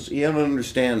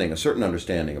had a certain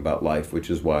understanding about life, which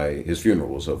is why his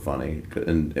funeral was so funny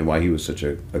and why he was such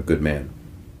a good man.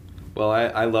 Well,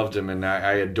 I loved him, and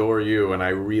I adore you, and I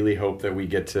really hope that we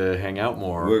get to hang out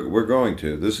more. We're going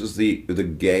to. This is the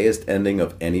gayest ending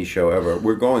of any show ever.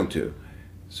 We're going to.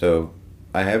 So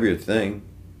I have your thing,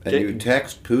 and you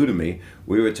text poo to me.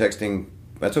 We were texting.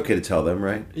 That's okay to tell them,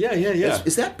 right? Yeah.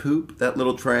 Is that poop? That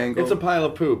little triangle? It's a pile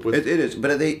of poop. It is,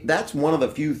 but that's one of the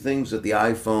few things that the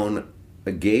iPhone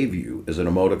gave you as an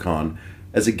emoticon,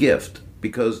 as a gift,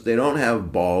 because they don't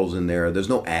have balls in there. There's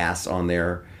no ass on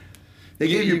there. They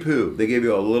gave you poo. They gave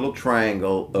you a little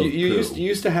triangle of poo. You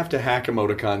used to have to hack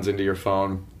emoticons into your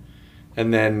phone,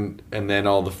 and then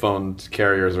all the phone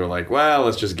carriers are like, well,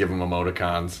 let's just give them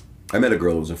emoticons. I met a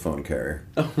girl who was a phone carrier.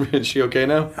 Oh, is she okay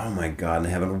now? Oh my God in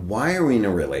heaven! Why are we in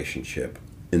a relationship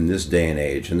in this day and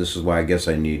age? And this is why I guess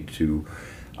I need to.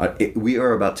 We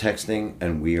are about texting,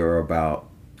 and we are about.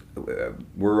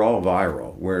 We're all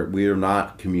viral. We are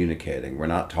not communicating. We're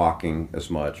not talking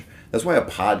as much. That's why a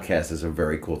podcast is a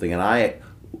very cool thing, and I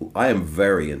am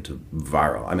very into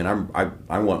viral. I mean,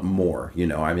 I want more.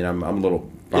 I'm a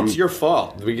little. It's your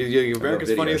fault.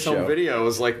 America's Funniest Home Video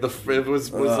was like it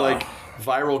was like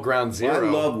viral ground zero. Well,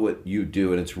 I love what you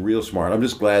do, and it's real smart. I'm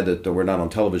just glad that we're not on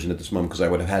television at this moment, because I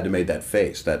would have had to make that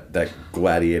face, that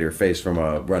gladiator face from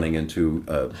running into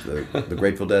the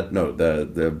Grateful Dead. No,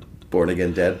 the Born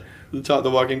Again Dead. The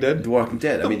Walking Dead? The Walking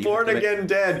Dead. The Born Again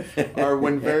Dead are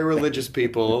when very religious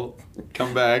people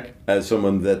come back. As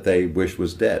someone that they wish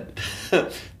was dead.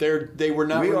 They were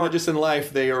not religious in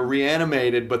life. They are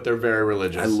reanimated, but they're very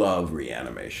religious. I love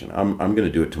reanimation. I'm going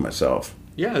to do it to myself.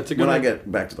 Yeah, it's a good When I get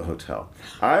back to the hotel.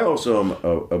 I also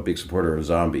am a big supporter of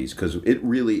zombies, because it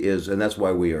really is, and that's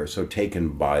why we are so taken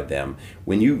by them.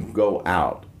 When you go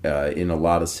out, in a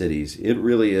lot of cities, it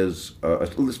really is,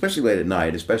 especially late at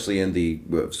night, especially in the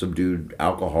subdued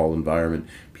alcohol environment,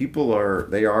 people are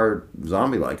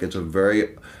zombie-like. It's a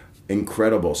very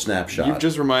incredible snapshot. You've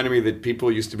just reminded me that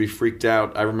people used to be freaked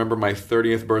out. I remember my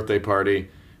 30th birthday party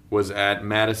was at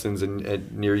Madison's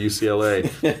near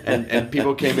UCLA, and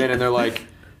people came in and they're like...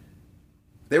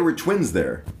 There were twins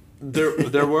there.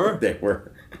 There were? There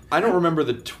were. I don't remember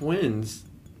the twins.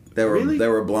 There Really?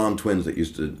 were blonde twins that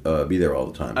used to be there all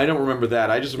the time. I don't remember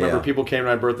that. I just remember people came to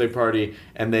my birthday party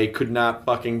and they could not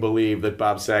fucking believe that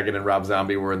Bob Saget and Rob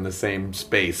Zombie were in the same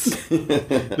space.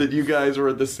 That you guys were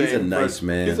at the same. He's a nice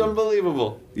man. He's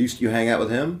unbelievable. You hang out with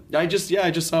him? I just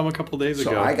saw him a couple days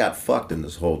ago. So I got fucked in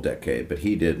this whole decade, but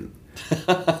he didn't.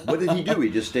 What did he do? He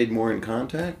just stayed more in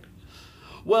contact?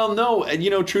 Well, no,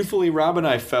 and truthfully, Rob and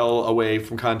I fell away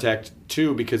from contact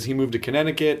too, because he moved to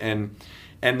Connecticut and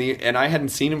I hadn't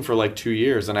seen him for like 2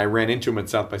 years, and I ran into him at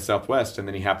South by Southwest, and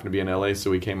then he happened to be in LA,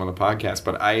 so he came on the podcast.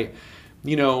 But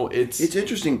it's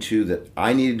interesting too that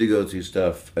I needed to go through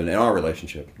stuff in our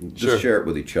relationship. Just share it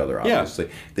with each other, obviously.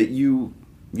 Yeah. That you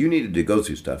needed to go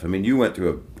through stuff. I mean, you went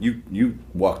through you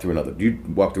walked through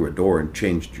a door and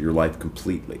changed your life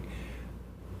completely.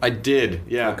 I did,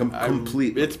 yeah.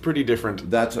 Completely. It's pretty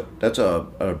different. That's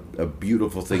a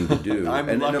beautiful thing to do.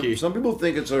 I'm lucky. Some people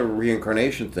think it's a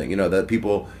reincarnation thing. That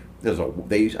people.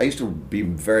 I used to be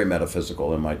very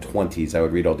metaphysical in my 20s. I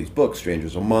would read all these books,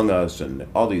 Strangers Among Us, and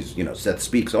all these, Seth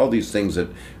Speaks, all these things that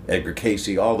Edgar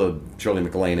Cayce, all the Shirley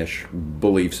MacLaine-ish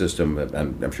belief system.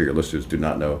 And I'm sure your listeners do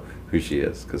not know who she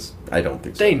is, because I don't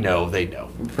think so. They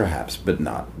know. Perhaps, but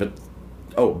not. But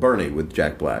Bernie with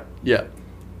Jack Black. Yeah.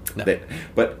 No.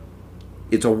 But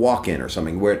it's a walk-in or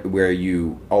something where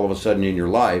you all of a sudden in your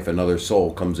life another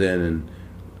soul comes in and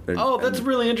that's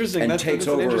really interesting. And that's takes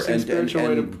an over interesting spiritual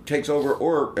way to... takes over,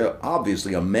 or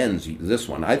obviously amends this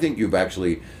one. I think you've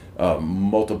actually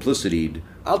multiplicity'd.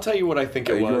 I'll tell you what I think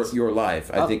it was. Your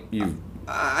life. I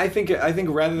think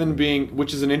rather than being,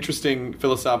 which is an interesting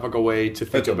philosophical way to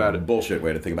think about it. Bullshit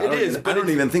way to think about it. It is. I don't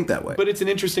even think that way. But it's an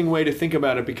interesting way to think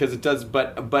about it because it does.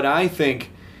 But I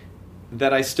think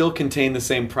that I still contain the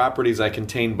same properties I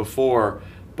contained before,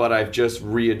 but I've just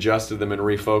readjusted them and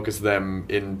refocused them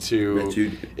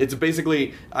into... It's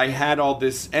basically, I had all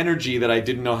this energy that I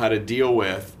didn't know how to deal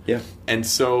with. Yeah. And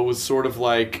so it was sort of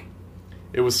like,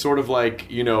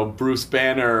 Bruce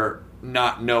Banner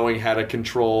not knowing how to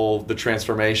control the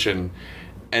transformation.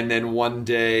 And then one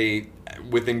day,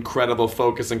 with incredible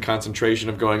focus and concentration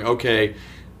of going, okay,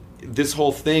 this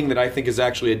whole thing that I think is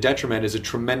actually a detriment is a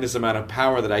tremendous amount of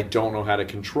power that I don't know how to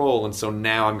control, and so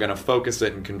now I'm going to focus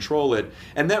it and control it.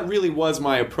 And that really was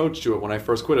my approach to it when I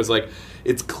first quit. I was like,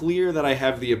 it's clear that I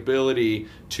have the ability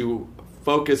to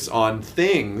focus on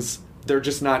things, they're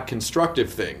just not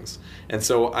constructive things. And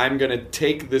so I'm going to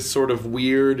take this sort of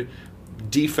weird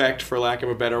defect, for lack of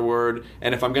a better word,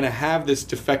 and if I'm going to have this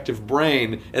defective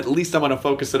brain, at least I'm going to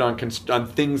focus it on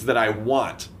things that I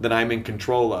want, that I'm in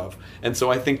control of. And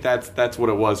so I think that's what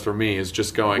it was for me, is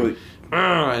just going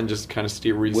and just kind of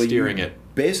steering it.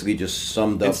 Basically just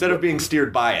summed up... Instead of being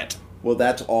steered by it. Well,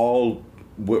 that's all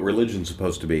what religion's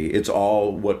supposed to be. It's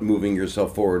all what moving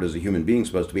yourself forward as a human being is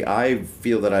supposed to be. I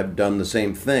feel that I've done the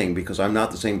same thing because I'm not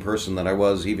the same person that I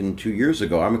was even 2 years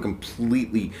ago.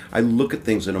 I look at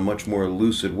things in a much more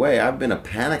lucid way. I've been a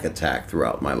panic attack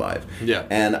throughout my life. Yeah.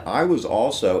 And I was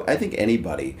also, I think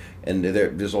anybody, and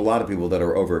there's a lot of people that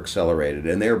are over-accelerated,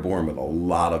 and they're born with a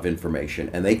lot of information,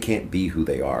 and they can't be who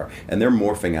they are. And they're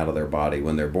morphing out of their body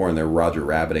when they're born. They're Roger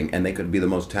Rabbiting, and they could be the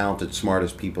most talented,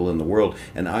 smartest people in the world.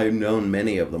 And I've known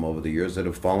many of them over the years that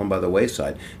have fallen by the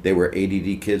wayside. They were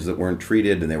ADD kids that weren't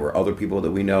treated, and there were other people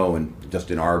that we know, and just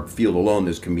in our field alone,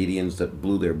 there's comedians that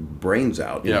blew their brains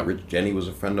out. Yeah. Rich Jenny was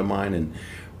a friend of mine, and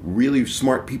really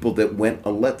smart people that went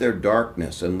and let their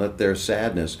darkness and let their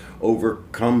sadness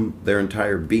overcome their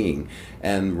entire being.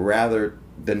 And rather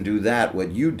than do that,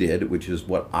 what you did, which is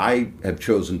what I have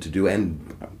chosen to do,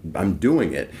 and I'm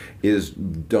doing it, is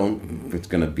it's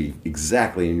going to be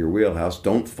exactly in your wheelhouse,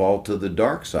 don't fall to the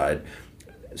dark side.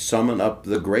 Summon up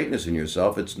the greatness in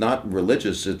yourself. It's not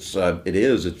religious, it's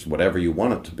whatever you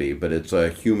want it to be, but it's a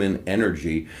human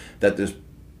energy that this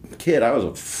kid, I was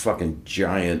a fucking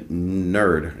giant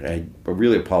nerd. I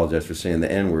really apologize for saying the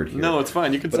N-word here. No, it's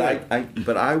fine. You can say it.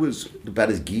 But I was about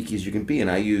as geeky as you can be, and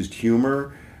I used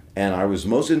humor, and I was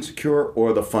most insecure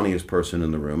or the funniest person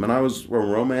in the room. And I was a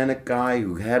romantic guy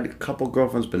who had a couple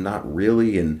girlfriends, but not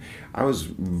really. And I was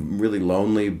really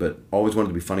lonely, but always wanted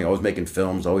to be funny, always making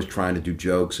films, always trying to do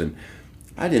jokes, and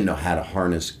I didn't know how to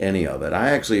harness any of it. I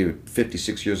actually, at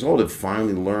 56 years old, have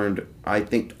finally learned, I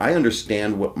think, I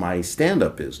understand what my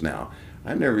stand-up is now.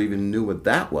 I never even knew what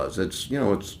that was. It's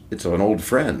an old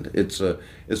friend. It's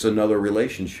another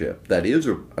relationship that is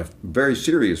a very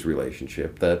serious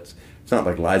relationship. It's not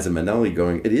like Liza Minnelli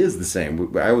going, it is the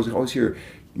same. I always hear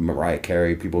Mariah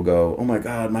Carey, people go, oh my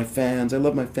God, my fans, I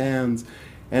love my fans.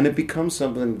 And it becomes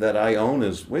something that I own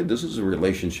as, wait, this is a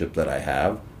relationship that I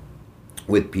have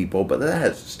with people, but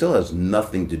that still has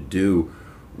nothing to do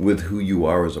with who you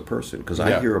are as a person. Because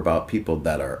I hear about people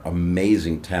that are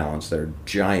amazing talents, that are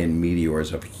giant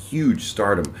meteors of huge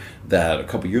stardom, that a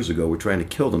couple years ago were trying to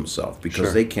kill themselves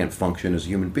because they can't function as a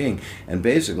human being. And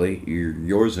basically,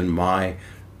 yours and my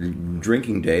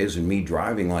drinking days and me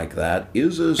driving like that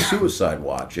is a suicide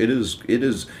watch. It is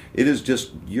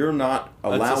just, you're not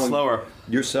allowing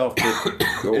yourself to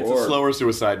go. It's a slower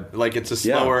suicide. Like, it's a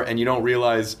slower, and you don't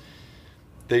realize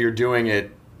that you're doing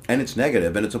it, and it's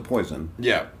negative, and it's a poison.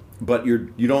 Yeah. But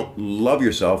you don't love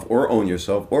yourself or own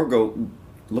yourself or go,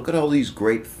 look at all these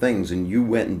great things, and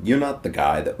you're not the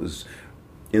guy that was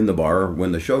in the bar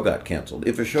when the show got canceled.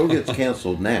 If a show gets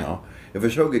canceled now, if a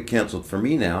show gets canceled for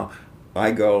me now,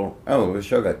 I go, oh, the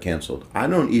show got canceled. I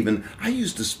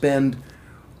used to spend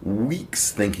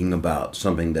weeks thinking about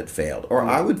something that failed, or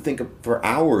I would think for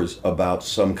hours about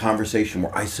some conversation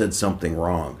where I said something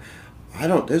wrong.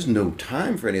 There's no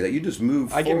time for any of that. You just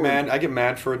move forward. I get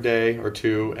mad for a day or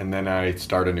two, and then I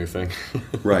start a new thing.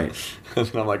 Right.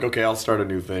 And I'm like, okay, I'll start a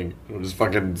new thing. We'll just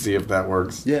fucking see if that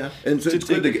works. Yeah. And so it's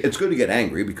good to get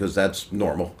angry, because that's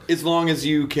normal. As long as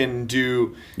you can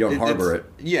do... You don't harbor it.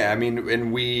 Yeah, I mean,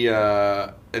 and we...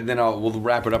 and then we'll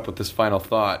wrap it up with this final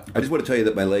thought. I just want to tell you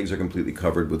that my legs are completely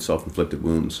covered with self-inflicted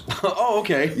wounds. Oh,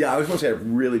 okay. Yeah, I was going to say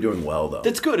I'm really doing well, though.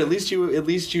 That's good. At least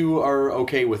you are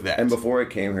okay with that. And before I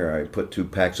came here, I put 2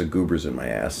 packs of goobers in my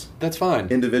ass. That's fine.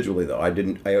 Individually, though. I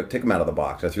take them out of the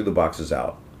box. I threw the boxes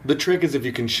out. The trick is if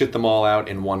you can shit them all out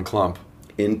in one clump.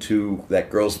 Into that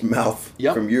girl's mouth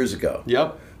from years ago.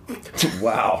 Yep.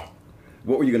 Wow.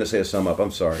 What were you going to say to sum up?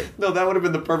 I'm sorry. No, that would have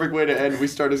been the perfect way to end. We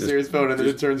start a serious phone, and then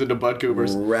it turns into butt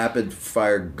goobers.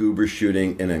 Rapid-fire goober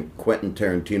shooting in a Quentin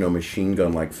Tarantino machine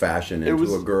gun-like fashion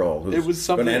into a girl who's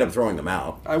going to end up throwing them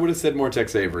out. I would have said more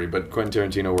Tex Avery, but Quentin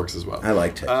Tarantino works as well. I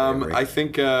like Tex Avery. I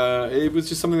think it was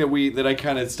just something that I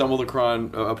kind of stumbled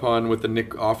upon with the Nick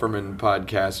Offerman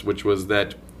podcast, which was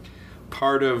that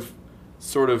part of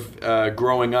sort of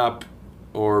growing up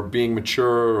or being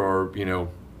mature or,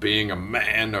 being a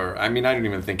man, or I don't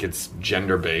even think it's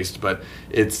gender based, but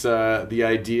it's the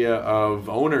idea of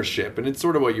ownership, and it's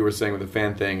sort of what you were saying with the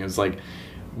fan thing. It's like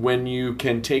when you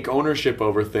can take ownership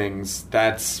over things,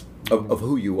 that's of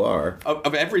who you are,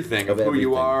 of everything, of who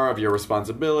you are, of your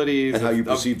responsibilities, and how you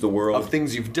perceive the world, of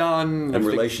things you've done, and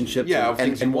relationships,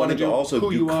 and wanting to also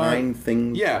do kind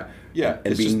things,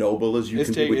 and be noble as you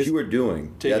can be, which you are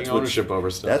doing, taking ownership over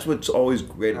stuff. That's what's always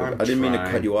great. I didn't mean to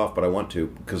cut you off, but I want to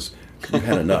because you've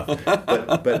had enough.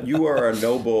 But you are a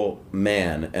noble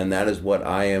man, and that is what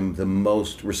I am the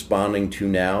most responding to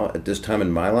now at this time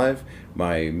in my life.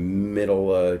 My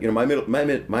midlife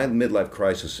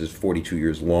crisis is 42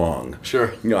 years long.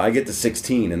 Sure. I get to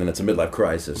 16 and then it's a midlife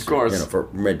crisis. Of course. For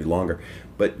maybe longer.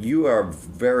 But you are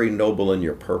very noble in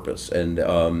your purpose, and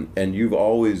you've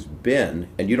always been,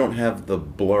 and you don't have the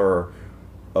blur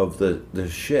of the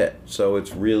shit. So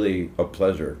it's really a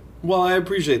pleasure. Well, I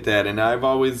appreciate that, and I've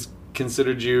always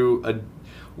considered you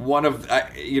one of,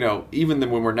 even then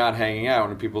when we're not hanging out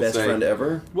and people best say... Best friend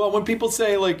ever? Well, when people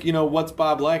say, what's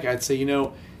Bob like? I'd say,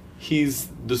 he's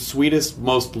the sweetest,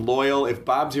 most loyal. If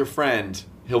Bob's your friend,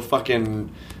 he'll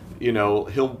fucking...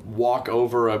 he'll walk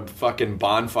over a fucking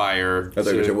bonfire. I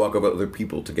thought he should walk over other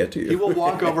people to get to you. He will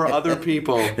walk over other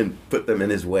people. And put them in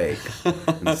his way.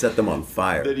 And set them on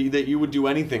fire. That you would do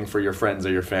anything for your friends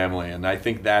or your family. And I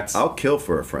think that's... I'll kill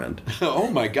for a friend.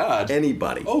 Oh, my God.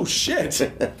 Anybody. Oh,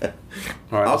 shit.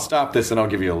 All right, I'll stop this and I'll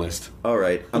give you a list. All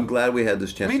right. I'm glad we had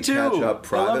this chance to catch up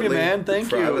privately. I love you, man. Thank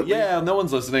you. Yeah, no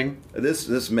one's listening.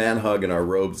 This man hug in our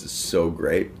robes is so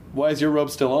great. Why is your robe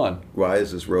still on? Why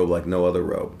is this robe like no other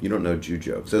robe? You don't know Jew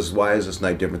jokes. Why is this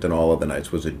night different than all other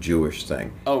nights was a Jewish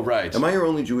thing. Oh, right. Am I your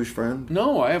only Jewish friend?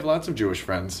 No, I have lots of Jewish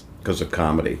friends. Because of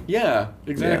comedy. Yeah,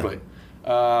 exactly. Yeah.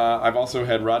 I've also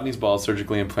had Rodney's balls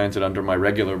surgically implanted under my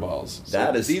regular balls.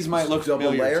 So these might look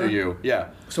familiar to you. Yeah.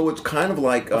 So it's kind of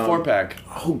like... a 4-pack.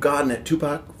 Oh, God, and a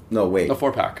 2-pack? No, wait. A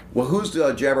 4-pack. Well, who's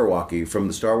the Jabberwocky from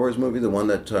the Star Wars movie? The one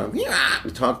that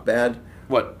talked bad?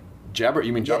 What?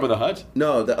 You mean Jabba the Hutt?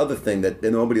 No, the other thing that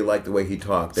nobody liked the way he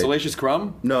talked. Salacious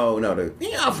Crumb? No. That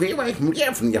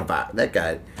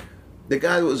guy. The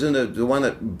guy that was in the one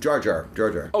that... Jar Jar.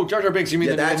 Oh, Jar Jar Binks. You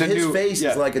mean his new... face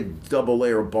is like a double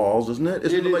layer of balls, isn't it?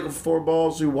 Isn't it like 4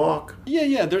 balls you walk?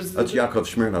 Yeah. That's Yakov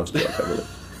Smirnov's joke, I believe.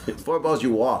 4 balls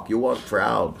you walk. You walk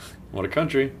proud. What a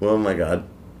country. Oh, my God.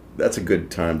 That's a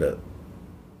good time to...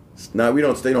 No,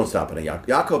 they don't stop at a Yakov.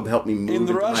 Yakov helped me move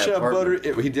into my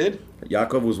apartment. He did?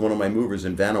 Yakov was one of my movers,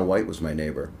 and Vanna White was my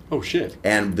neighbor. Oh, shit.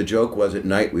 And the joke was at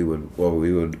night we would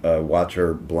watch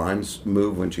her blinds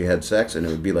move when she had sex, and it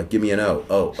would be like, give me an O.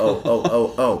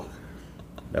 Oh.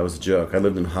 That was the joke. I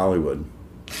lived in Hollywood,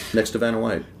 next to Vanna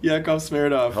White. Yakov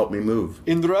Smirnov. Helped me move.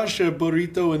 In Russia,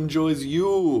 burrito enjoys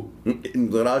you.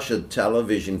 In Russia,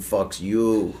 television fucks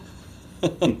you.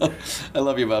 I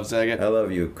love you, Bob Saget. I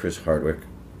love you, Chris Hardwick.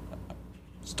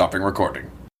 Stopping recording.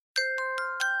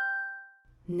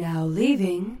 Now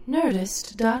leaving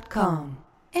Nerdist.com.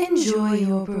 Enjoy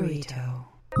your burrito.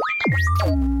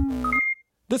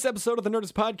 This episode of the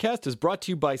Nerdist Podcast is brought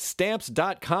to you by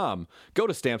Stamps.com. Go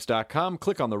to Stamps.com,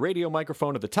 click on the radio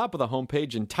microphone at the top of the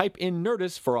homepage, and type in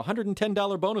Nerdist for a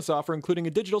 $110 bonus offer, including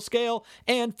a digital scale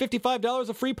and $55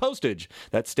 of free postage.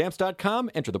 That's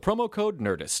Stamps.com. Enter the promo code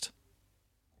Nerdist.